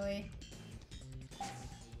 unfortunately.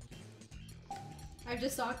 I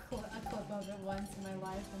just saw a clip of it once in my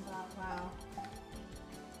life and thought, wow,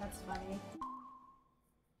 that's funny.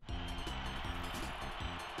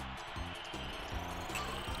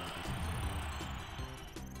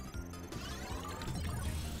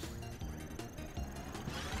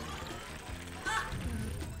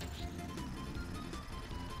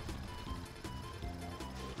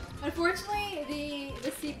 Unfortunately,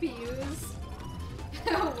 the CPUs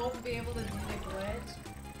won't be able to do the glitch.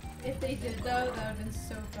 If they did though, that would have been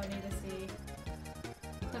so funny to see.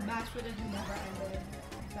 The match would have never ended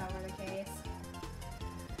if that were the case.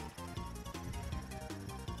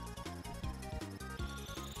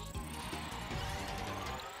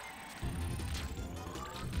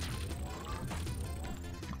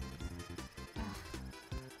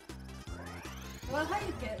 I love how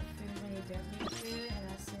you get food when you don't need food, and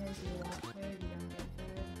as soon as you want food, you don't get food.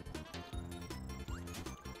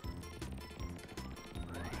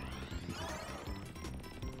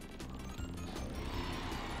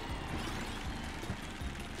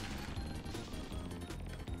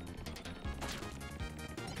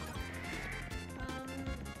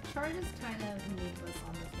 Charge is kind of needless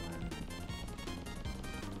on this one.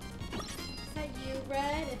 Is that you,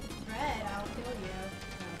 Red? If it's red, I'll kill you.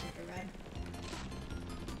 No, I'll take the red.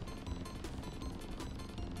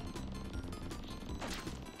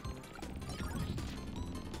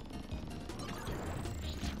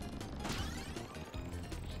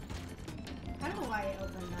 I don't know why I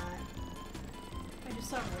opened that. I just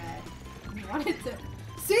saw red. I wanted to...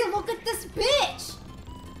 See, look at this bitch!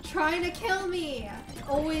 Trying to kill me!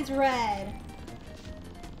 Always red.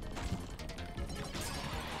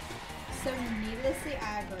 So needlessly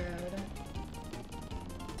aggroed.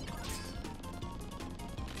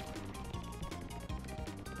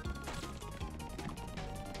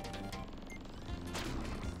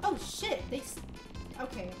 Oh shit!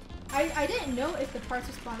 Okay. I didn't know if the parts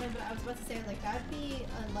responded, but I was about to say, like, that'd be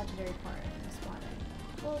a legendary part if it responded.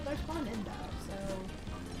 Well, they're spawned in though, so...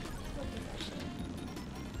 Look at that shit.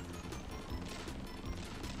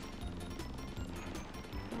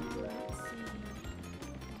 Let's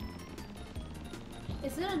see.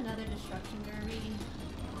 Is it another destruction derby?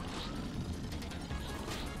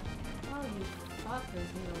 Oh, you fuckers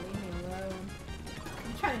need to leave me alone.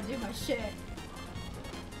 I'm trying to do my shit.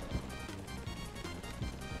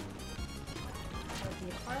 The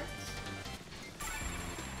apart.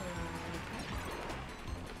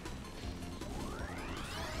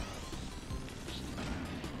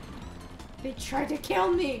 They tried to kill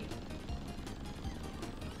me!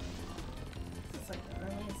 This is like the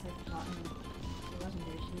earliest I've gotten the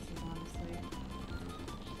legendary pieces, honestly.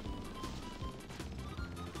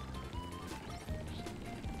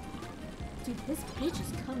 Dude, this bitch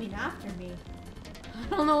is coming after me.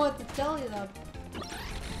 I don't know what to tell you though.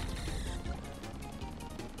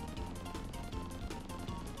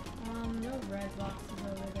 No red boxes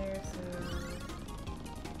over there, so...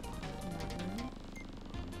 nothing.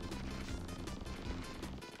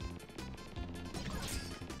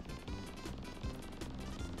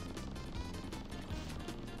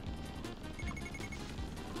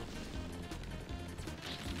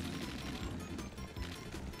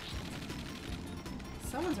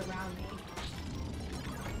 Someone's around me.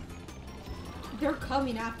 They're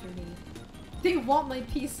coming after me. They want my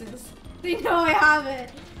pieces. They know I have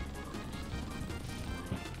it.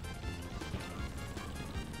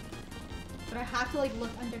 But I have to like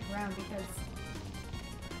look underground because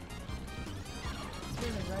it's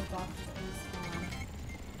where the red box is.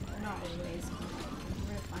 Or not always. If you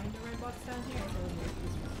were to find a red box down here, it's always a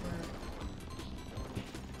piece for sure.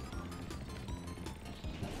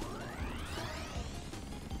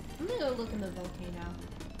 I'm gonna go look in the volcano.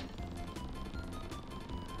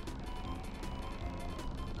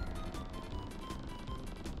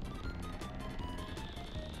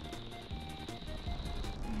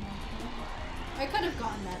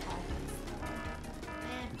 lighthouse though.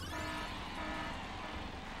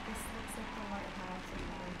 This looks like the lighthouse.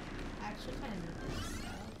 Okay. I actually kind of need this, so.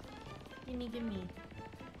 Gimme, gimme.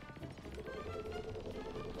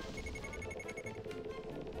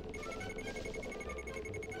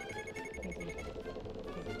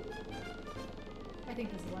 I think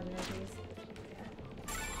this is one of these.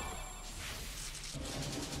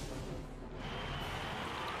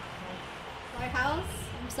 Lighthouse?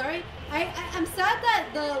 I'm sorry. I'm sad that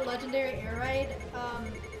the legendary air ride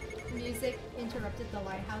music interrupted the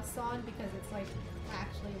lighthouse song because it's like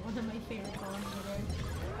actually one of my favorite songs ever.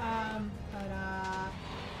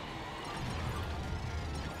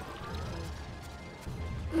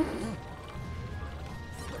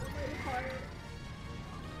 So very hard.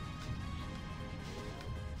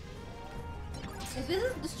 If this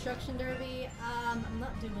is Destruction Derby, I'm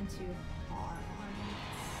not doing too hard on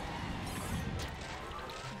stats.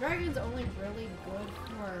 Dragon's only really good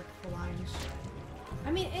for flying shit.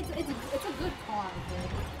 I mean, it's a good car, but you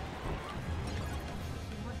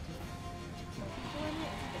want to kill people in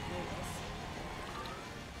it, it's the greatest.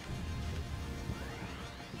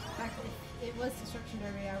 In fact, if it was Destruction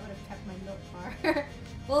Derby, I would have kept my milk car.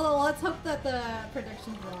 Well, let's hope that the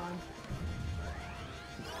prediction's wrong.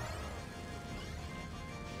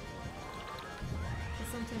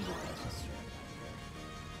 Sometimes it does just straight.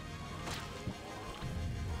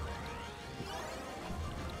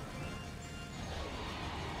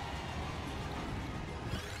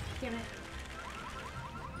 Damn it.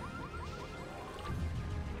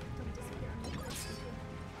 Don't disappear on me. That's stupid.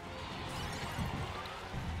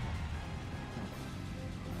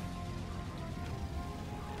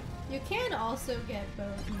 You can also get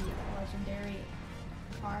both the legendary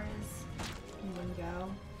cars in one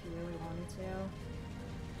go if you really wanted to.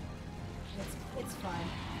 It's fun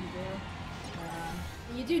if you do.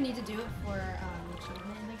 You do need to do it for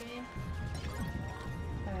achievement in the game.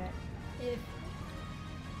 But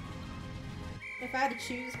if I had to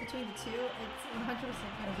choose between the two, it's 100%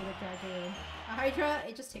 gonna be the Dragoon. A Hydra,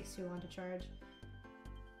 it just takes too long to charge.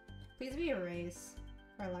 Please be a race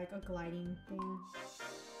or like a gliding thing.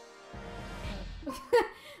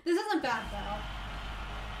 This isn't bad though.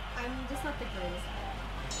 I'm just not the greatest at it.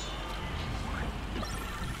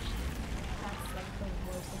 That's like the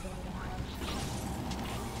worst ability to have.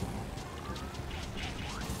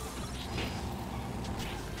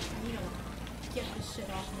 I need to get this shit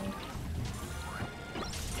off me.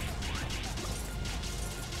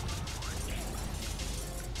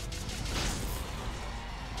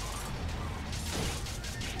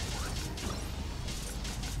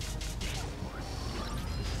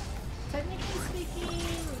 Technically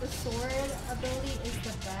speaking, the sword ability is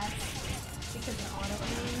the best because it auto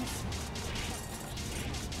aims.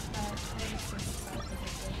 But I just think it's the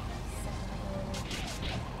second ability.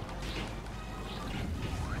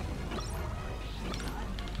 God.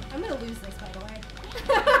 I'm gonna lose this, by the way.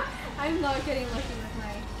 I'm not getting lucky with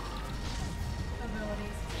my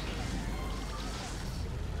abilities.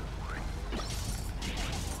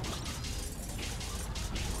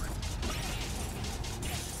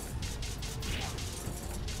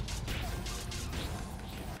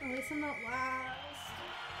 At least I'm not last.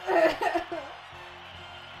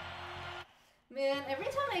 Man, every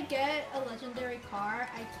time I get a legendary car,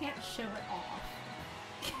 I can't show it off.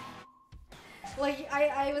 Like,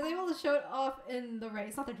 I was able to show it off in the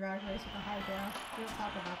race, not the drag race with the Hydra. We don't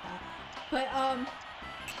talk about that. But,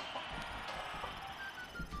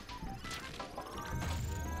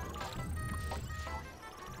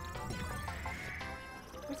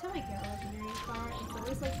 every time I get a legendary car, it's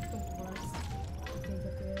always like the worst thing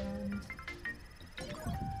at the end.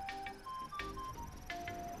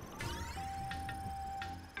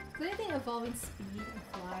 Is anything involving speed and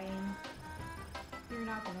flying? You're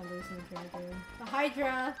not gonna lose in the Dragoon. The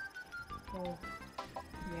Hydra! Well,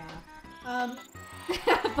 yeah.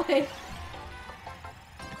 But...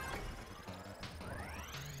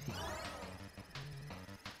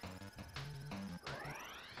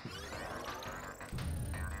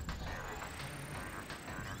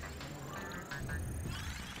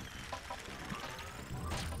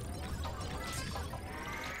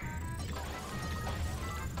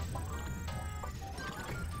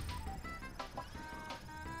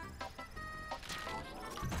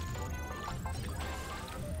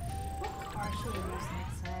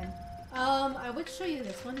 I would show you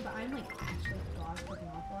this one, but I'm like actually lost with an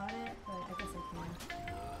awful at it, but I guess I can.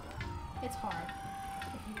 It's hard,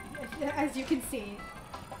 as you can see.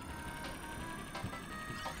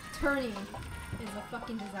 Turning is a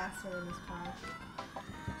fucking disaster in this car.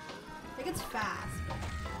 Like, it's fast, but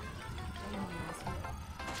I don't know this one.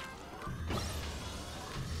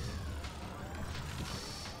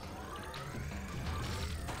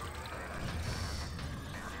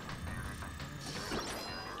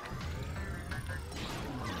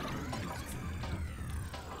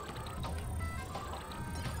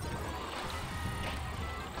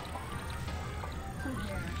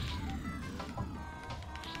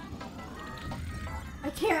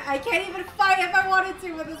 I can't even fight if I wanted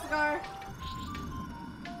to with this car.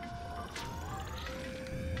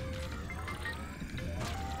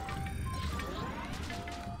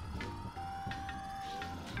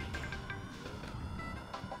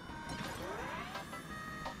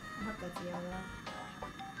 I hope that's yellow.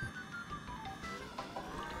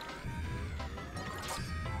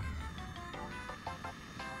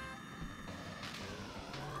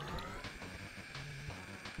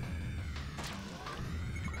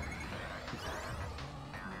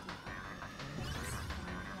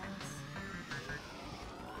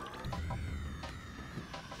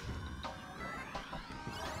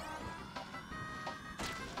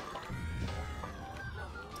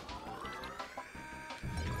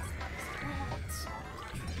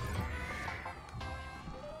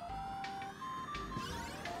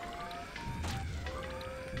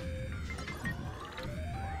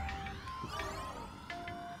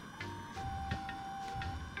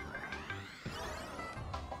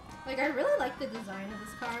 Like, I really like the design of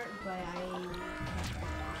this car, but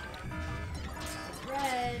it's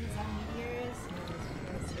red, is that meteors?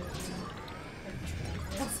 No, it's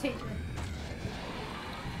rail station.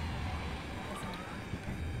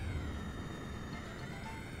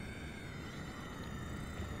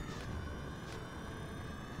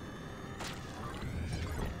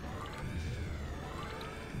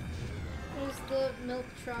 There's the milk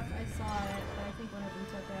truck, I saw it, but I think one of them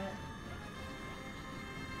took it.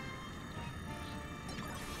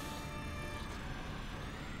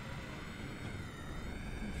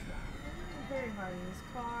 Very hard in this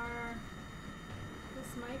car.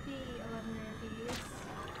 This might be 11 rupees.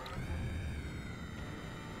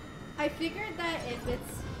 I figured that if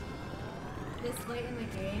it's this late in the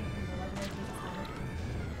game, 11 rupees is hard.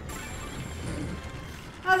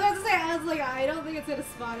 I was about to say, I was like, I don't think it's gonna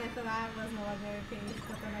spawn it for that was an 11 rupees,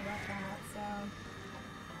 but then I got that, so.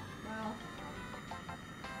 Well.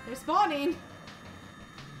 They're spawning!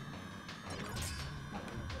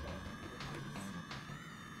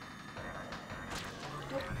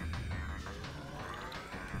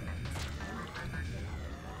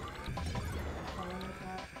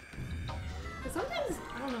 Sometimes,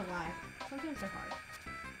 I don't know why, sometimes they're hard to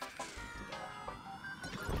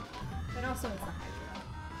get. But also it's the hydro.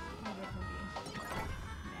 Hydro can be...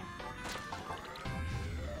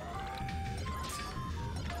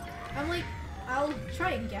 I'm like, I'll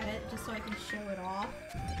try and get it just so I can show it off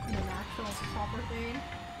in an actual proper thing.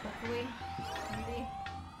 Hopefully. Maybe.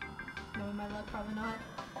 Knowing my luck, probably not.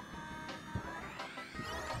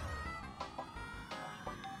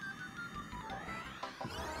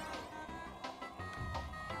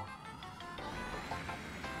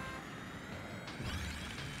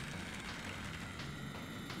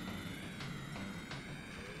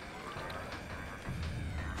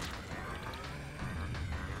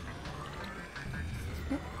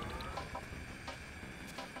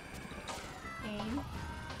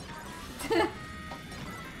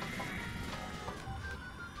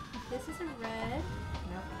 This is a red.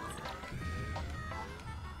 Nope.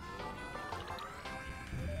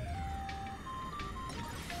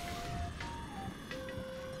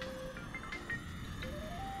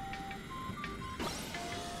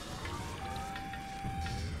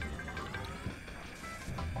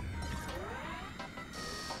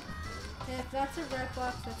 If that's a red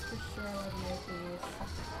box, that's for sure 11 rupees.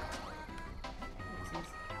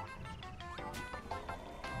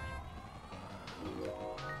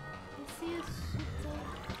 Oopsies.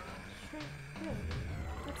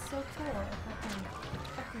 That's so cool.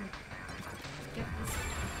 If I can get this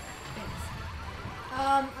fixed.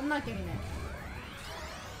 I'm not getting it.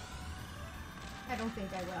 I don't think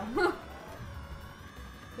I will.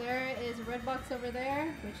 There is a red box over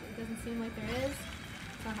there, which it doesn't seem like there is.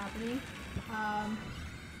 It's not happening.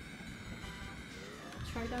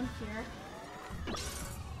 Try down here.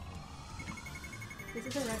 This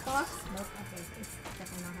is a red box? Nope, okay, it's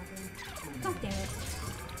definitely not happening. God damn it.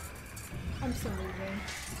 I'm so losing.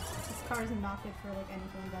 This car is not good for like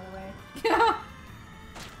anything, by the way.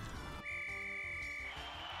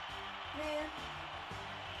 Man.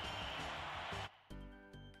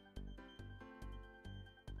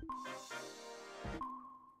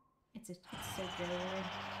 It's so good.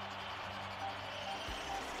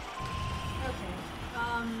 Okay.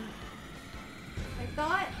 I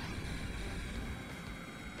thought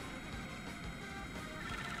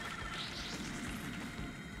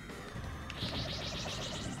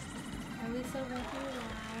at least I won't be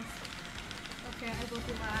last. Okay, I will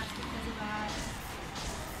be last because of that.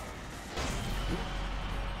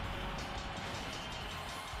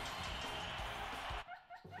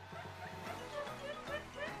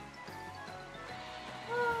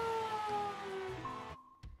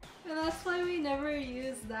 never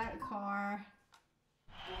used that car.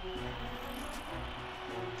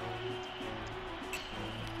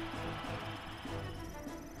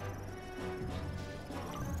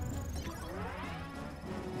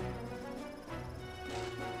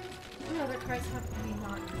 What other cars have we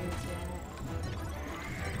not used yet?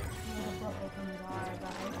 I don't know what open they are,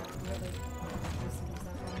 but I really used to use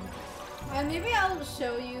that one. Maybe I'll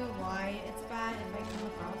show you why it's bad if I come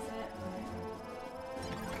across it.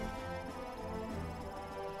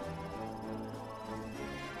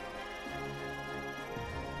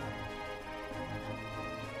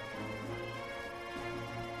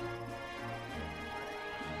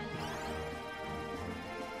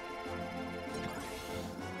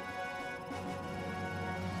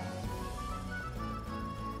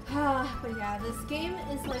 But yeah, this game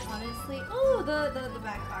is like honestly. Oh, the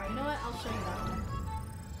back car. You know what? I'll show you that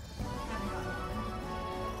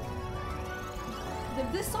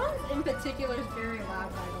one. This song in particular is very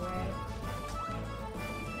loud, by the way.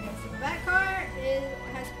 Okay, so the back car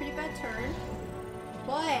has pretty bad turn,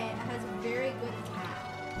 but it has a very good attack.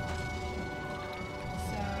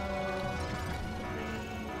 So if we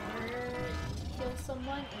were to kill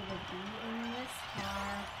someone, it would be in this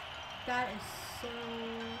car. That is so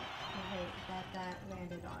great that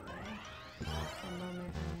landed on me for a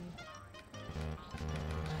moment.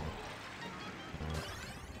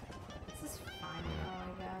 This is fine though, I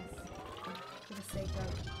guess. For the sake of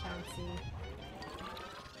bouncy.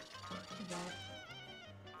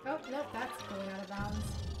 Oh, nope, that's going out of bounds.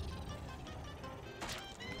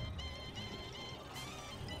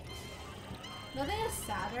 Nothing is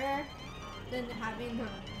sadder than having the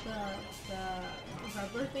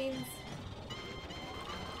rubber things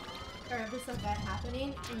or this event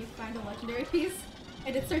happening and you find a legendary piece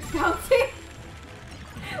and it starts bouncing.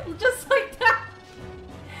 Just like that.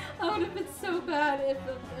 I would have been so bad if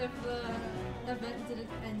the event didn't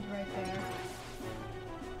end right there.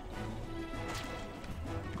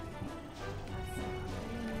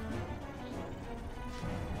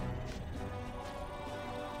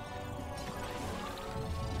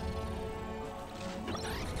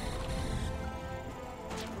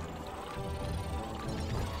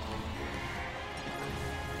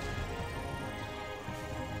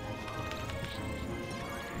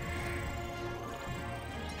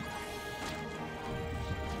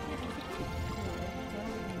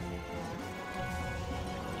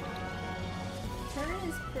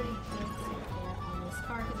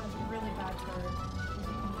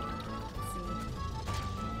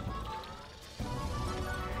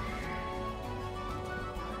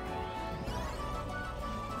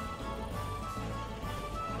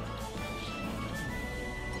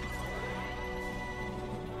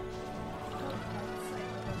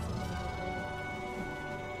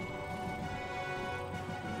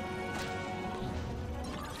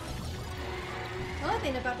 The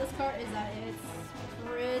thing about this car is that it's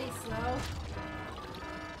pretty slow.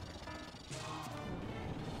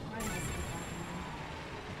 Why did I skip that?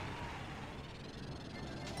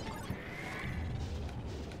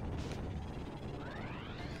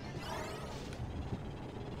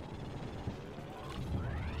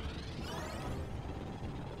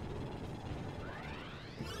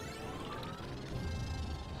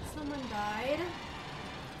 Someone died.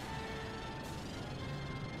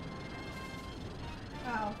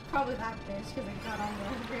 Oh, probably that bitch, because it got on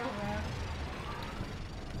the real road.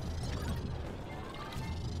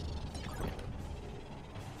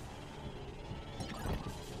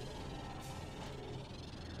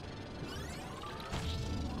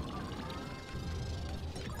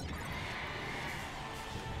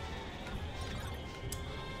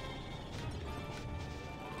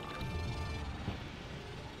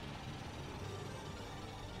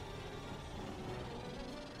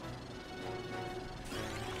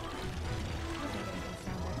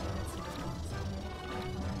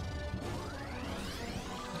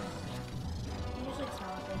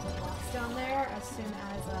 Down there as soon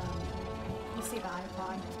as you see the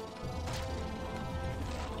icon.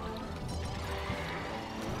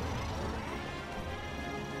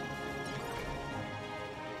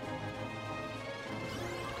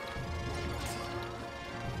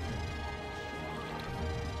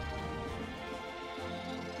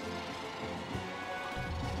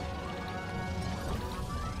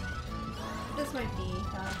 This might be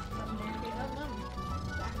legendary. Oh no,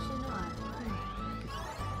 it's actually not.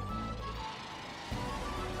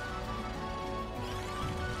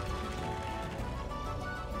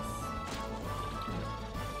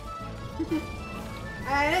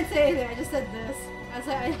 I didn't say anything, I just said this.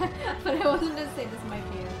 But I wasn't gonna say this might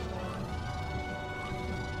be it.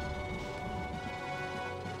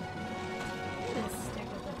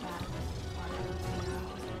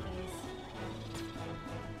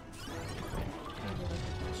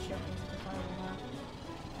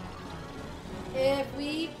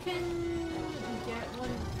 we can get one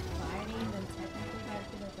fighting, then technically that'd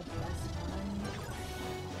be like the best one.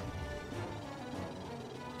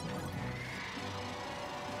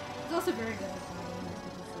 It's also very good at fighting, as you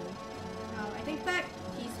can see. I think that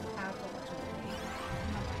piece would have a legendary.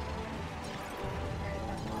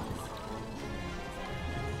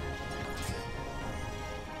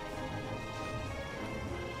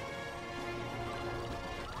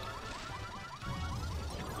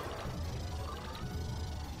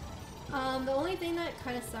 The only thing that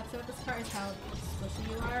kind of sucks about this car is how squishy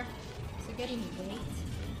you are. So getting weight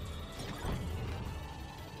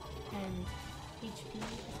and HP is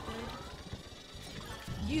good.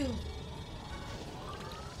 You!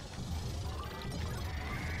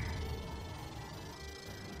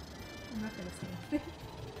 I'm not gonna say anything.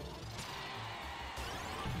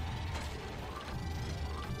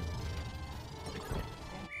 Okay.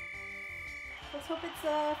 Let's hope it's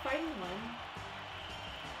a fighting one.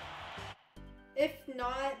 If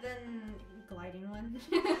not, then gliding one.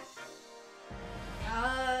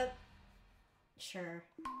 Sure.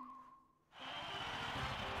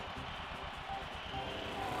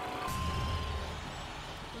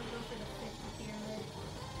 We'll go for the 50 pyramid.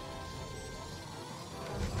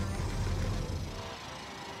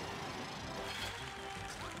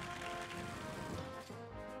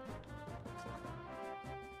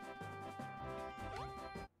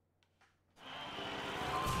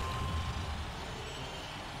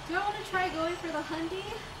 Do I want to try going for the Hundy?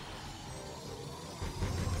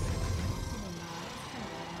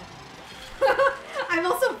 I'm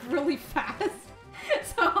also really fast,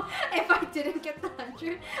 so if I didn't get the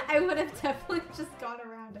 100, I would have definitely just gone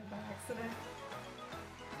around it by accident.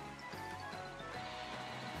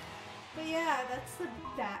 But yeah, that's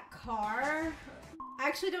that car. I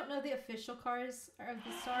actually don't know the official cars of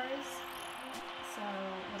the stars, so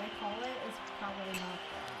what I call it is probably not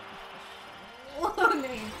the official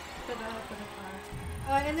name for the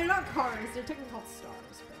car. And they're not cars, they're technically called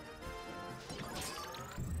stars. But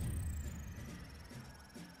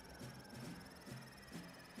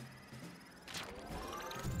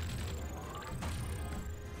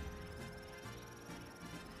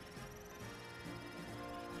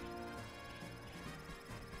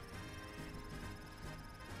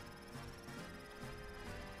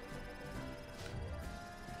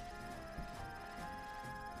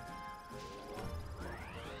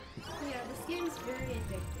very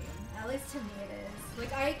addicting. At least to me it is.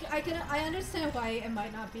 Like I understand why it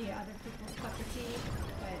might not be other people's cup of tea,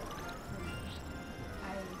 but for me,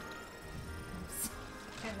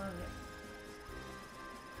 I love it.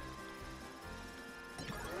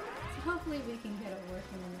 So hopefully we can get it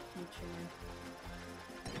working in the future.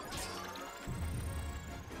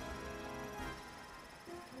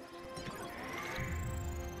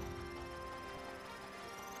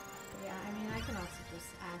 Yeah, I mean I can also just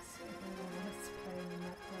ask if anyone else is playing in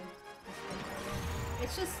that play.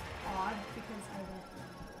 It's just odd because I don't know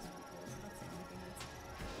those people, so that's the only thing that's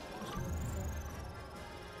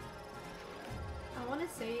I want to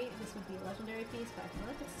say this would be a legendary piece, but I feel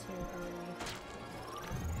like it's too early.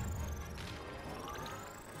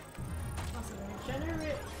 Also, the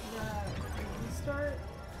restart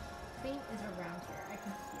thing is around here. I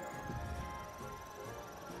can hear it.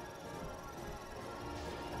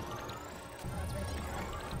 Oh, it's right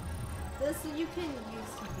there. This you can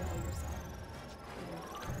use to heal yourself.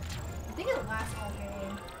 I think it lasts all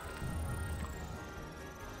game.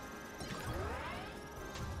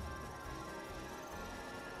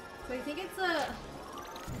 So I think it's a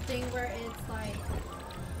thing where it's like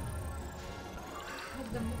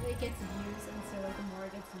it gets used, and so like the more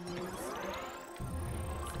it gets used.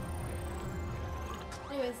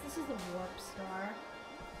 Anyways, this is the Warp Star,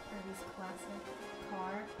 Kirby's classic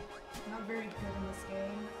car. Not very good in this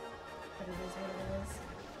game, but it is what it is.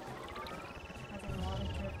 Has a lot of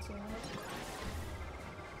drift to it.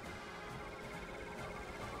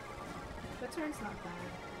 The turn's not bad.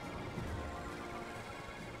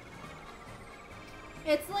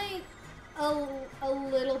 It's like a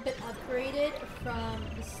little bit upgraded from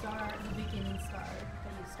the beginning star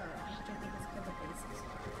that you start on, which I think is called the basic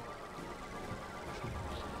star.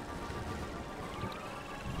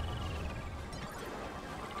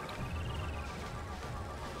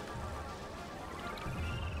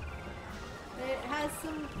 It has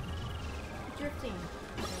some drifting,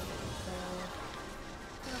 so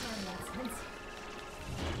kind of hard in that sense.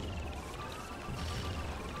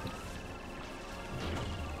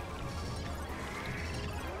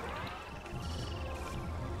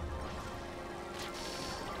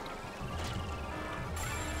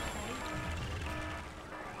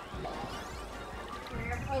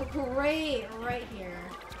 Oh, great! Right here.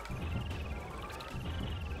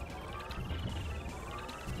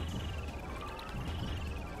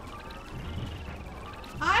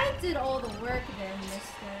 I did all the work there,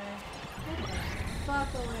 mister. Get the fuck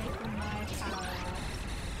away from my power.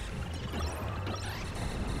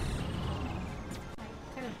 I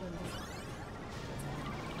kind of blew myself.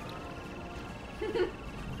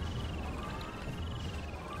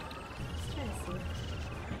 Just trying to see.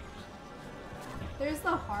 There's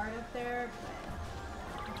the heart up there, but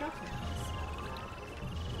I dropped my house.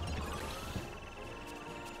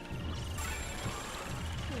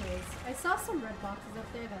 Anyways, I saw some red boxes up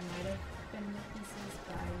there that might have been the pieces,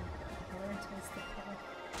 but I prioritized the pull.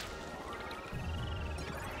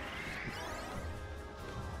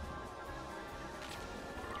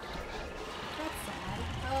 That's sad.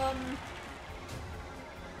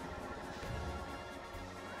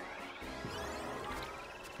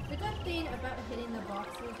 The good thing about hitting the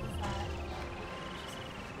boxes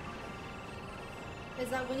is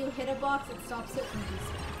that when you hit a box, it stops it from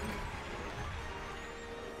despawning.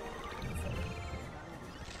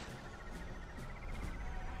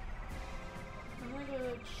 I'm gonna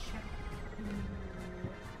go check.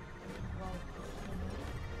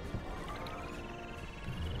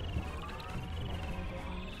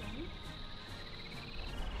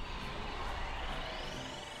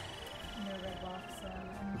 No red box.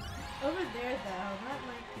 Over there, though, that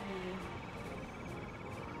might be.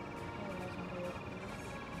 Legendary.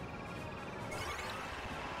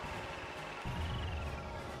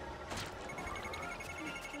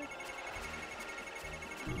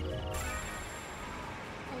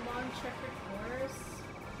 A long checkered course.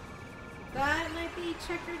 That might be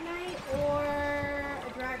checkered night or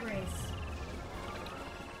a drag race.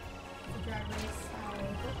 A drag race. I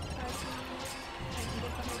can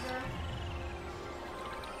get them over.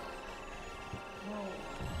 Whoa.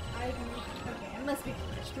 Okay, it must be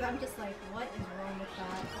glitched because I'm just like, what is wrong with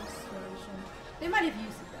that restoration? They might have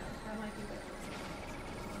used it though. That might be what it is.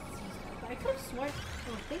 But I could have sworn.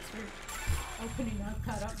 Oh, thanks for opening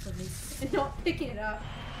that up for me and not picking it up.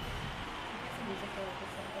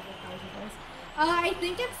 I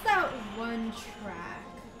think it's that one track.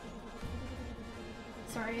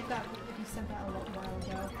 Sorry if you sent that a little while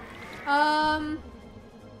ago.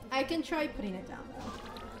 I can try putting it down though.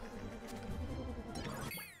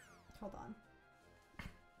 Hold on.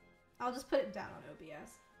 I'll just put it down on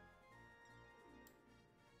OBS.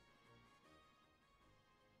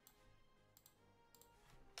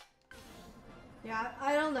 Yeah,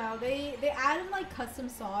 I don't know. They added like custom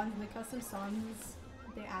songs, and the custom songs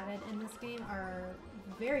they added in this game are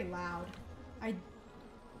very loud. It's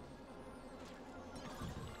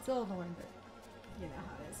a little annoying, but you know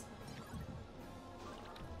how it is.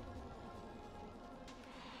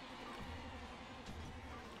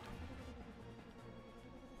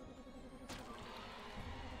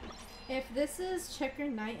 If this is Checker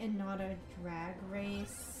Night and not a drag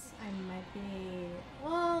race, I might be...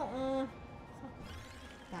 Well, it's not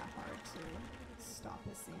that hard to stop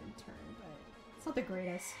a sand turn, but it's not the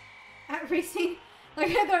greatest at racing.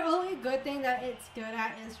 Like, the only good thing that it's good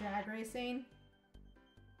at is drag racing.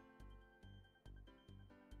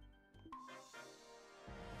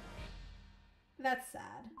 That's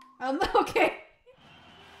sad. Okay.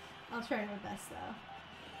 I'll try my best, though.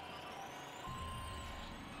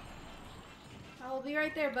 I'll be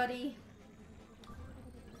right there, buddy.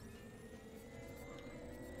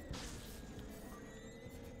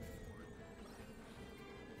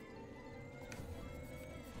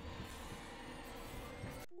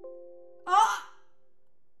 Oh!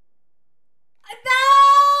 No!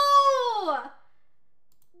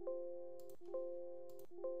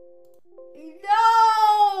 No!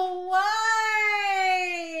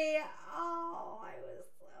 Why? Oh, I was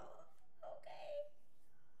so... Okay.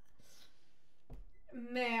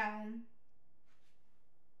 Man.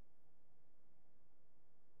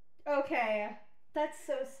 Okay. That's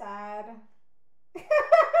so sad.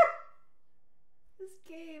 This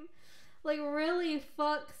game, like, really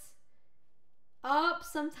fucks up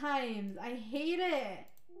sometimes. I hate it.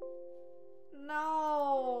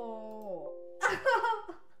 No.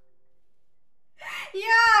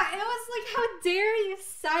 Yeah, it was like, how dare you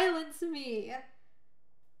silence me?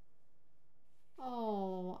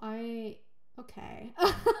 Oh, okay.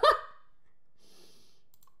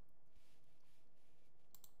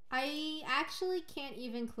 I actually can't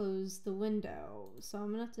even close the window, so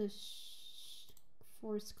I'm gonna have to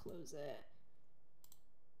force close it.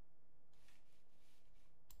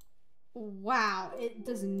 Wow, it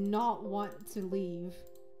does not want to leave.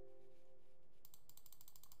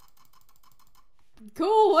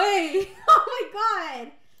 Go away! Oh my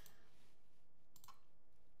god!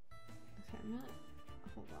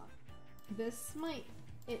 this might...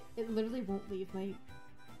 It literally won't leave my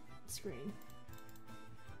screen.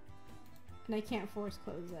 And I can't force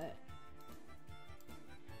close it.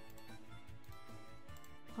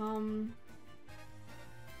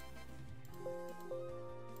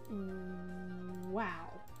 Wow.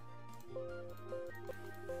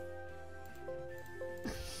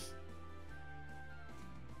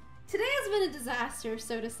 Today has been a disaster,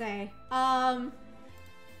 so to say.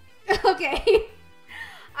 Okay.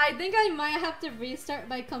 I think I might have to restart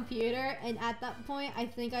my computer, and at that point, I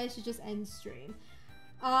think I should just end stream.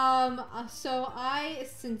 So I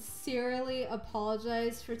sincerely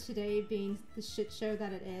apologize for today being the shit show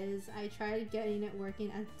that it is. I tried getting it working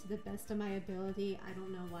to the best of my ability. I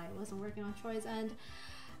don't know why it wasn't working on Troy's end.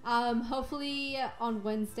 Hopefully on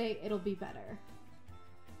Wednesday it'll be better.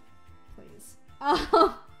 Please.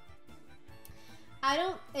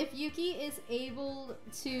 If Yuki is able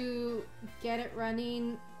to get it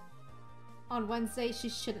running on Wednesday, she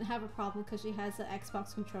shouldn't have a problem because she has an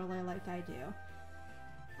Xbox controller like I do.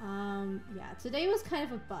 Yeah, today was kind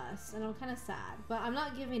of a bust, and I'm kind of sad, but I'm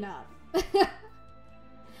not giving up. Because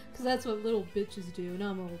that's what little bitches do, and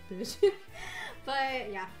I'm a little bitch.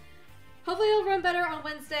 But, yeah. Hopefully it'll run better on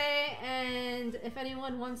Wednesday, and if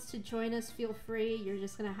anyone wants to join us, feel free. You're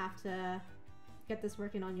just gonna have to get this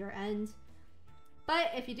working on your end.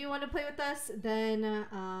 But if you do want to play with us, then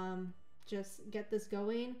just get this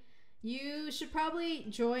going. You should probably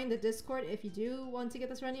join the Discord if you do want to get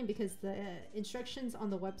this running, because the instructions on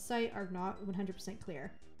the website are not 100%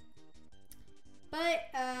 clear. But,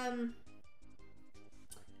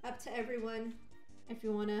 up to everyone if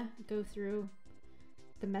you want to go through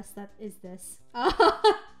the mess that is this. I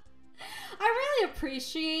really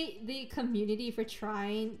appreciate the community for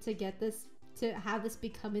trying to get this, to have this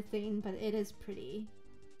become a thing, but it is pretty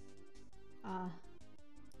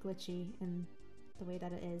glitchy in the way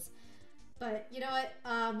that it is. But you know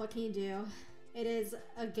what can you do? It is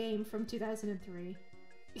a game from 2003.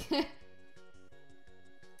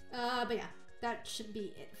 But yeah, that should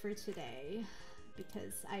be it for today,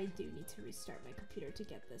 because I do need to restart my computer to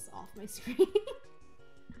get this off my screen.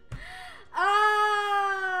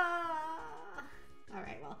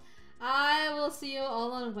 Alright, well, I will see you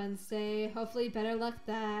all on Wednesday. Hopefully better luck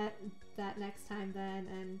that next time then,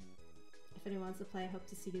 and if anyone wants to play, I hope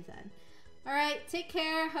to see you then. Alright, take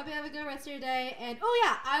care. Hope you have a good rest of your day. And oh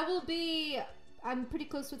yeah, I'm pretty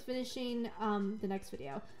close with finishing the next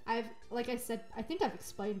video. Like I said, I think I've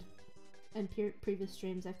explained in previous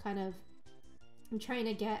streams, I'm trying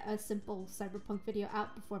to get a simple Cyberpunk video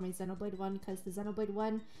out before my Xenoblade one, because the Xenoblade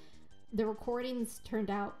one, the recordings turned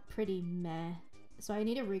out pretty meh. So I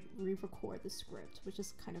need to re-record the script, which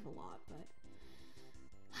is kind of a lot, but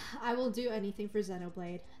I will do anything for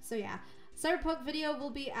Xenoblade. So yeah, Cyberpunk video will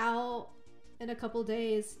be out in a couple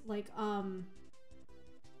days. Like,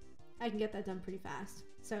 I can get that done pretty fast.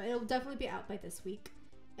 So it'll definitely be out by this week.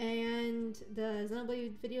 And the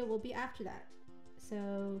Xenoblade video will be after that.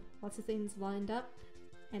 So lots of things lined up,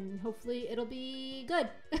 and hopefully it'll be good.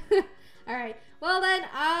 Alright, well then,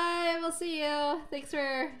 I will see you. Thanks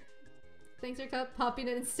for popping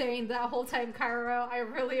in and staying that whole time, Cairo. I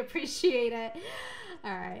really appreciate it.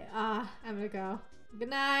 Alright, I'm gonna go. Good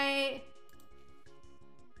night.